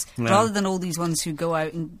is. Yeah. Rather than all these ones who go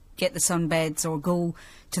out and get the sunbeds or go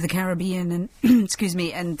to the Caribbean and, excuse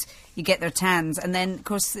me, and you get their tans. And then, of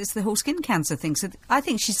course, it's the whole skin cancer thing. So I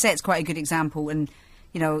think she sets quite a good example, and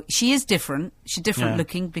she is different. She's different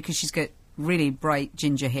looking because she's got really bright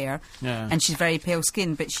ginger hair. Yeah. And she's very pale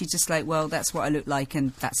skinned, but she's just like, well, that's what I look like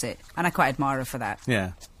and that's it. And I quite admire her for that.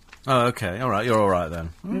 Yeah. Oh, okay. All right. You're all right then.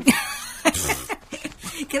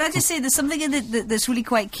 Can I just say there's something in that's really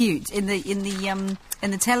quite cute in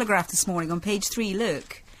the Telegraph this morning on page 3.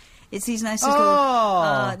 Look. It's these nice little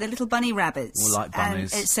the little bunny rabbits. We like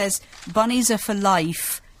bunnies. And it says bunnies are for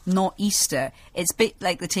life, not Easter. It's a bit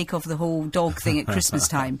like the take off the whole dog thing at Christmas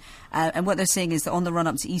time. And what they're saying is that on the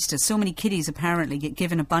run-up to Easter, so many kiddies apparently get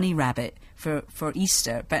given a bunny rabbit for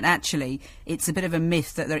Easter, but actually it's a bit of a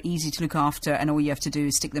myth that they're easy to look after and all you have to do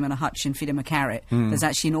is stick them in a hutch and feed them a carrot. There's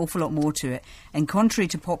actually an awful lot more to it. And contrary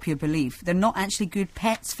to popular belief, they're not actually good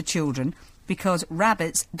pets for children because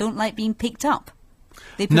rabbits don't like being picked up.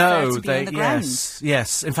 They prefer to be on the ground.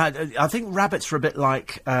 Yes. In fact, I think rabbits are a bit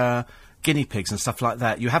like... guinea pigs and stuff like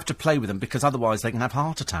that. You have to play with them because otherwise they can have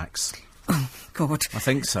heart attacks. Oh, God. I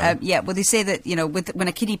think so. Well, they say that, when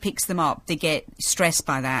a kiddie picks them up, they get stressed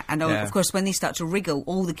by that. And, of course, when they start to wriggle,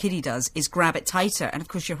 all the kiddie does is grab it tighter. And, of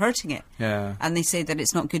course, you're hurting it. Yeah. And they say that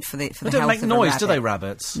it's not good for the health of a rabbit. They don't make noise, do they,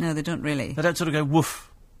 rabbits? No, they don't really. They don't sort of go woof.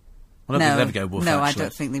 I don't think they'd ever go woof, No, actually. I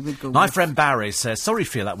don't think they would go My woof. friend Barry says, sorry you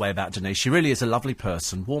feel that way about Denise. She really is a lovely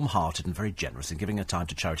person, warm-hearted and very generous in giving her time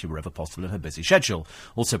to charity wherever possible in her busy schedule.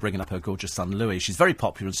 Also bringing up her gorgeous son, Louis. She's very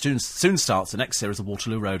popular and soon starts the next series of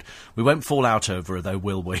Waterloo Road. We won't fall out over her, though,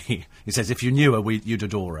 will we? He says, if you knew her, you'd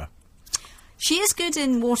adore her. She is good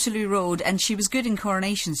in Waterloo Road, and she was good in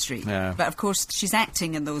Coronation Street. Yeah. But, of course, she's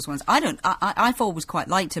acting in those ones. I've always quite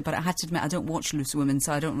liked her, but I had to admit I don't watch Loose Women,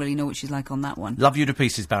 so I don't really know what she's like on that one. Love you to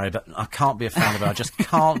pieces, Barry, but I can't be a fan of her. I just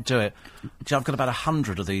can't do it. I've got about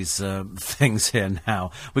 100 of these things here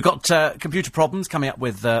now. We've got computer problems coming up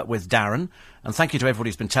with Darren, and thank you to everybody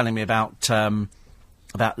who's been telling me about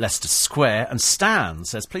Leicester Square. And Stan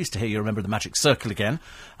says, pleased to hear you remember the Magic Circle again.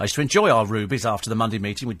 I used to enjoy our rubies after the Monday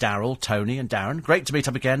meeting with Daryl, Tony and Darren. Great to meet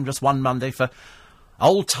up again, just one Monday for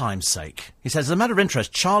old time's sake. He says, as a matter of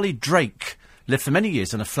interest, Charlie Drake lived for many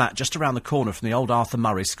years in a flat just around the corner from the old Arthur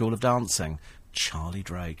Murray School of Dancing. Charlie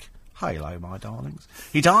Drake. Hello, my darlings.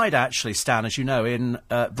 He died, actually, Stan, as you know, in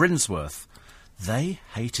Brinsworth. They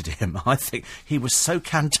hated him. I think he was so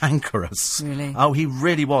cantankerous. Really? Oh, he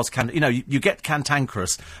really was. You get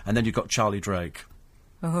cantankerous, and then you've got Charlie Drake.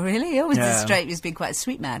 Oh, really? Oh, Yeah. Straight was being quite a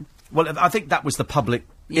sweet man. Well, I think that was the public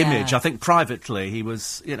image. I think privately he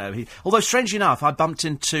was, although strangely enough, I bumped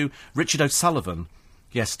into Richard O'Sullivan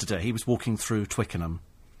yesterday. He was walking through Twickenham.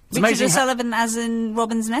 It's Richard amazing O'Sullivan, as in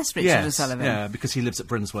Robin's Nest, Richard O'Sullivan. Yeah, because he lives at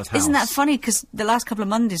Brinsworth House. Isn't that funny? Because the last couple of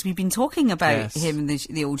Mondays we've been talking about Yes. him and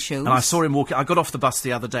the old shows. And I saw him walking. I got off the bus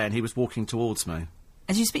the other day, and he was walking towards me.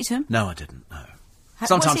 Did you speak to him? No, I didn't. No.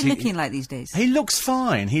 What's he looking like these days? He looks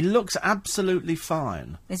fine. He looks absolutely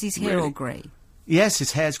fine. Is his hair all grey? Yes,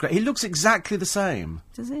 his hair's great. He looks exactly the same.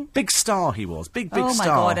 Does he? Big star he was. Big Oh, my star.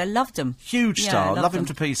 God, I loved him. Huge Yeah, star. I loved Love him him.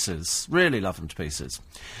 to pieces. Really love him to pieces.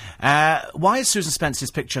 Why is Susan Spence's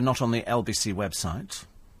picture not on the LBC website?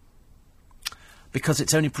 Because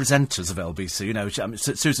it's only presenters of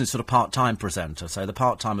LBC. Susan's sort of part-time presenter, so the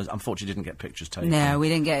part-timers, unfortunately, didn't get pictures taken. No, we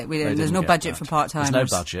didn't get. They There's didn't no get budget that. for part-timers.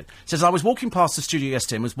 There's no budget. Says, I was walking past the studio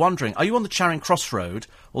yesterday and was wondering, are you on the Charing Cross Road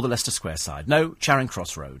or the Leicester Square side? No, Charing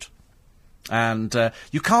Cross Road. And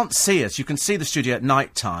you can't see us. You can see the studio at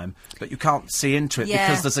night time, but you can't see into it Yeah.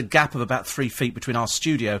 because there's a gap of about 3 feet between our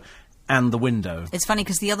studio and the window. It's funny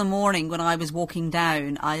because the other morning when I was walking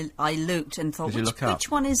down, I looked and thought, Did you look up? which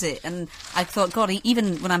one is it? And I thought, God,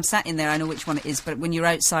 even when I'm sat in there, I know which one it is. But when you're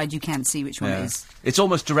outside, you can't see which one it is. It's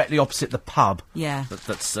almost directly opposite the pub. Yeah.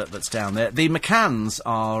 That's down there. The McCanns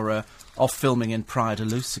are off filming in Praia de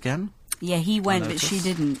Luz again. Yeah, he went, but noticed. she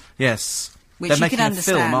didn't. Yes. Which They're you making can a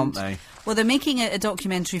understand. film, aren't they? Well, they're making a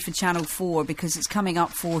documentary for Channel 4 because it's coming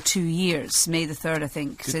up for 2 years, May the 3rd, I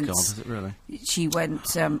think, Good since God, is it really? she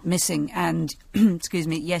went missing. And, excuse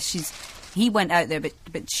me, yes, he went out there,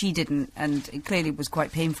 but she didn't, and it clearly was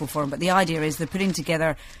quite painful for him. But the idea is they're putting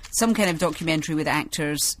together some kind of documentary with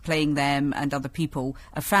actors playing them and other people.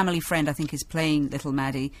 A family friend, I think, is playing little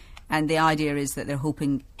Maddie. And the idea is that they're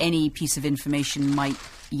hoping any piece of information might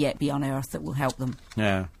yet be unearthed that will help them.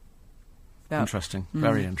 Yeah. But- Interesting.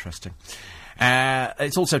 Very interesting.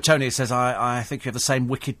 It's also, Tony says, I think you have the same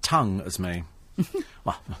wicked tongue as me.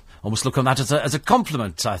 Well, almost look on that as a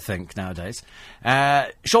compliment, I think, nowadays.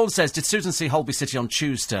 Sean says, did Susan see Holby City on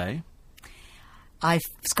Tuesday?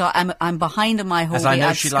 I'm behind on my Holby. As I know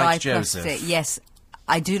I've she Sky likes Plus Joseph. it. Yes,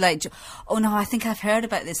 I do like... Oh, no, I think I've heard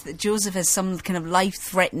about this, that Joseph has some kind of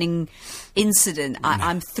life-threatening incident.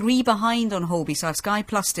 I'm 3 behind on Holby, so I've Sky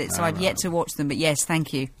Plussed it, so I've yet to watch them. But yes,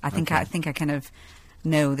 thank you. I think I kind of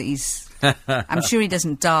know that he's... I'm sure he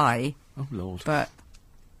doesn't die, Oh, Lord. but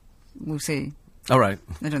we'll see. All right.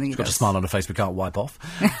 I don't think he He's got a does. smile on her face we can't wipe off,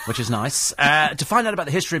 which is nice. To find out about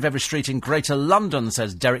the history of every street in Greater London,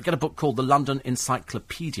 says Derek, get a book called The London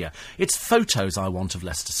Encyclopedia. It's photos I want of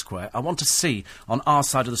Leicester Square. I want to see on our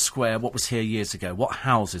side of the square what was here years ago, what the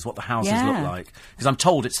houses Yeah. look like. Because I'm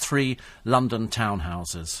told it's 3 London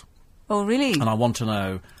townhouses. Oh, really? And I want to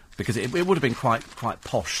know, because it would have been quite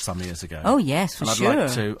posh some years ago. Oh, yes, for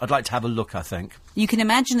and sure. I'd like to have a look, I think. You can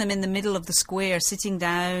imagine them in the middle of the square, sitting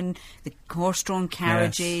down, the horse-drawn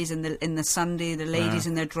carriages, and in the Sunday, the ladies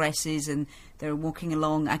in their dresses, and they're walking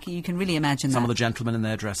along. You can really imagine Some that. of the gentlemen in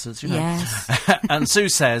their dresses, you know. Yes. And Sue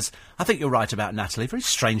says, I think you're right about Natalie. Very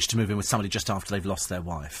strange to move in with somebody just after they've lost their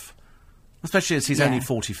wife. Especially as he's Yeah. only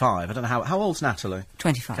 45. I don't know how old's Natalie?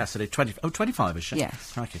 25. Cassidy, 25 is she?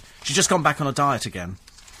 Yes. Crikey. She's just gone back on a diet again.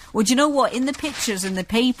 Well, do you know what? In the pictures in the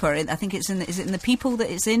paper, I think it's is it in the People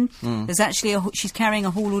that it's in? There's actually she's carrying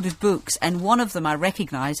a whole load of books, and one of them I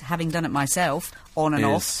recognise, having done it myself, on and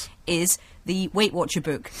off, is the Weight Watcher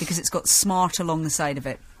book, because it's got smart along the side of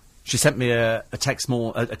it. She sent me a text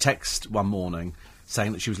one morning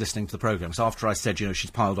saying that she was listening to the programme. So after I said, she's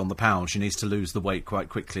piled on the pounds, she needs to lose the weight quite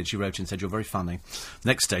quickly, and she wrote in and said, you're very funny.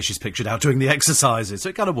 Next day, she's pictured out doing the exercises, so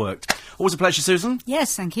it kind of worked. Always a pleasure, Susan.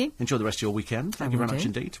 Yes, thank you. Enjoy the rest of your weekend. Thank I you very will much do.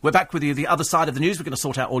 indeed. We're back with you the other side of the news. We're going to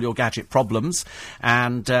sort out all your gadget problems.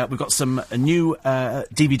 And we've got some new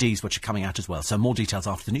DVDs which are coming out as well. So more details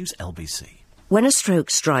after the news, LBC. When a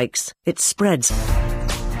stroke strikes, it spreads.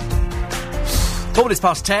 4 minutes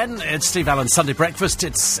past 10, it's Steve Allen's Sunday Breakfast.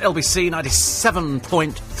 It's LBC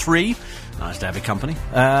 97.3. Nice to have your company.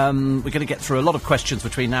 We're going to get through a lot of questions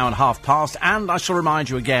between now and past, and I shall remind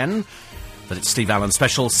you again that it's Steve Allen's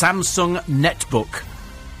special Samsung Netbook.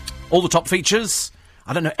 All the top features.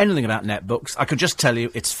 I don't know anything about netbooks. I could just tell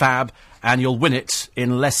you it's fab, and you'll win it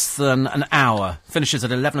in less than an hour. Finishes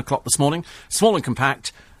at 11 o'clock this morning. Small and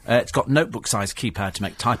compact. It's got notebook-sized keypad to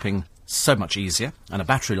make typing so much easier, and a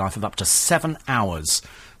battery life of up to 7 hours.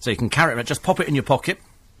 So you can carry it, just pop it in your pocket.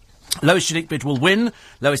 Lowest unique bid will win.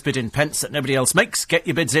 Lowest bid in pence that nobody else makes. Get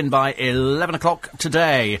your bids in by 11 o'clock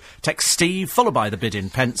today. Text Steve, followed by the bid in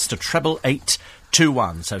pence, to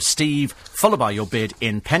 88821. So Steve, followed by your bid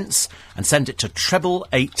in pence, and send it to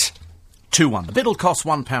 88821. The bid will cost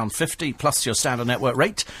 £1.50 plus your standard network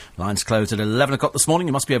rate. Lines closed at 11 o'clock this morning.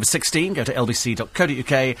 You must be over 16. Go to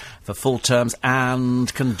lbc.co.uk for full terms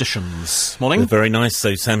and conditions. Morning. They're very nice,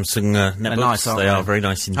 those Samsung netbooks. They're nice, aren't they they? are very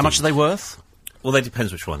nice indeed. How much are they worth? Well, they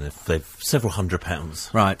depends which one. They've several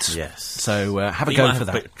 £100s. Right. Yes. So have a You go might for have a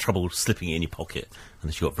that. bit of trouble slipping it in your pocket,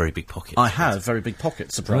 unless you've got very big pockets. I have very big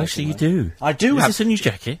pockets, Well, actually, surprisingly. you do. I do Is have. this a new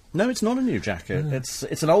jacket? No, it's not a new jacket.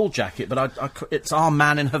 It's an old jacket, but it's our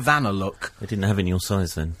Man in Havana look. They didn't have it in your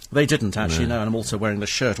size then. They didn't actually, no, and I'm also wearing the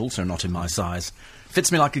shirt, also not in my size.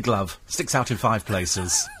 Fits me like a glove. Sticks out in 5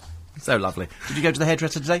 places. So lovely. Did you go to the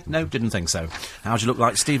hairdresser today? No, didn't think so. How'd you look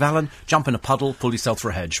like Steve Allen? Jump in a puddle, pull yourself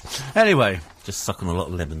through a hedge. Anyway. Just suck on a lot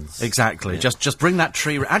of lemons. Exactly. Yeah. Just bring that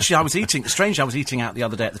tree... Actually, I was eating out the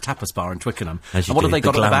other day at the tapas bar in Twickenham. As you And what do, have they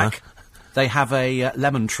got the at the glamour. back? They have a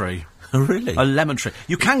lemon tree. Oh, really? A lemon tree.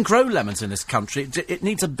 You can grow lemons in this country. It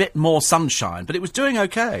needs a bit more sunshine, but it was doing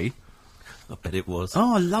okay. I bet it was.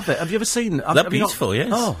 Oh, I love it. Have you ever seen... They're have you not- beautiful, yes.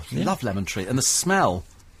 Oh, Yeah. love lemon tree. And the smell.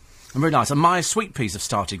 And very nice. And my sweet peas have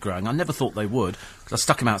started growing. I never thought they would, because I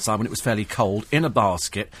stuck them outside when it was fairly cold, in a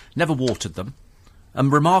basket, never watered them. And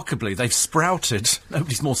remarkably, they've sprouted.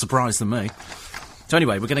 Nobody's more surprised than me. So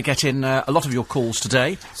anyway, we're going to get in a lot of your calls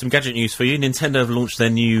today. Some gadget news for you. Nintendo have launched their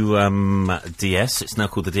new DS. It's now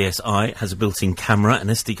called the DSi. It has a built-in camera, an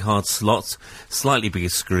SD card slot, slightly bigger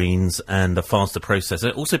screens, and a faster processor.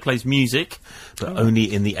 It also plays music, but only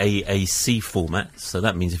in the AAC format. So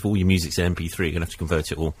that means if all your music's in MP3, you're going to have to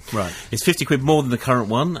convert it all. Right. It's £50 more than the current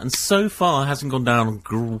one, and so far hasn't gone down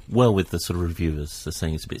well with the sort of reviewers. They're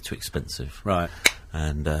saying it's a bit too expensive. Right.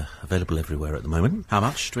 And available everywhere at the moment. How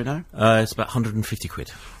much, do we know? It's about £150.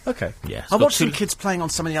 Okay. Yeah, it's I got watched some two- kids playing on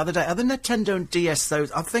something the other day. Are the Nintendo and DS those?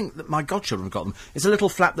 I think that my godchildren have got them. It's a little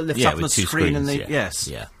flap that lifts Yeah, up on the with two screen and the... screens, yeah. Yes.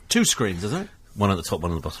 Yeah. 2 screens, is it? One at the top,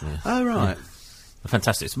 one at the bottom, yeah. Oh, right. They're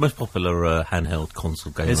fantastic. It's the most popular handheld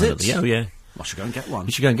console game. Is around it? at the- Oh, yeah. I should go and get one.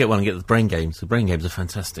 You should go and get one and get the brain games. The brain games are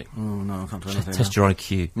fantastic. Oh, no, I can't do anything. Test your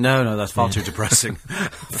IQ. No, that's far too depressing.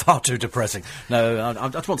 Far too depressing. No,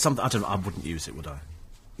 I'd want something... I wouldn't use it, would I?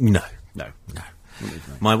 No. No.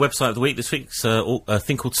 My website of the week this week's a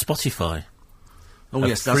thing called Spotify. Oh, A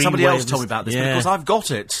yes, now free somebody way else of told me lis- about this, Yeah. because I've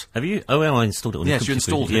got it. Have you? Oh, well, I installed it on your Yes, you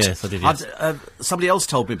computer. installed it. Yes, I did, yes. Somebody else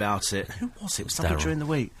told me about it. Who was it? It was somebody Darryl. during the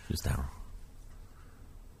week. It was Darryl.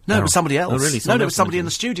 No, it Darryl. was somebody else. Oh, really? No, Someone it was else somebody in mentioned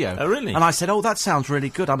the studio. Oh, really? And I said, oh, that sounds really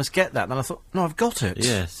good. I must get that. And I thought, no, I've got it.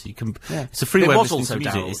 Yes, you can... Yeah. It's a free It way of was listening to also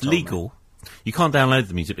music. Darryl It's told me. legal. You can't download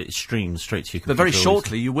the music, but it streams straight to your But computer. very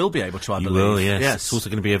shortly, you will be able to, I You believe. will, yes. Yes. It's also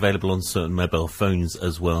going to be available on certain mobile phones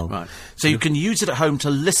as well. Right. So you can use it at home to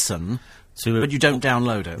listen, but you don't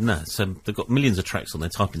download it. No, so they've got millions of tracks on there.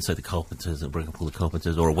 Type in, say, the Carpenters and bring up all the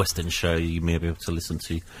Carpenters, or a West End show. You may be able to listen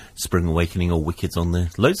to Spring Awakening or Wicked's on there.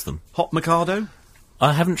 Loads of them. Hot Mikado?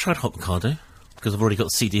 I haven't tried Hot Mikado because I've already got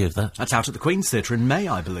a CD of that. That's out at the Queen's Theatre in May,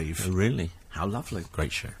 I believe. Oh, really? How lovely.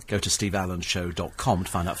 Great show. Go to steveallenshow.com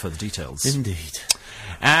to find out further details. Indeed.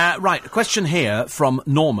 Right, a question here from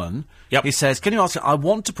Norman. Yep. He says, can you answer, I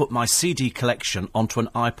want to put my CD collection onto an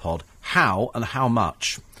iPod. How and how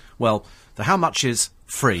much? Well, the how much is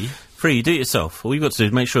free. Free, you do it yourself. All you've got to do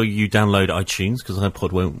is make sure you download iTunes, because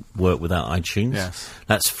iPod won't work without iTunes. Yes.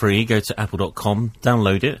 That's free. Go to apple.com,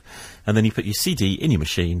 download it, and then you put your CD in your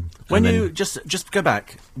machine. When and you then- just go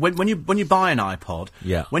back, when you buy an iPod,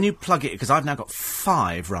 Yeah. when you plug it, because I've now got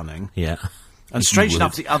 5 running, Yeah. and You strange would.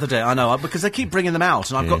 enough, the other day I know because they keep bringing them out,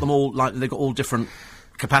 and I've got Yeah. them all like they've got all different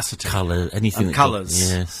capacity, Colour, anything and that got- colours.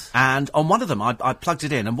 yes. And on one of them, I plugged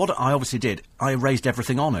it in, and what I obviously did, I erased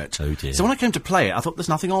everything on it. Oh, dear. So when I came to play it, I thought there's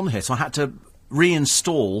nothing on here, so I had to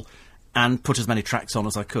reinstall and put as many tracks on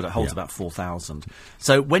as I could. It holds Yeah. about 4,000.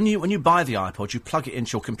 So when you buy the iPod, you plug it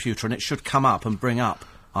into your computer, and it should come up and bring up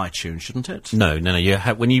iTunes, shouldn't it? No.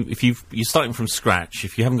 You're starting from scratch,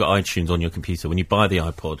 if you haven't got iTunes on your computer, when you buy the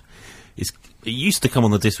iPod, it used to come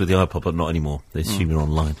on the disc with the iPod, but not anymore. They assume you're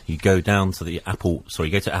online. You go down to you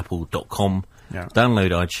go to apple.com, Yeah.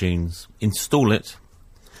 download iTunes, install it.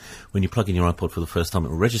 When you plug in your iPod for the first time, it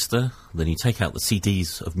will register. Then you take out the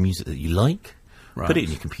CDs of music that you like, Right. put it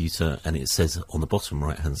in your computer, and it says on the bottom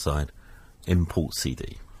right-hand side, import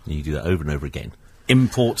CD. And you do that over and over again.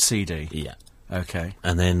 Import CD. Yeah. Okay.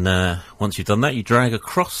 And then once you've done that, you drag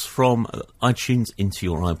across from iTunes into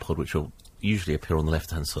your iPod, which will usually appear on the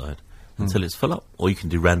left-hand side, until it's full up. Or you can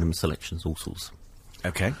do random selections, all sorts.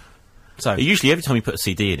 Okay. So Usually, every time you put a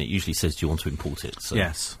CD in, it usually says, "Do you want to import it?" So,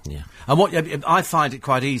 yes. Yeah. And what I find it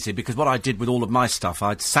quite easy, because what I did with all of my stuff,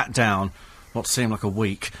 I'd sat down, what seemed like a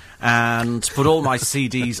week, and put all my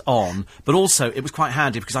CDs on. But also, it was quite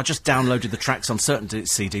handy because I just downloaded the tracks on certain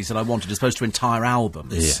CDs that I wanted, as opposed to entire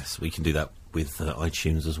albums. Yes, we can do that with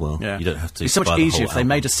iTunes as well. Yeah. You don't have to. It's so much buy the easier whole if they album.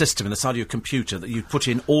 made a system in the side of your computer that you put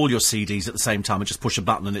in all your CDs at the same time and just push a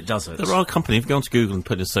button and it does it. There are companies. If you go onto Google and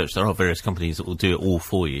put in a search, there are various companies that will do it all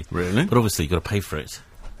for you. Really? But obviously, you've got to pay for it.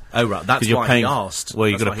 Oh, right, that's 'Cause you're why paying, he asked. Well,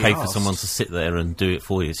 you've That's got to why he pay for asked. someone to sit there and do it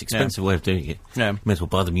for you. It's an expensive way of doing it. Yeah. You may as well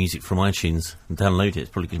buy the music from iTunes and download it. It's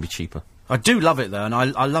probably going to be cheaper. I do love it, though, and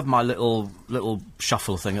I love my little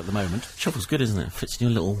shuffle thing at the moment. Shuffle's good, isn't it? Fits in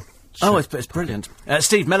your little... Oh, it's brilliant.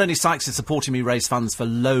 Steve, Melanie Sykes is supporting me raise funds for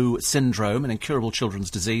Low syndrome, an incurable children's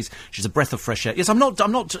disease. She's a breath of fresh air. Yes, I'm not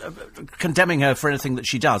condemning her for anything that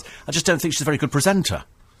she does. I just don't think she's a very good presenter.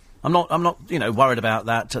 I'm not, worried about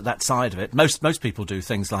that side of it. Most people do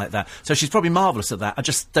things like that. So she's probably marvellous at that. I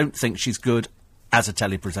just don't think she's good as a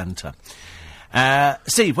telepresenter.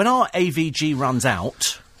 Steve, when our AVG runs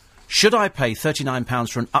out, should I pay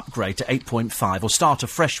 £39 for an upgrade to 8.5 or start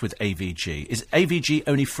afresh with AVG? Is AVG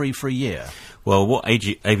only free for a year? Well, what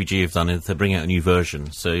AVG have done is they bring out a new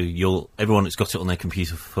version. So everyone that's got it on their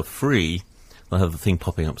computer for free, they'll have the thing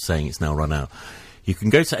popping up saying it's now run out. You can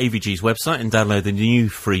go to AVG's website and download the new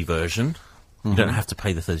free version. You don't have to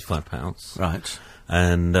pay the £35. Right.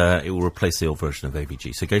 And it will replace the old version of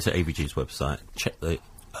AVG. So go to AVG's website, check the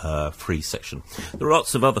free section. There are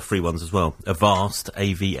lots of other free ones as well. Avast,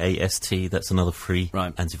 AVAST, that's another free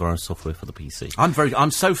antivirus software for the PC. Are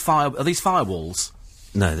these firewalls?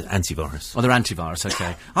 No, they're antivirus. Oh, they're antivirus,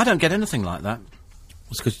 okay. I don't get anything like that.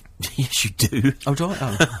 It's because, yes, you do. Oh, do I?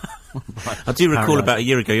 Oh. Right. I do recall Paranoid. about a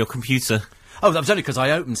year ago your computer... Oh, that was only because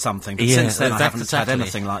I opened something, but since then I haven't had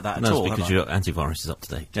anything like that at all. No, it's because your antivirus is up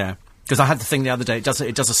to date. Yeah. Because I had the thing the other day, it does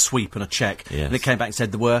a sweep and a check, Yes. and it came back and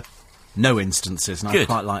said there were no instances, and I Good.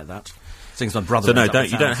 quite like that. Things my brother So no, ends up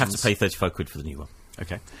with you don't have to thousands. pay £35 for the new one.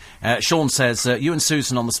 Okay. Sean says, you and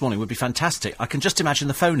Susan on this morning would be fantastic. I can just imagine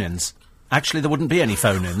the phone-ins. Actually, there wouldn't be any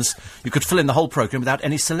phone-ins. You could fill in the whole programme without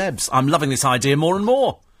any celebs. I'm loving this idea more and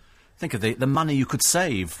more. Think of the money you could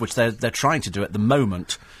save, which they're trying to do at the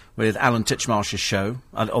moment with Alan Titchmarsh's show,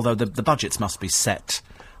 although the budgets must be set,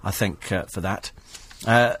 I think, for that.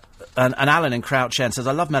 And Alan in Crouch End says,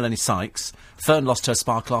 I love Melanie Sykes. Fern lost her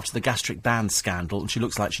sparkle after the gastric band scandal, and she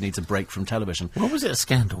looks like she needs a break from television. What was it, a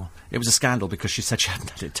scandal? It was a scandal because she said she hadn't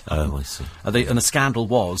had it done. Oh, I see. And the scandal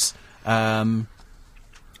was that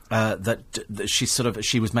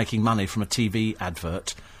she was making money from a TV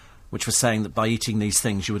advert, which was saying that by eating these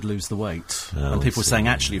things you would lose the weight. Oh, and people I were saying, see.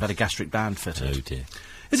 actually, you've had a gastric band fitted. Oh, dear.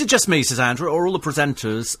 Is it just me, says Andrew, or all the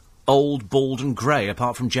presenters old, bald and grey,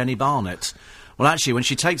 apart from Jenny Barnett? Well, actually, when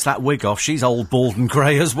she takes that wig off, she's old, bald and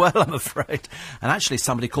grey as well, I'm afraid. And actually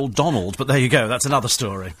somebody called Donald, but there you go, that's another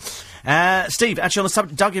story. Steve, actually on the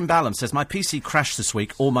subject, Doug in Balham says, my PC crashed this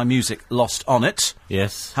week, all my music lost on it.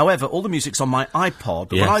 Yes. However, all the music's on my iPod,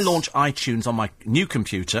 but Yes. when I launch iTunes on my new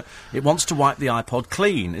computer, it wants to wipe the iPod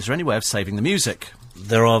clean. Is there any way of saving the music?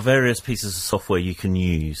 There are various pieces of software you can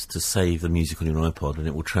use to save the music on your iPod, and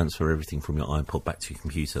it will transfer everything from your iPod back to your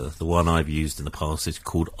computer. The one I've used in the past is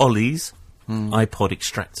called Ollie's iPod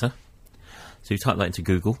Extractor. So you type that into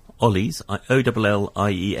Google, Ollie's,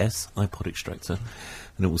 Ollies, iPod Extractor,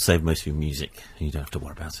 and it will save most of your music, and you don't have to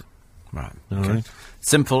worry about it. Right. All right.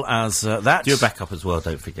 Simple as that. Do a backup as well,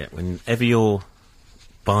 don't forget. Whenever you're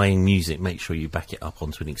buying music, make sure you back it up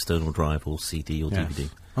onto an external drive or CD or DVD.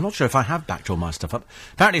 I'm not sure if I have backed all my stuff up.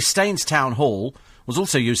 Apparently Staines Town Hall was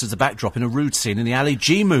also used as a backdrop in a rude scene in the Ali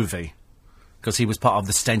G movie. Because he was part of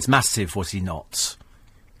the Staines Massive, was he not?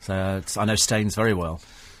 So I know Staines very well.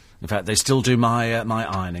 In fact, they still do my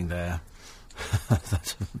ironing there.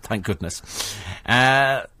 Thank goodness.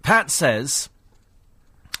 Pat says,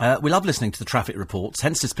 we love listening to the traffic reports,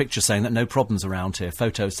 hence this picture saying that no problems around here.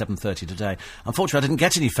 Photo 7:30 today. Unfortunately, I didn't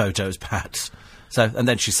get any photos, Pat. And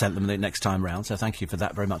then she sent them the next time round, so thank you for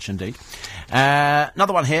that very much indeed.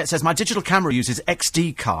 Another one here, it says, my digital camera uses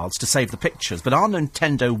XD cards to save the pictures, but our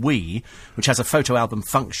Nintendo Wii, which has a photo album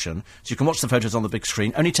function, so you can watch the photos on the big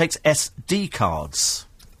screen, only takes SD cards.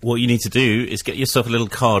 What you need to do is get yourself a little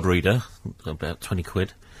card reader, about £20,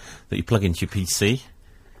 that you plug into your PC.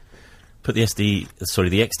 Put the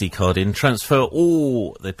XD card in, transfer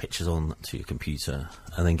all the pictures on to your computer,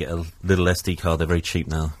 and then get a little SD card. They're very cheap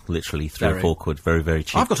now, literally £3 or £4. Very, very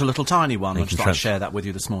cheap. I've got a little tiny one. And I just thought I'd share that with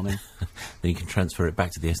you this morning. Then you can transfer it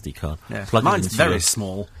back to the SD card. Yeah. Plug it Mine's into very your-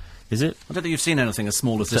 small. Is it? I don't think you've seen anything as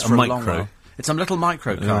small as Is this it a for a long micro? while. It's a little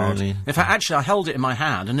micro card. really? In fact, actually, I held it in my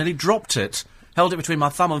hand and nearly dropped it held it between my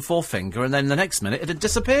thumb and forefinger, and then the next minute it had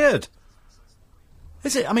disappeared.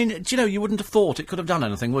 Is it? I mean, do you know, you wouldn't have thought it could have done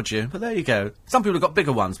anything, would you? But there you go. Some people have got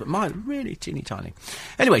bigger ones, but mine are really teeny tiny.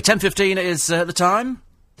 Anyway, 10:15 is the time.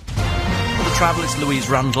 For the travel, it's Louise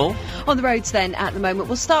Rundle. On the roads then, at the moment,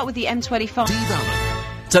 we'll start with the M25. Steve Allen.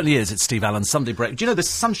 Certainly is, it's Steve Allen, Sunday break. Do you know, this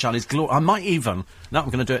sunshine is glorious. I might even... No, I'm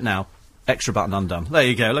going to do it now. Extra button undone. There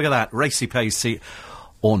you go, look at that. Racy-pacey.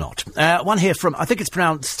 Or not. One here from... I think it's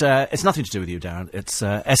pronounced... it's nothing to do with you, Darren. It's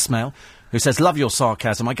Esmail, who says, love your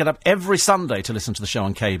sarcasm. I get up every Sunday to listen to the show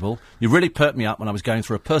on cable. You really perked me up when I was going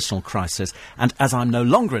through a personal crisis. And as I'm no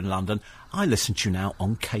longer in London, I listen to you now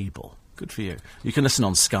on cable. Good for you. You can listen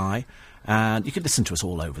on Sky. And you can listen to us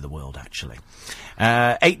all over the world, actually.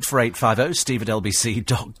 84850,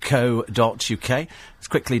 steve@lbc.co.uk. Let's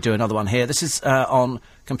quickly do another one here. This is on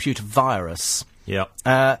computer virus. Yeah.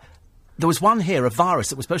 There was one here, a virus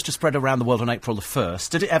that was supposed to spread around the world on April the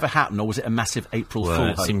 1st. Did it ever happen, or was it a massive April Fool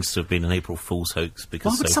It hoax? seems to have been an April Fool's hoax,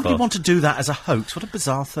 because Why would so somebody far... want to do that as a hoax? What a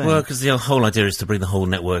bizarre thing. Well, because the whole idea is to bring the whole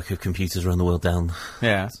network of computers around the world down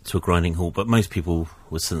Yeah. to a grinding halt. But most people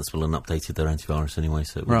were sensible and updated their antivirus anyway,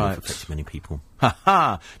 so it wouldn't have affected many people. Ha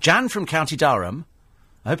ha! Jan from County Durham,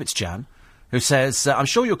 I hope it's Jan, who says, I'm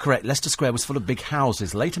sure you're correct, Leicester Square was full of big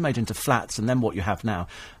houses, later made into flats, and then what you have now.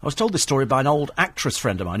 I was told this story by an old actress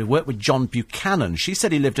friend of mine who worked with John Buchanan. She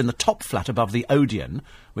said he lived in the top flat above the Odeon,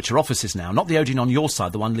 which are offices now, not the Odeon on your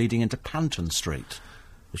side, the one leading into Panton Street.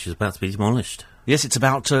 Which is about to be demolished. Yes, it's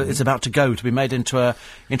about to go, to be made into a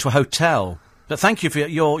hotel. But thank you for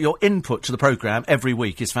your input to the programme every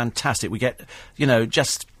week is fantastic. We get, you know,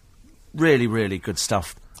 just really, really good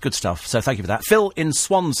stuff. Good stuff. So thank you for that. Phil in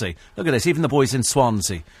Swansea. Look at this, even the boys in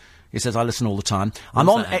Swansea. He says, I listen all the time. I'm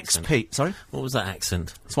on XP. Sorry? What was that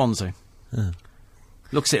accent? Swansea.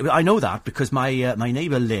 Looks it. I know that because my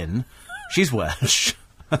neighbour Lynn, she's Welsh.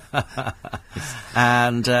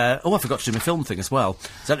 And, I forgot to do my film thing as well.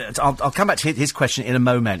 So I'll come back to his question in a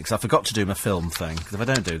moment, because I forgot to do my film thing. Because if I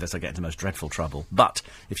don't do this, I get into most dreadful trouble. But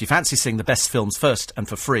if you fancy seeing the best films first and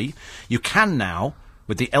for free, you can now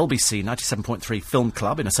with the LBC 97.3 Film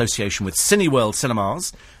Club in association with Cineworld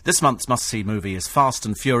Cinemas. This month's must-see movie is Fast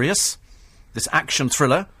and Furious. This action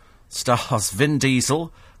thriller stars Vin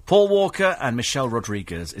Diesel, Paul Walker and Michelle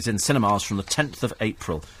Rodriguez, is in cinemas from the 10th of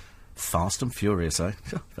April. Fast and Furious, eh?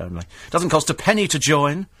 Family. Doesn't cost a penny to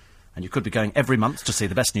join, and you could be going every month to see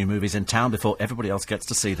the best new movies in town before everybody else gets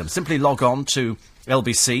to see them. Simply log on to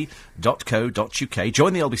lbc.co.uk.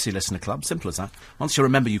 Join the LBC Listener Club. Simple as that. Once you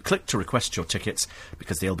remember, you click to request your tickets,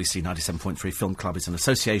 because the LBC 97.3 Film Club is in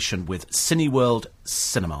association with Cineworld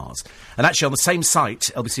Cinemas. And actually on the same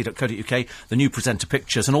site, lbc.co.uk, the new presenter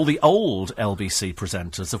pictures and all the old LBC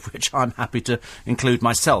presenters, of which I'm happy to include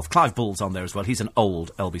myself. Clive Bull's on there as well. He's an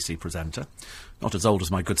old LBC presenter. Not as old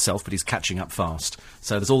as my good self, but he's catching up fast.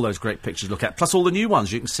 So there's all those great pictures to look at, plus all the new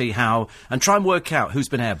ones. You can see how, and try and work out who's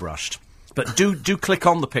been airbrushed. But do click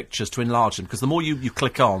on the pictures to enlarge them, because the more you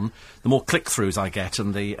click on, the more click-throughs I get,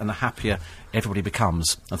 and the happier everybody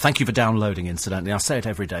becomes. And thank you for downloading, incidentally. I say it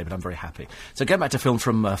every day, but I'm very happy. So going back to film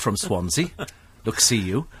from Swansea. Look, see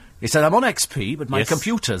you. He said, I'm on XP, but my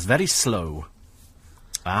computer's very slow.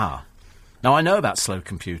 Ah. Now, I know about slow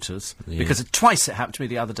computers, because twice it happened to me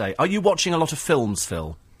the other day. Are you watching a lot of films,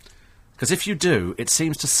 Phil? Because if you do, it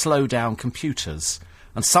seems to slow down computers.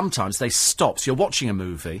 And sometimes they stop. So you're watching a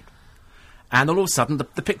movie, and all of a sudden the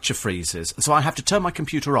picture freezes. So I have to turn my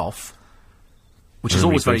computer off, which is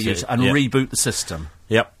always very useful, and reboot the system.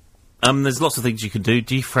 Yep. There's lots of things you can do.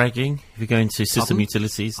 Defragging, if you go into system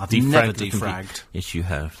utilities. I've never defragged. Yes, you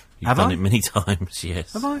have. You've Have done I? it many times,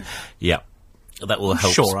 yes. Have I? Yeah. That will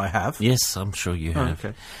help. Sure I have. Yes, I'm sure you have.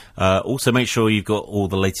 Okay. Also, make sure you've got all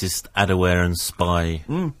the latest Adaware and Spy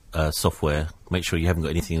software. Make sure you haven't got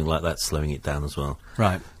anything like that slowing it down as well.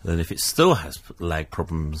 Right. Then if it still has lag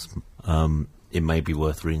problems, it may be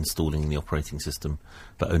worth reinstalling the operating system,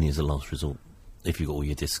 but only as a last resort, if you've got all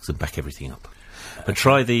your disks, and back everything up. But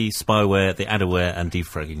try the spyware, the Adaware and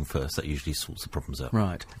defragging first. That usually sorts the problems out.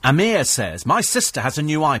 Right. Amir says, my sister has a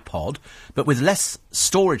new iPod, but with less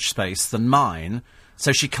storage space than mine,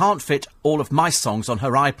 so she can't fit all of my songs on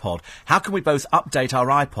her iPod. How can we both update our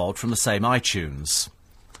iPod from the same iTunes?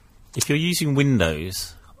 If you're using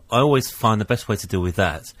Windows, I always find the best way to deal with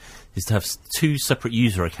that is to have two separate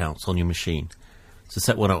user accounts on your machine. So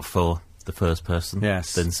set one up for the first person,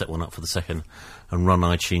 yes, then set one up for the second, and run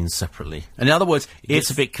iTunes separately. And in other words,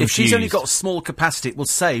 it's a bit confused. If she's only got a small capacity, it will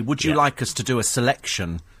say, would you like us to do a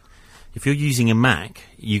selection? If you're using a Mac,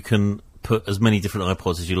 you can put as many different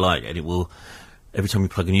iPods as you like, and it will, every time you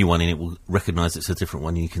plug a new one in, it will recognise it's a different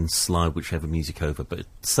one, and you can slide whichever music over. But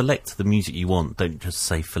select the music you want, don't just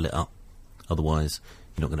say fill it up. Otherwise,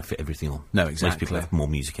 you're not going to fit everything on. No, Most people exactly. have more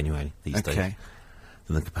music anyway these days Okay.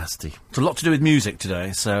 than the capacity. It's a lot to do with music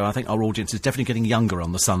today, so I think our audience is definitely getting younger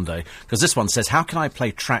on the Sunday. Because this one says, how can I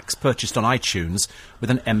play tracks purchased on iTunes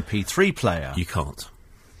with an MP3 player? You can't.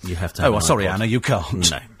 You have to have Oh, an sorry, iPod. Anna, you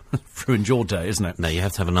can't. No. Ruined your day, isn't it? No, you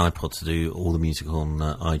have to have an iPod to do all the music on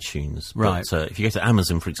iTunes. Right. But if you go to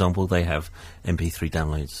Amazon, for example, they have MP3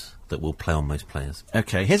 downloads that will play on most players.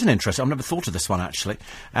 Okay, here's an interesting... I've never thought of this one, actually.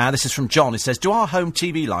 This is from John. It says, do our home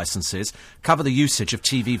TV licences cover the usage of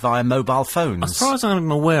TV via mobile phones? As far as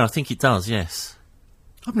I'm aware, I think it does, yes.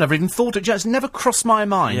 I've never even thought it. It's never crossed my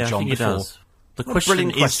mind, Yeah, John, I think before. it does. The What a question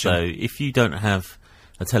brilliant is, question. though, if you don't have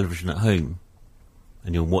a television at home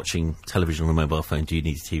and you're watching television on a mobile phone, do you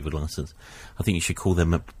need a TV licence? I think you should call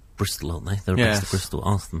them at Bristol, aren't they? They're Yes. based at Bristol.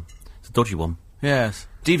 Ask them. It's a dodgy one. Yes.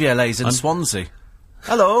 DVLA's in Swansea.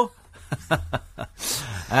 Hello.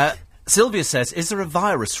 Sylvia says, is there a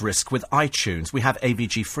virus risk with iTunes? We have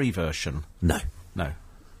AVG free version. No. No.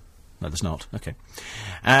 No, there's not. Okay.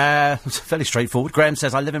 It's fairly straightforward. Graham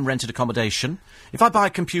says, I live in rented accommodation. If I buy a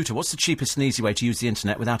computer, what's the cheapest and easy way to use the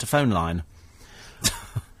internet without a phone line?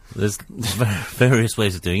 There's various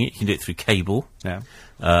ways of doing it. You can do it through cable.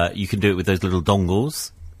 Yeah. You can do it with those little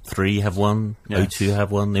dongles. 3 have one, Yes. O2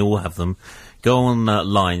 have one, they all have them. Go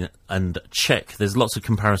online and check. There's lots of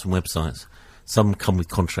comparison websites. Some come with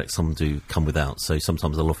contracts, some do come without. So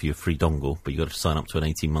sometimes they'll offer you a free dongle, but you've got to sign up to an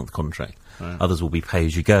 18-month contract. Others will be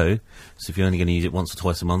pay-as-you-go. So if you're only going to use it once or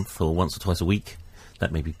twice a month or once or twice a week,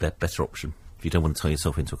 that may be a better option if you don't want to tie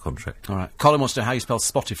yourself into a contract. All right. Colin wants to know how you spell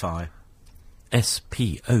Spotify.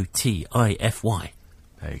 Spotify.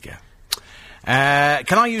 There you go.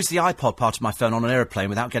 Can I use the iPod part of my phone on an aeroplane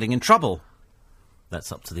without getting in trouble?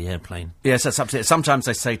 That's up to the airplane. Yes, that's up to it. Sometimes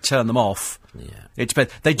they say turn them off. Yeah. It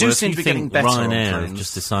depends. They do Well, if seem you to be getting think better on Ryanair have planes.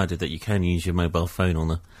 just decided that you can use your mobile phone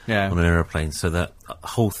on Yeah. on an aeroplane, so that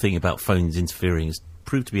whole thing about phones interfering is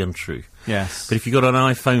proved to be untrue. Yes. But if you've got an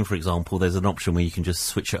iPhone, for example, there's an option where you can just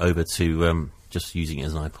switch it over to just using it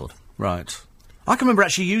as an iPod. Right. I can remember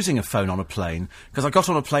actually using a phone on a plane, because I got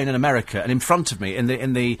on a plane in America, and in front of me, in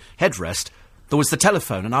the headrest, there was the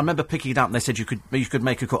telephone, and I remember picking it up, and they said you could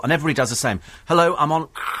make a call, and everybody does the same. Hello, I'm on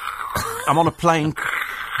a plane.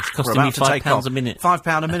 It's We're costing about me to take £5 off. a minute.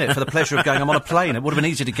 £5 a minute for the pleasure of going. I'm on a plane. It would have been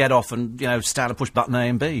easy to get off and stand and push button A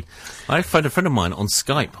and B. I phoned a friend of mine on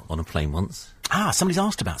Skype on a plane once. Somebody's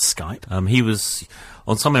asked about Skype. He was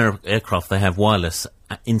on some aircraft. They have wireless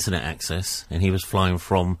internet access, and he was flying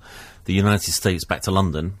from the United States back to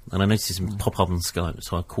London. And I noticed him pop up on Skype,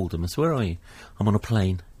 so I called him. I said, "Where are you?" "I'm on a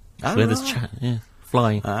plane." Oh, So we had this right. chat. Yeah,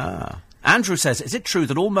 flying. Andrew says, is it true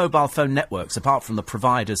that all mobile phone networks, apart from the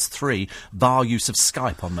providers 3, bar use of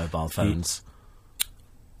Skype on mobile phones?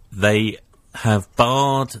 They have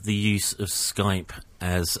barred the use of Skype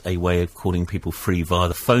as a way of calling people free via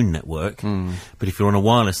the phone network. But if you're on a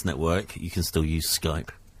wireless network, you can still use Skype.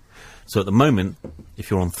 So at the moment,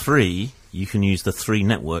 if you're on 3, you can use the 3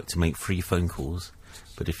 network to make free phone calls.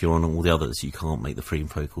 But if you're on all the others, you can't make the free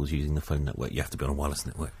phone calls using the phone network. You have to be on a wireless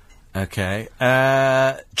network. Okay.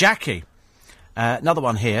 Jackie, another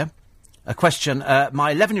one here. A question.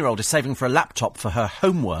 My 11-year-old is saving for a laptop for her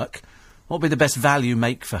homework. What would be the best value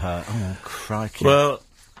make for her? Oh, crikey. Well,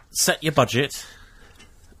 set your budget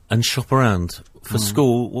and shop around. For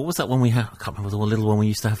school, what was that one we had? I can't remember the little one we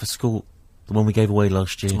used to have for school. The one we gave away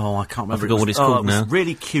last year. Oh, I can't remember. I forgot what it's called it was now.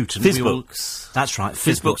 really cute. And we all- Fizzbooks. That's right.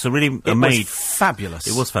 Fizzbooks are really It made. was fabulous.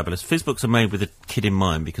 It was fabulous. Fizzbooks are made with a kid in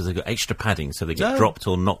mind because they've got extra padding, so they get Oh. dropped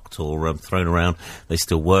or knocked or thrown around. They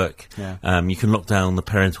still work. Yeah. You can lock down the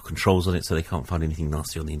parental controls on it so they can't find anything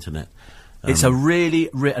nasty on the internet. It's a really...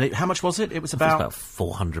 how much was it? It was It's about... about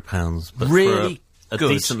 £400. But Really for a good.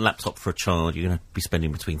 decent laptop for a child, you're going to be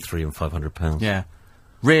spending between £300 and £500. Yeah.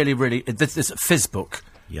 Really, really... This Fizzbook.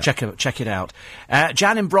 Yeah. Check it out.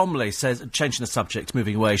 Jan in Bromley says, changing the subject,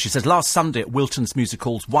 moving away, she says, last Sunday at Wilton's Music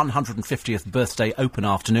Hall's 150th birthday open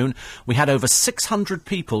afternoon, we had over 600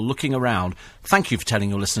 people looking around. Thank you for telling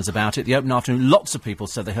your listeners about it. The open afternoon, lots of people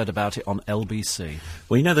said they heard about it on LBC.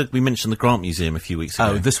 Well, you know that we mentioned the Grant Museum a few weeks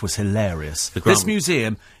ago. Oh, this was hilarious. The This Grant-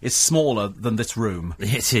 museum is smaller than this room.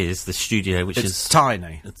 It is, the studio, which It's is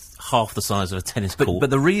tiny. it's half the size of a tennis court. But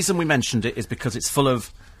the reason we mentioned it is because it's full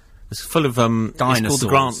of... It's full of, it's called Dinosaurs. the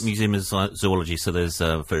Grant Museum of Zoology, so there's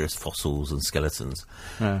various fossils and skeletons.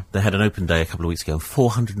 They had an open day a couple of weeks ago,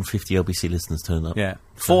 450 LBC listeners turned up. Yeah,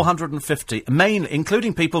 450, mainly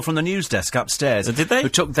including people from the news desk upstairs. Did they? Who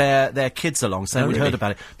took their kids along, saying Oh, we'd really? heard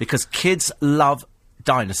about it, because kids love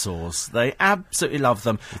dinosaurs. They absolutely love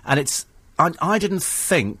them, and it's... I didn't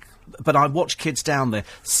think but I watch kids down there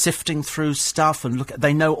sifting through stuff and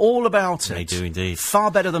they know all about it. They do indeed.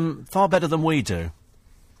 Far better than we do.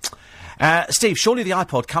 Steve, surely the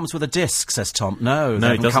iPod comes with a disc, says Tom. No, they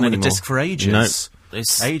haven't come with a disc for ages. No,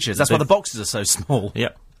 ages. That's why the boxes are so small.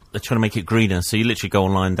 Yep. They're trying to make it greener, so you literally go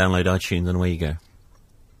online, download iTunes, and away you go.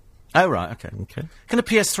 Oh, right, okay. Okay. Can a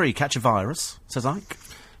PS3 catch a virus, says Ike?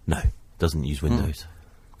 No, doesn't use Windows.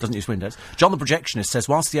 Doesn't use Windows. John the Projectionist says,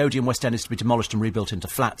 whilst the Odeon West End is to be demolished and rebuilt into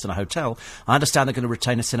flats and a hotel, I understand they're going to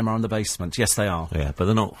retain a cinema in the basement. Yes, they are. Yeah, but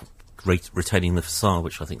they're not retaining the facade,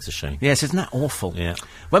 which I think is a shame. Yes, isn't that awful? Yeah.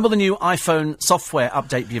 When will the new iPhone software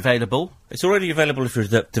update be available? It's already available if you're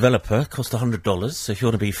a developer. It costs $100. So if you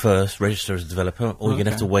want to be first, register as a developer, or you're going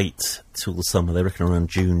to have to wait till the summer. They reckon around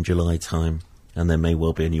June, July time. And there may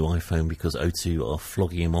well be a new iPhone because O2 are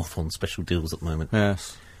flogging him off on special deals at the moment.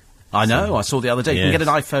 Yes. I know, I saw the other day. You can Yes. get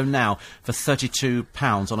an iPhone now for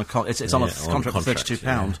 £32 on a it's on a contract for £32.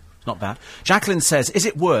 yeah. Not bad. Jacqueline says, is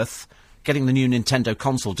it worth getting the new Nintendo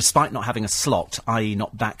console despite not having a slot, i.e.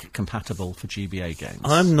 not back compatible for GBA games?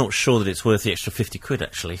 I'm not sure that it's worth the extra £50,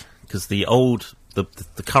 actually, because the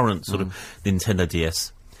current sort of Nintendo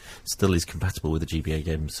DS still is compatible with the GBA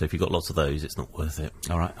games, so if you've got lots of those, it's not worth it.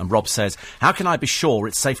 All right, and Rob says, how can I be sure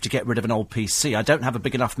it's safe to get rid of an old PC? I don't have a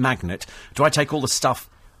big enough magnet. Do I take all the stuff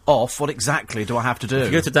off? What exactly do I have to do? If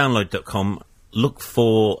you go to download.com, look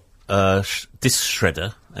for Disk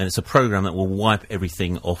Shredder, and it's a program that will wipe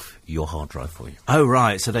everything off your hard drive for you. Oh,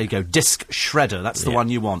 right, so there you go. Disk Shredder, that's the one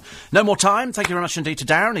you want. No more time. Thank you very much indeed to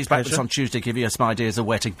Darren. He's back with us on Tuesday, giving us some ideas of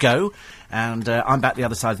where to go. And I'm back the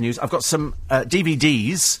other side of the news. I've got some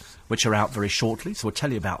DVDs, which are out very shortly, so we'll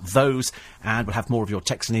tell you about those, and we'll have more of your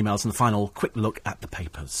texts and emails and the final quick look at the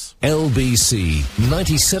papers. LBC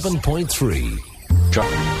 97.3.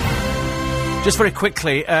 Just very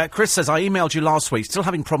quickly, Chris says, I emailed you last week, still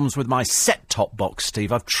having problems with my set-top box,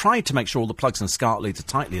 Steve. I've tried to make sure all the plugs and SCART leads are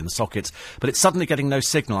tightly in the sockets, but it's suddenly getting no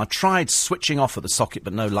signal. I tried switching off at the socket,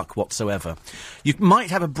 but no luck whatsoever. You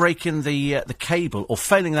might have a break in the cable, or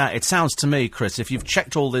failing that, it sounds to me, Chris, if you've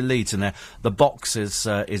checked all the leads in there, the box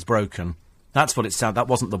is broken. That's what it sounded. That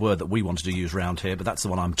wasn't the word that we wanted to use round here, but that's the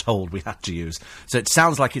one I'm told we had to use. So it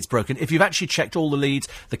sounds like it's broken. If you've actually checked all the leads,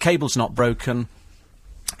 the cable's not broken,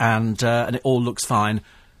 and it all looks fine.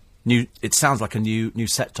 It sounds like a new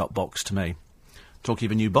set-top box to me. Talking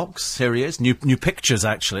of a new box, here he is. New pictures,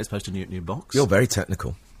 actually, as opposed to new box. You're very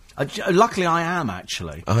technical. Luckily, I am,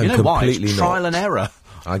 actually. I'm you know why? It's completely trial not. and error.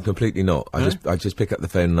 I'm completely not. I just pick up the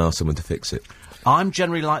phone and ask someone to fix it. I'm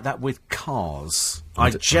generally like that with cars.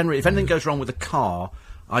 If anything goes wrong with a car,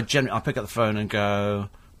 I pick up the phone and go,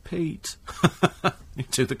 Pete,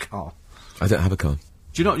 to the car. I don't have a car.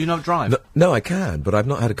 Do you not drive? No, I can, but I've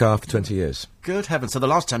not had a car for 20 years. Good heavens. So the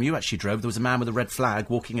last time you actually drove, there was a man with a red flag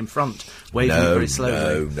walking in front, waving it very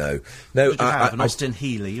slowly. No. Did you have an Austin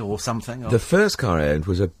Healey or something? The first car I owned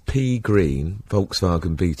was a pea green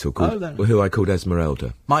Volkswagen Beetle who I called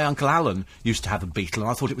Esmeralda. My Uncle Alan used to have a Beetle,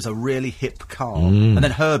 and I thought it was a really hip car. And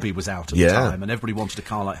then Herbie was out at the time, and everybody wanted a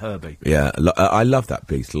car like Herbie. Yeah, I love that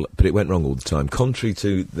Beetle, but it went wrong all the time. Contrary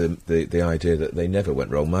to the idea that they never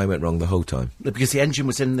went wrong, mine went wrong the whole time. Because the engine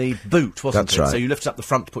was in the boot, wasn't That's it? right. So you lifted up the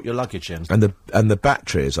front to put your luggage in. And the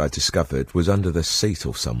battery, as I discovered, was under the seat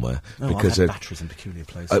or somewhere. Because I've had batteries in peculiar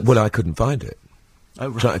places. Well, I couldn't find it. Oh,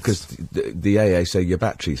 right. Because the AA say your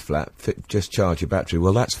battery's flat, just charge your battery.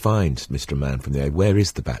 Well, that's fine, Mr. Man from the AA. Where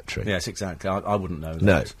is the battery? Yes, exactly. I wouldn't know that.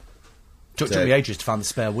 No. Took me ages to find the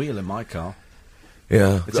spare wheel in my car.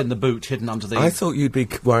 Yeah. It's in the boot, hidden under the... I thought you'd be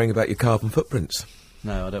worrying about your carbon footprints.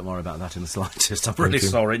 No, I don't worry about that in the slightest. I'm really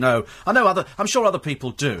sorry. No, I'm sure other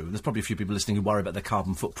people do. There's probably a few people listening who worry about their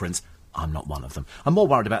carbon footprints. I'm not one of them. I'm more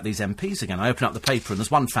worried about these MPs again. I open up the paper and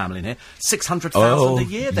there's one family in here, 600,000 a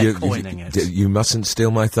year they're coining it. You mustn't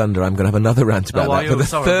steal my thunder. I'm going to have another rant about that for the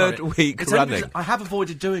third week It's running. I have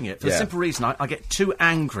avoided doing it for the simple reason I get too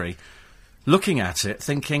angry looking at it,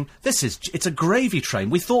 thinking, it's a gravy train.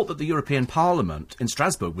 We thought that the European Parliament in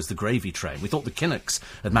Strasbourg was the gravy train. We thought the Kinnocks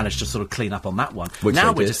had managed to sort of clean up on that one.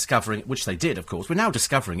 Now we're discovering, which they did, of course, we're now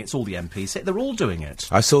discovering it's all the MPs. They're all doing it.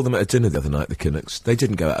 I saw them at a dinner the other night, the Kinnocks. They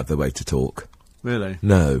didn't go out of their way to talk. Really?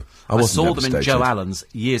 No. I saw them in Jo Allen's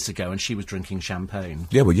years ago, and she was drinking champagne.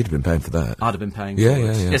 Yeah, well, you'd have been paying for that. I'd have been paying for it. Yeah,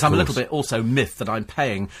 yes, I'm a course. little bit also miffed that I'm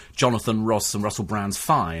paying Jonathan Ross and Russell Brand's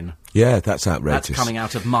fine. Yeah, that's outrageous. That's coming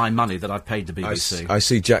out of my money that I've paid the BBC. I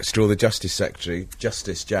see Jack Straw, the Justice Secretary,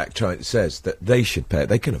 Justice Jack, says that they should pay it.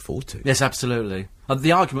 They can afford to. Yes, absolutely.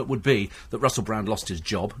 The argument would be that Russell Brand lost his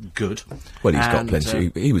job. Good. Well, he's got plenty.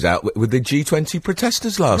 He was out with the G20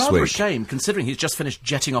 protesters last week. Rather a shame, considering he's just finished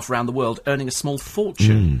jetting off around the world, earning a small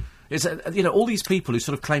fortune. It's, all these people who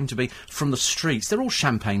sort of claim to be from the streets, they're all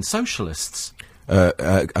champagne socialists.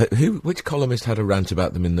 Which columnist had a rant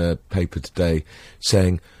about them in the paper today,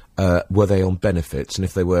 saying, were they on benefits, and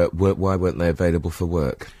if they were, why weren't they available for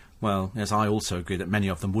work? Well, yes, I also agree that many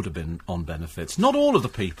of them would have been on benefits. Not all of the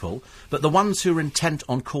people, but the ones who are intent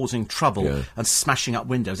on causing trouble and smashing up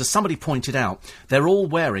windows. As somebody pointed out, they're all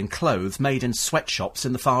wearing clothes made in sweatshops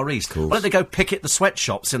in the Far East. Why don't they go picket the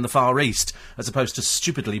sweatshops in the Far East, as opposed to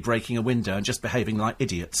stupidly breaking a window and just behaving like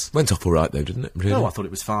idiots? Went off all right, though, didn't it? Really? Oh, I thought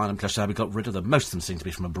it was fine. I'm glad we got rid of them. Most of them seem to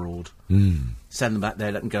be from abroad. Send them back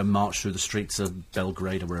there, let them go and march through the streets of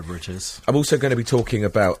Belgrade or wherever it is. I'm also going to be talking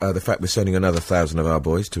about the fact we're sending another 1,000 of our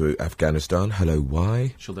boys to Afghanistan. Hello,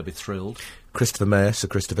 why? Sure, they'll be thrilled. Christopher Mayer, Sir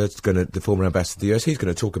Christopher, the former ambassador to the US, he's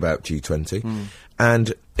going to talk about G20.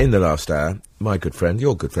 And in the last hour, my good friend,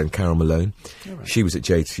 your good friend, Carol Malone, she was at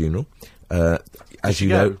Jade's funeral. As you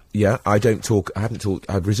know,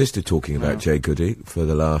 I've resisted talking about Jade Goody for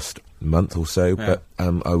the last month or so, but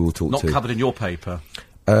I will talk Not covered in your paper.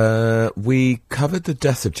 We covered the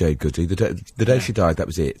death of Jade Goody. The day she died, that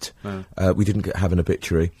was it. We didn't have an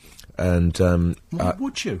obituary. And Why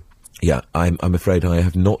would you? Yeah, I'm afraid I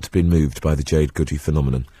have not been moved by the Jade Goody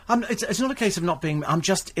phenomenon. It's not a case of not being...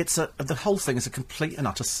 the whole thing is a complete and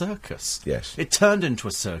utter circus. Yes. It turned into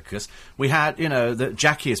a circus. We had, that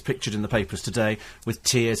Jackie is pictured in the papers today with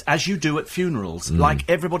tears, as you do at funerals, like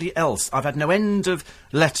everybody else. I've had no end of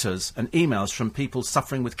letters and emails from people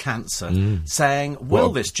suffering with cancer saying,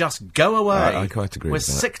 will this just go away? I quite agree We're with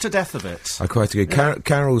that. sick to death of it. I quite agree.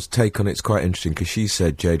 Carol's take on it's quite interesting, because she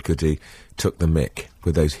said Jade Goody took the mick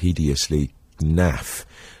with those hideously naff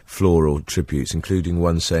floral tributes, including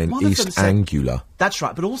one saying East Angula. That's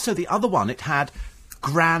right, but also the other one, it had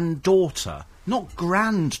granddaughter. Not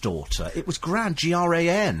granddaughter, it was grand,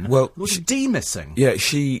 G-R-A-N. Well, it was D missing. Yeah,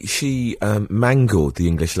 she mangled the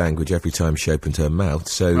English language every time she opened her mouth,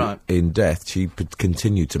 so in death she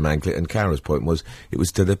continued to mangle it, and Carol's point was it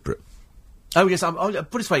was deliberate. Oh, yes, I'll put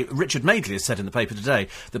it this way, Richard Madeley has said in the paper today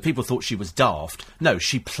that people thought she was daft. No,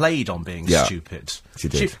 she played on being stupid. She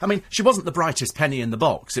did. She wasn't the brightest penny in the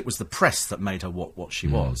box. It was the press that made her what she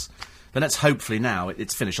was. But let's hopefully now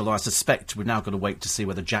it's finished, although I suspect we've now got to wait to see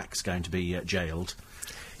whether Jack's going to be jailed.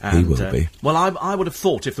 And, he will be. Well, I would have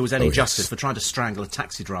thought if there was any justice for trying to strangle a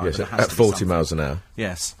taxi driver... Yes, at 40 miles an hour.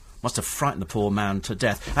 Yes. Must have frightened the poor man to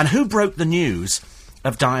death. And who broke the news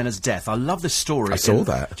of Diana's death? I love this story. I saw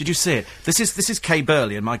that. Did you see it? This is Kay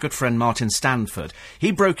Burley and my good friend Martin Stanford.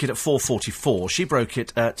 He broke it at 4:44. She broke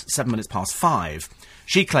it at 5:07.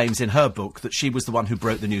 She claims in her book that she was the one who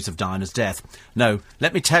broke the news of Diana's death. No,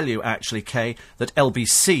 let me tell you, actually, Kay, that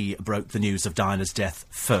LBC broke the news of Diana's death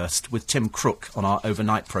first, with Tim Crook on our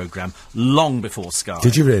overnight programme, long before Sky.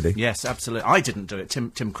 Did you really? Yes, absolutely. I didn't do it.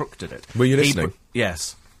 Tim Crook did it. Were you listening?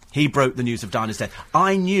 Yes. He broke the news of Diana's death.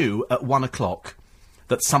 I knew at 1 o'clock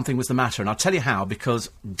that something was the matter, and I'll tell you how, because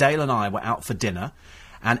Dale and I were out for dinner,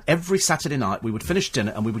 and every Saturday night we would finish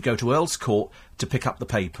dinner and we would go to Earl's Court to pick up the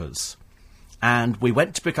papers. And we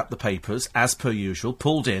went to pick up the papers, as per usual,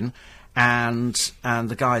 pulled in, and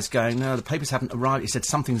the guy's going, no, the papers haven't arrived. He said,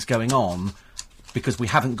 something's going on, because we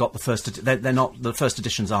haven't got the first... They're not... The first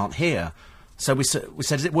editions aren't here. So we said,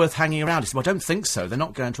 is it worth hanging around? He said, well, I don't think so. They're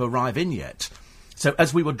not going to arrive in yet. So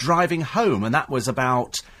as we were driving home, and that was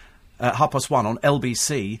about 1:30 on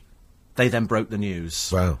LBC, they then broke the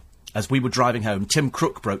news. Wow. As we were driving home, Tim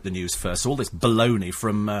Crook broke the news first. All this baloney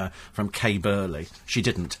from Kay Burley. She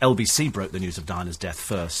didn't. LBC broke the news of Diana's death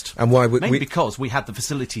first. And why would Maybe because we had the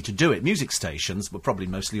facility to do it. Music stations were probably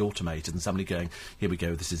mostly automated, and somebody going, here we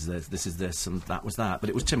go, this is this, and that was that. But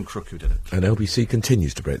it was Tim Crook who did it. And LBC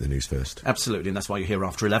continues to break the news first. Absolutely, and that's why you're here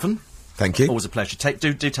after 11. Thank you. Always a pleasure. Do take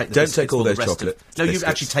the Don't biscuits take all for the those rest chocolate No, you biscuits.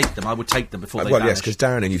 actually take them. I would take them before they Well, vanish. yes, because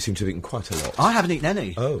Darren and you seem to have eaten quite a lot. I haven't eaten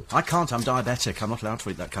any. Oh. I can't. I'm diabetic. I'm not allowed to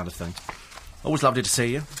eat that kind of thing. Always lovely to see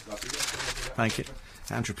you. Thank you.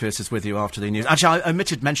 Andrew Pearce is with you after the news. Actually, I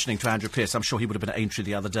omitted mentioning to Andrew Pearce, I'm sure he would have been at Aintree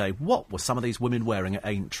the other day. What were some of these women wearing at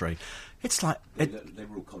Aintree? It's like... They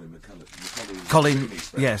were all Colin McCullum. Colin,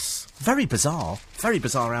 yes. Very bizarre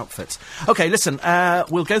outfits. OK, listen,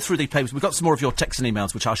 we'll go through the papers. We've got some more of your texts and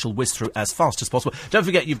emails, which I shall whiz through as fast as possible. Don't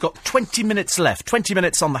forget, you've got 20 minutes left. 20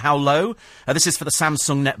 minutes on the How Low. This is for the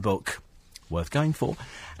Samsung Netbook. Worth going for.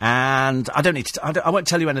 And I don't need to... I won't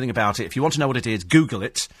tell you anything about it. If you want to know what it is, Google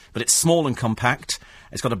it. But it's small and compact.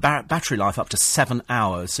 It's got a battery life up to 7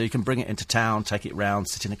 hours, so you can bring it into town, take it round,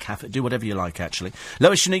 sit in a cafe, do whatever you like, actually.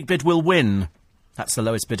 Lowest unique bid will win. That's the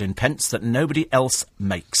lowest bid in pence that nobody else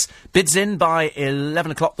makes. Bids in by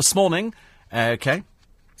 11 o'clock this morning. OK.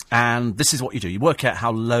 And this is what you do. You work out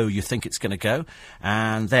how low you think it's going to go,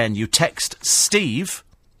 and then you text Steve...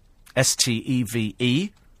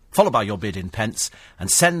 STEVE, followed by your bid in pence,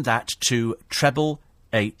 and send that to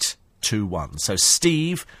 88821. So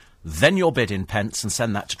Steve, then your bid in pence, and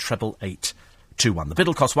send that to 88821. The bid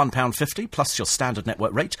will cost £1.50 plus your standard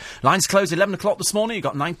network rate. Lines close 11 o'clock this morning. You've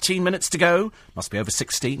got 19 minutes to go. Must be over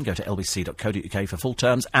 16. Go to lbc.co.uk for full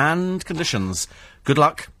terms and conditions. Good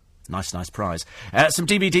luck. Nice prize. Some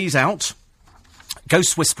DVDs out.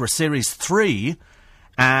 Ghost Whisperer Series 3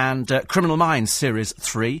 and Criminal Minds Series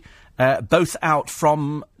 3. Both out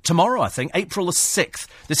from tomorrow, I think, April the 6th.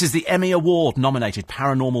 This is the Emmy Award-nominated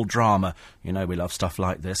paranormal drama. You know we love stuff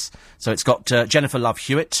like this. So it's got Jennifer Love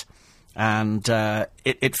Hewitt, and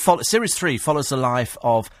Series 3 follows the life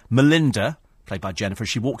of Melinda, played by Jennifer.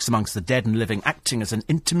 She walks amongst the dead and living, acting as an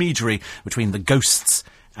intermediary between the ghosts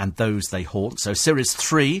and those they haunt. So Series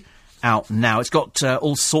 3 out now. It's got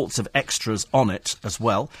all sorts of extras on it as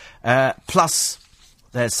well. Plus,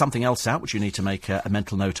 there's something else out which you need to make a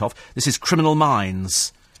mental note of. This is Criminal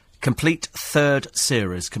Minds. Complete third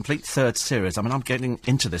series. I mean, I'm getting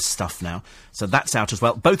into this stuff now. So that's out as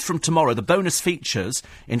well. Both from tomorrow. The bonus features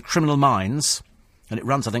in Criminal Minds, and it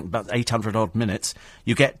runs, I think, about 800-odd minutes.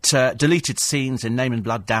 You get deleted scenes in Name and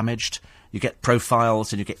Blood Damaged. You get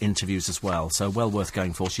profiles and you get interviews as well. So well worth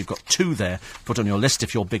going for. So you've got 2 there. Put on your list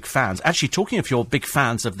if you're big fans. Actually, talking if you're big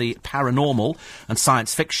fans of the paranormal and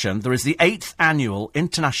science fiction, there is the 8th Annual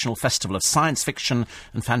International Festival of Science Fiction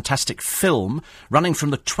and Fantastic Film, running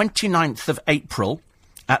from the 29th of April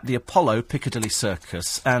at the Apollo Piccadilly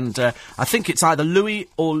Circus. And I think it's either Louis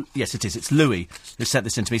or... Yes, it is. It's Louis who sent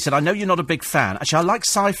this in to me. He said, I know you're not a big fan. Actually, I like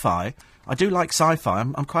sci-fi. I do like sci-fi.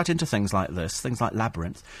 I'm quite into things like this, things like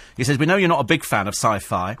Labyrinth. He says, we know you're not a big fan of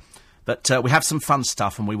sci-fi, but we have some fun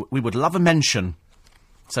stuff, and we would love a mention.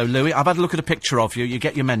 So, Louis, I've had a look at a picture of you. You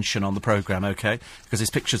get your mention on the programme, OK? Because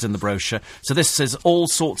there's pictures in the brochure. So this says all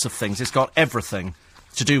sorts of things. It's got everything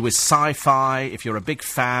to do with sci-fi. If you're a big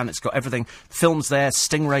fan, it's got everything. Films there,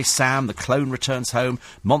 Stingray Sam, The Clone Returns Home,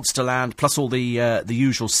 Monsterland, plus all the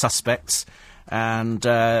usual suspects. And...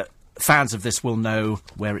 fans of this will know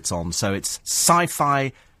where it's on. So it's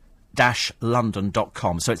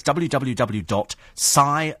sci-fi-london.com. So it's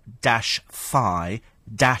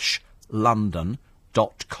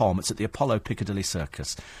www.sci-fi-london.com. It's at the Apollo Piccadilly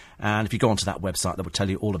Circus. And if you go onto that website, that will tell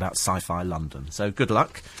you all about Sci-Fi London. So good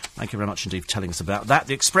luck. Thank you very much indeed for telling us about that.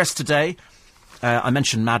 The Express today, I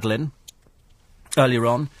mentioned Madeline earlier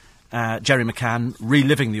on. Jerry McCann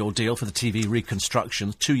reliving the ordeal for the TV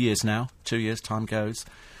reconstruction. 2 years now. 2 years, time goes.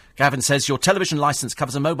 Gavin says, your television licence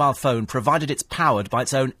covers a mobile phone provided it's powered by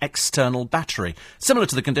its own external battery, similar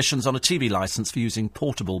to the conditions on a TV licence for using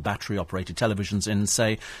portable battery-operated televisions in,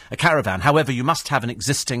 say, a caravan. However, you must have an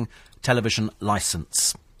existing television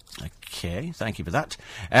licence. OK, thank you for that.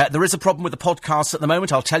 There is a problem with the podcasts at the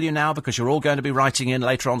moment. I'll tell you now, because you're all going to be writing in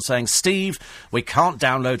later on saying, Steve, we can't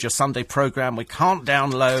download your Sunday programme. We can't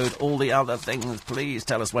download all the other things. Please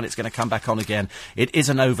tell us when it's going to come back on again. It is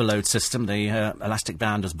an overload system. The elastic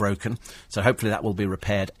band has broken. So hopefully that will be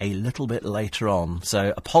repaired a little bit later on.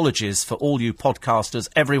 So apologies for all you podcasters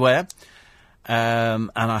everywhere.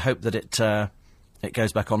 And I hope that it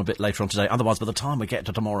goes back on a bit later on today. Otherwise, by the time we get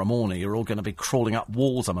to tomorrow morning, you're all going to be crawling up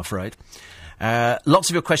walls, I'm afraid. Lots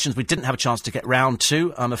of your questions we didn't have a chance to get round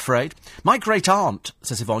to, I'm afraid. My great-aunt,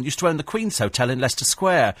 says Yvonne, used to own the Queen's Hotel in Leicester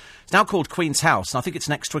Square. It's now called Queen's House, and I think it's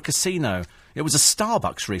next to a casino. It was a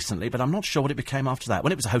Starbucks recently, but I'm not sure what it became after that.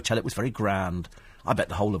 When it was a hotel, it was very grand. I bet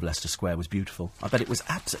the whole of Leicester Square was beautiful. I bet it was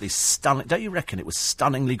absolutely stunning. Don't you reckon it was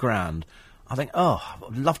stunningly grand? I think, I'd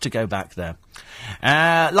love to go back there.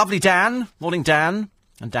 Lovely Dan. Morning, Dan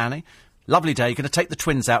and Danny. Lovely day. You're going to take the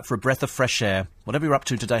twins out for a breath of fresh air. Whatever you're up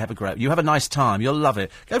to today, have a great... You have a nice time. You'll love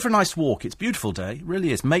it. Go for a nice walk. It's a beautiful day. It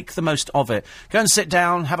really is. Make the most of it. Go and sit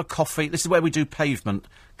down, have a coffee. This is where we do pavement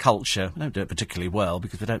culture. We don't do it particularly well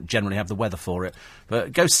because we don't generally have the weather for it.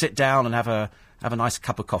 But go sit down and have a nice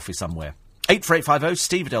cup of coffee somewhere. 84850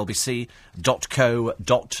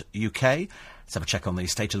 steve@lbc.co.uk. Let's have a check on the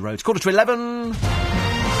state of the roads. 11:15.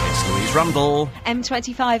 It's Louise Rundle.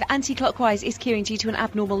 M25 anti-clockwise is queuing due to an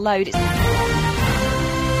abnormal load.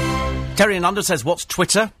 Terry in London says, what's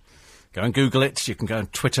Twitter? Go and Google it. You can go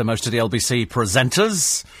and Twitter most of the LBC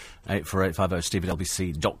presenters. 84850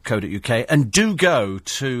 steve@lbc.co.uk. And do go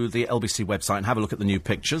to the LBC website and have a look at the new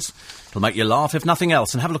pictures. It'll make you laugh, if nothing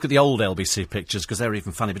else. And have a look at the old LBC pictures, because they're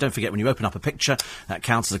even funny. But don't forget, when you open up a picture, that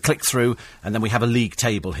counts as a click-through. And then we have a league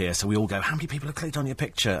table here. So we all go, how many people have clicked on your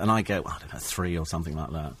picture? And I go, I don't know, 3 or something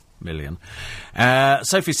like that. Million.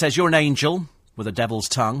 Sophie says, you're an angel with a devil's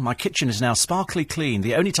tongue. My kitchen is now sparkly clean.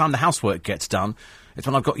 The only time the housework gets done is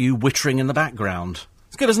when I've got you wittering in the background.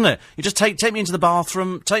 It's good, isn't it? You just take me into the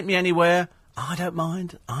bathroom, take me anywhere, I don't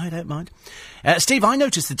mind. Steve, I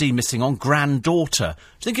noticed the D missing on granddaughter. Do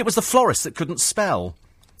you think it was the florist that couldn't spell?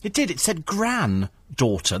 It did. It said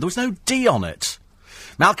granddaughter. There was no D on it.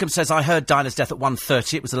 Malcolm says, I heard Dinah's death at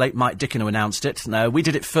 1:30. It was the late Mike Dickin who announced it. No, we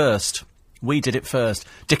did it first.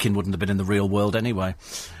 Dickin wouldn't have been in the real world anyway.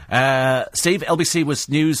 Steve, LBC was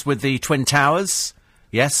news with the Twin Towers.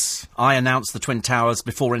 Yes, I announced the Twin Towers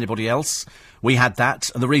before anybody else. We had that,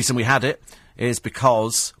 and the reason we had it is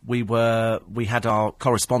because we had our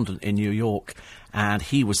correspondent in New York, and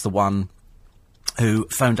he was the one who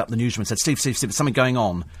phoned up the newsroom and said, Steve, there's something going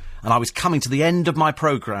on. And I was coming to the end of my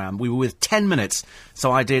programme. We were with 10 minutes.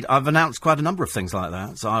 So I've announced quite a number of things like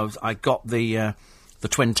that. So I got the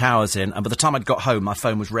Twin Towers in, and by the time I'd got home, my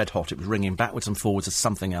phone was red hot. It was ringing backwards and forwards as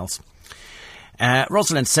something else.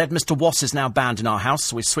 Rosalind said, Mr. Wass is now banned in our house,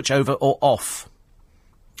 so we switch over or off.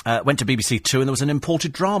 Went to BBC Two, and there was an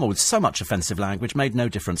imported drama with so much offensive language, made no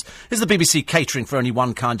difference. Is the BBC catering for only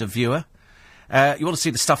one kind of viewer? You want to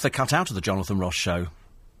see the stuff they cut out of the Jonathan Ross show?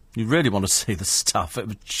 You really want to see the stuff. It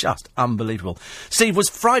was just unbelievable. Steve, was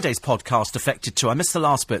Friday's podcast affected too? I missed the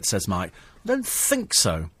last bit, says Mike. I don't think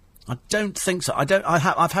so.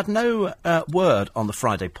 I've had no word on the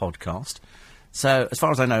Friday podcast. So, as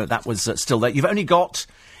far as I know, that was still there. You've only got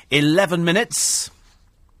 11 minutes.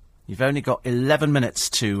 You've only got 11 minutes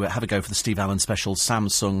to have a go for the Steve Allen special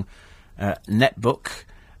Samsung netbook.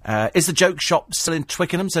 Is the joke shop still in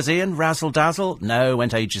Twickenham, says Ian? Razzle dazzle? No,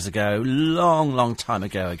 went ages ago. Long time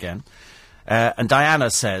ago again. And Diana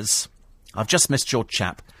says, I've just missed your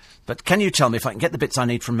chap, but can you tell me if I can get the bits I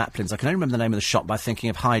need from Maplin's? I can only remember the name of the shop by thinking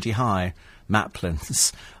of Heidi High.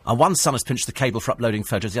 Maplin's. One son has pinched the cable for uploading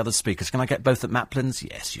photos, the other speakers. Can I get both at Maplin's?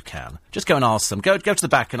 Yes, you can. Just go and ask them. Go to the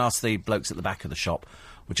back and ask the blokes at the back of the shop,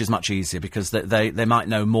 which is much easier because they might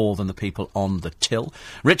know more than the people on the till.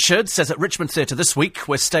 Richard says at Richmond Theatre this week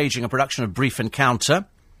we're staging a production of Brief Encounter,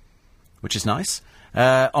 which is nice.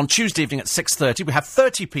 On Tuesday evening at 6:30 we have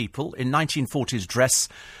 30 people in 1940s dress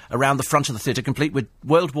around the front of the theatre, complete with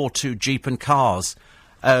World War II Jeep and cars.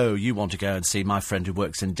 Oh, you want to go and see my friend who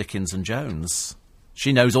works in Dickens and Jones.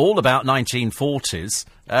 She knows all about 1940s.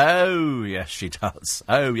 Oh, yes, she does.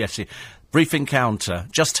 Brief Encounter.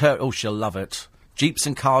 Just her. Oh, she'll love it. Jeeps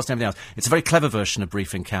and cars and everything else. It's a very clever version of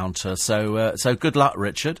Brief Encounter. So good luck,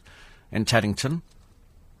 Richard, in Teddington.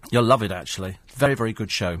 You'll love it, actually. Very, very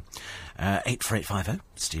good show. 84850,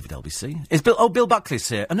 Steve at LBC. Is Bill Buckley's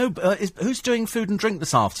here. Who's doing food and drink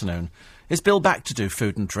this afternoon? Is Bill back to do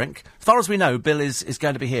food and drink? As far as we know, Bill is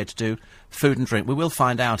going to be here to do food and drink. We will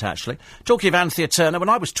find out, actually. Talking of Anthea Turner, when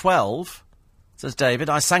I was 12, says David,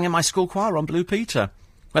 I sang in my school choir on Blue Peter.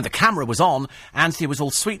 When the camera was on, Anthea was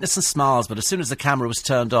all sweetness and smiles, but as soon as the camera was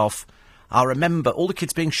turned off, I remember all the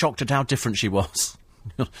kids being shocked at how different she was.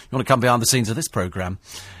 You want to come behind the scenes of this programme?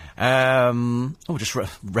 Just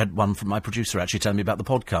read one from my producer actually telling me about the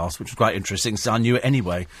podcast, which was quite interesting, so I knew it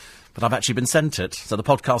anyway. But I've actually been sent it, so the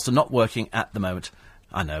podcasts are not working at the moment.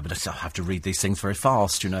 I know, but I have to read these things very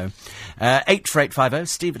fast, you know. 84850,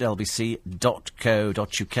 steve at lbc.co.uk.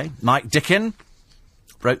 Mike Dickin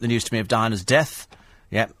broke the news to me of Diana's death.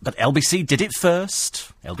 Yeah, but LBC did it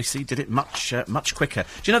first. LBC did it much quicker.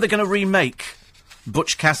 Do you know they're going to remake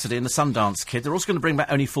Butch Cassidy and the Sundance Kid? They're also going to bring back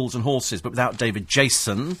Only Fools and Horses, but without David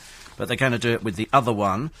Jason. But they're going to do it with the other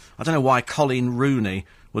one. I don't know why Colleen Rooney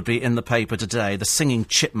would be in the paper today. The singing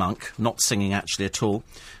chipmunk, not singing actually at all,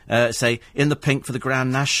 say, in the pink for the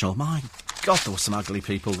Grand National. My God, there were some ugly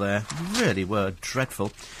people there. Really were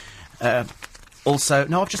dreadful. Also,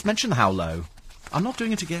 no, I've just mentioned How Low. I'm not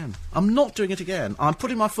doing it again. I'm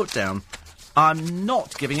putting my foot down. I'm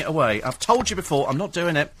not giving it away. I've told you before, I'm not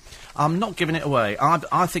doing it. I'm not giving it away.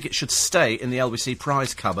 I think it should stay in the LBC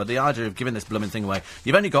prize cupboard. The idea of giving this blooming thing away.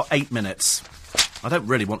 You've only got 8 minutes. I don't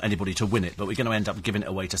really want anybody to win it, but we're going to end up giving it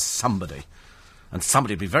away to somebody. And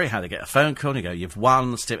somebody will be very happy. They get a phone call and you go, you've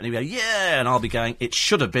won, Steve, and you go, yeah, and I'll be going, it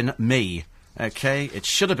should have been me. OK? It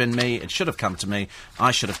should have been me. It should have come to me.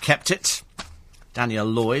 I should have kept it. Danielle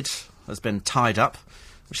Lloyd has been tied up.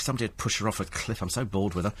 I wish somebody had pushed her off a cliff. I'm so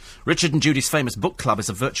bored with her. Richard and Judy's famous book club is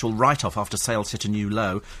a virtual write-off after sales hit a new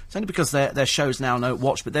low. It's only because their shows now no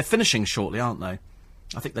watch, but they're finishing shortly, aren't they?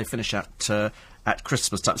 I think they finish at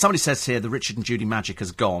Christmas time. Somebody says here the Richard and Judy magic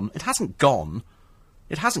has gone. It hasn't gone.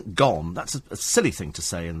 It hasn't gone. That's a silly thing to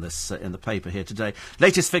say in this in the paper here today.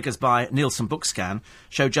 Latest figures by Nielsen Bookscan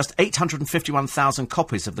show just 851,000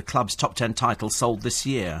 copies of the club's top 10 titles sold this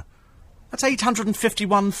year. That's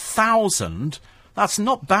 851,000. That's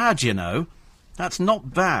not bad, you know. That's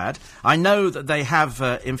not bad. I know that they have,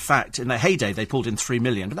 in fact, in their heyday, they pulled in 3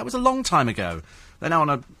 million, but that was a long time ago. They're now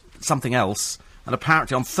on something else, and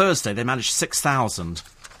apparently on Thursday they managed 6,000.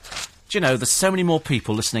 Do you know, there's so many more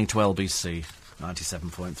people listening to LBC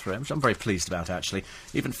 97.3, which I'm very pleased about, actually.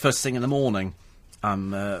 Even first thing in the morning,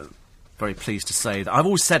 I'm very pleased to say that. I've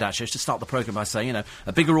always said, actually, I should start the programme by saying, you know,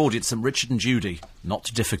 a bigger audience than Richard and Judy.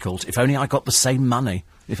 Not difficult. If only I got the same money.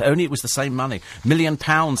 If only it was the same money. £1 million,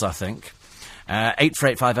 I think.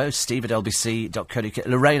 84850, steve@lbc.co.uk.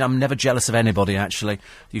 Lorraine, I'm never jealous of anybody, actually.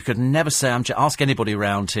 You could never say ask anybody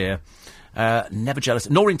around here. Never jealous.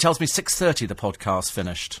 Noreen tells me 6:30 the podcast's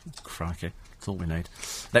finished. Crikey, that's all we need.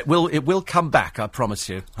 It will come back, I promise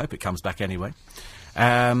you. I hope it comes back anyway.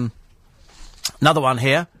 Another one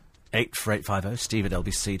here. 84850,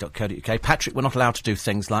 steve@lbc.co.uk. Patrick, we're not allowed to do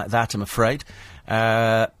things like that, I'm afraid,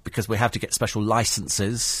 because we have to get special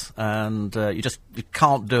licences, and you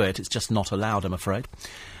can't do it. It's just not allowed, I'm afraid.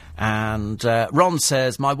 And Ron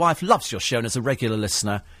says, my wife loves your show and is a regular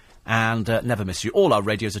listener, and never miss you. All our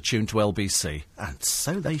radios are tuned to LBC, and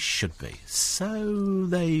so they should be. So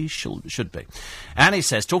they should be. And he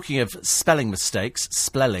says, talking of spelling mistakes,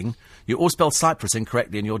 spelling, you all spell Cyprus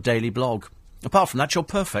incorrectly in your daily blog. Apart from that, you're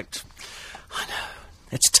perfect. I know.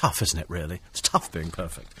 It's tough, isn't it, really? It's tough being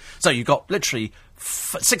perfect. So you've got literally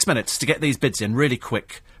 6 minutes to get these bids in really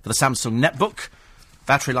quick for the Samsung Netbook.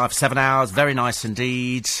 Battery life 7 hours, very nice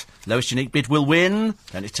indeed. Lowest unique bid will win.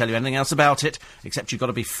 Don't need to tell you anything else about it, except you've got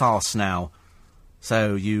to be fast now.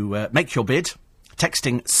 So you make your bid,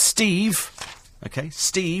 texting Steve, OK,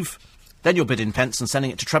 Steve, then your bid in pence and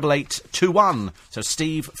sending it to 88821. So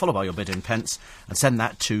Steve, followed by your bid in pence, and send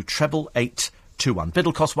that to 88821. Bid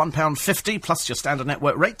will cost £1.50 plus your standard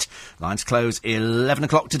network rate. Lines close 11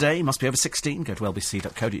 o'clock today. Must be over 16. Go to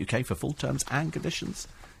lbc.co.uk for full terms and conditions.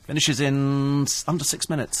 Finishes in under 6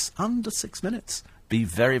 minutes. Under 6 minutes. Be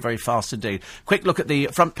very, very fast indeed. Quick look at the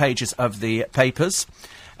front pages of the papers.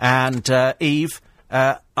 And Eve...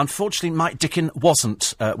 unfortunately, Mike Dickin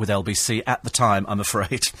wasn't with LBC at the time, I'm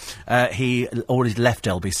afraid. He already left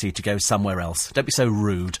LBC to go somewhere else. Don't be so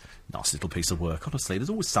rude. Nice little piece of work, honestly. There's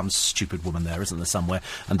always some stupid woman there, isn't there, somewhere?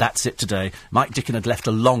 And that's it today. Mike Dickin had left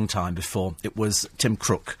a long time before. It was Tim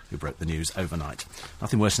Crook who broke the news overnight.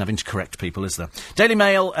 Nothing worse than having to correct people, is there? Daily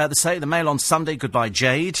Mail, the Mail on Sunday, goodbye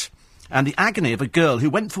Jade. And the agony of a girl who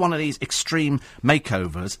went for one of these extreme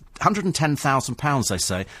makeovers, £110,000, they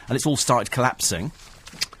say, and it's all started collapsing.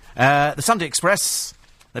 The Sunday Express,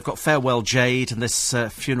 they've got Farewell Jade and this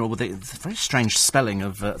funeral with the very strange spelling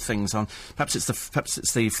of things on. Perhaps it's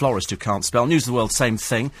the florist who can't spell. News of the World, same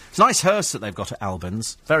thing. It's a nice hearse that they've got at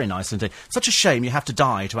Albans. Very nice indeed. Such a shame you have to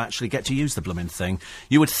die to actually get to use the blooming thing.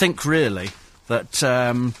 You would think, really, that,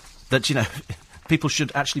 you know... people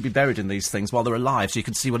should actually be buried in these things while they're alive so you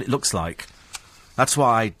can see what it looks like. That's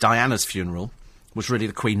why Diana's funeral was really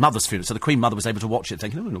the Queen Mother's funeral. So the Queen Mother was able to watch it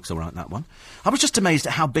thinking, oh, it looks all right, that one. I was just amazed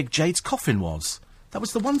at how big Jade's coffin was. That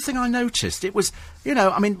was the one thing I noticed. It was, you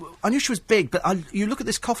know, I mean, I knew she was big, but you look at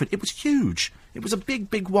this coffin, it was huge. It was a big,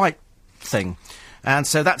 big white thing. And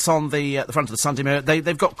so that's on the front of the Sunday Mirror.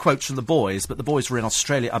 They've got quotes from the boys, but the boys were in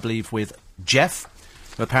Australia, I believe, with Jeff,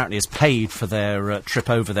 who apparently has paid for their trip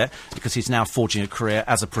over there because he's now forging a career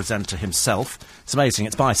as a presenter himself. It's amazing.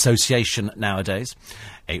 It's by association nowadays.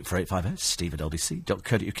 84850,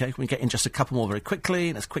 steve@lbc.co.uk. We get in just a couple more very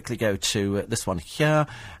quickly. Let's quickly go to this one here.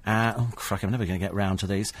 Oh, crap, I'm never going to get round to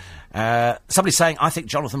these. Somebody saying, I think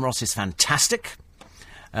Jonathan Ross is fantastic.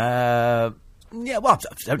 Yeah, well, I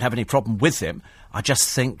don't have any problem with him. I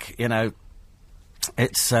just think, you know,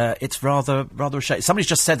 it's rather a shame. Somebody's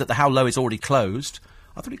just said that the How Low is already closed.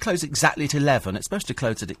 I thought it closed exactly at 11. It's supposed to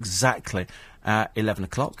close at exactly 11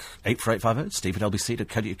 o'clock. 84850,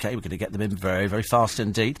 steve@lbc.co.uk. We're going to get them in very, very fast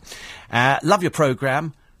indeed. Love your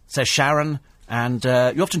programme, says Sharon. And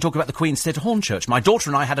you often talk about the Queen's Theatre Hornchurch. My daughter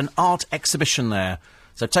and I had an art exhibition there.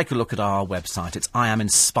 So take a look at our website. It's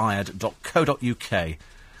iaminspired.co.uk.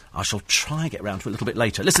 I shall try and get round to it a little bit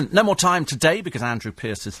later. Listen, no more time today because Andrew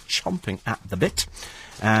Pearce is chomping at the bit.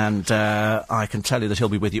 And I can tell you that he'll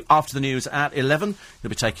be with you after the news at 11. He'll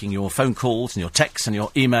be taking your phone calls and your texts and your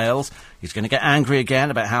emails. He's going to get angry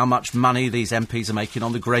again about how much money these MPs are making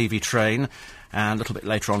on the gravy train. And a little bit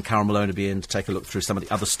later on, Carol Malone will be in to take a look through some of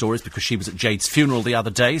the other stories because she was at Jade's funeral the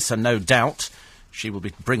other day, so no doubt she will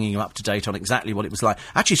be bringing you up to date on exactly what it was like.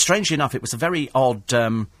 Actually, strangely enough, it was a very odd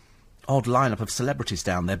lineup of celebrities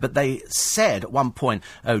down there, but they said at one point,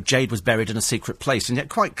 oh, Jade was buried in a secret place, and yet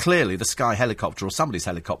quite clearly the Sky helicopter or somebody's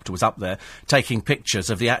helicopter was up there taking pictures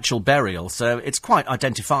of the actual burial, so it's quite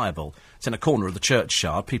identifiable. It's in a corner of the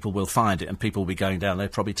churchyard. People will find it, and people will be going down there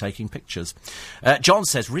probably taking pictures. John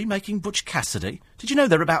says, remaking Butch Cassidy. Did you know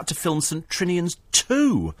they're about to film St Trinian's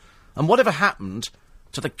 2? And whatever happened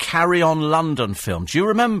to the Carry On London film? Do you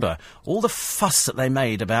remember all the fuss that they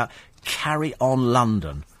made about Carry On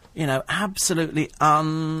London? You know, absolutely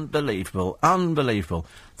unbelievable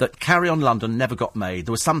that Carry On London never got made.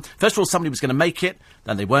 There was first of all, somebody was going to make it,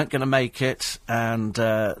 then they weren't going to make it, and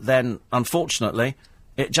then, unfortunately,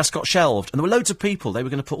 it just got shelved. And there were loads of people, they were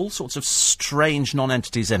going to put all sorts of strange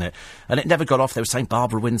non-entities in it, and it never got off. They were saying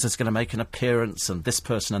Barbara Windsor's going to make an appearance, and this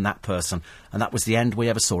person and that person, and that was the end we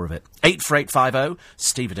ever saw of it. 84850,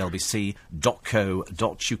 steve@lbc.co.uk.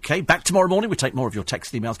 Back tomorrow morning, we take more of your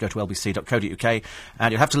text emails, go to lbc.co.uk,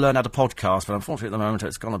 and you'll have to learn how to podcast, but unfortunately at the moment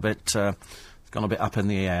it's gone a bit up in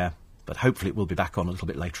the air, but hopefully it will be back on a little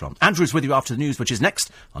bit later on. Andrew's with you after the news, which is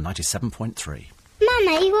next on 97.3.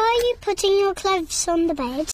 Mummy, why are you putting your clothes on the bed?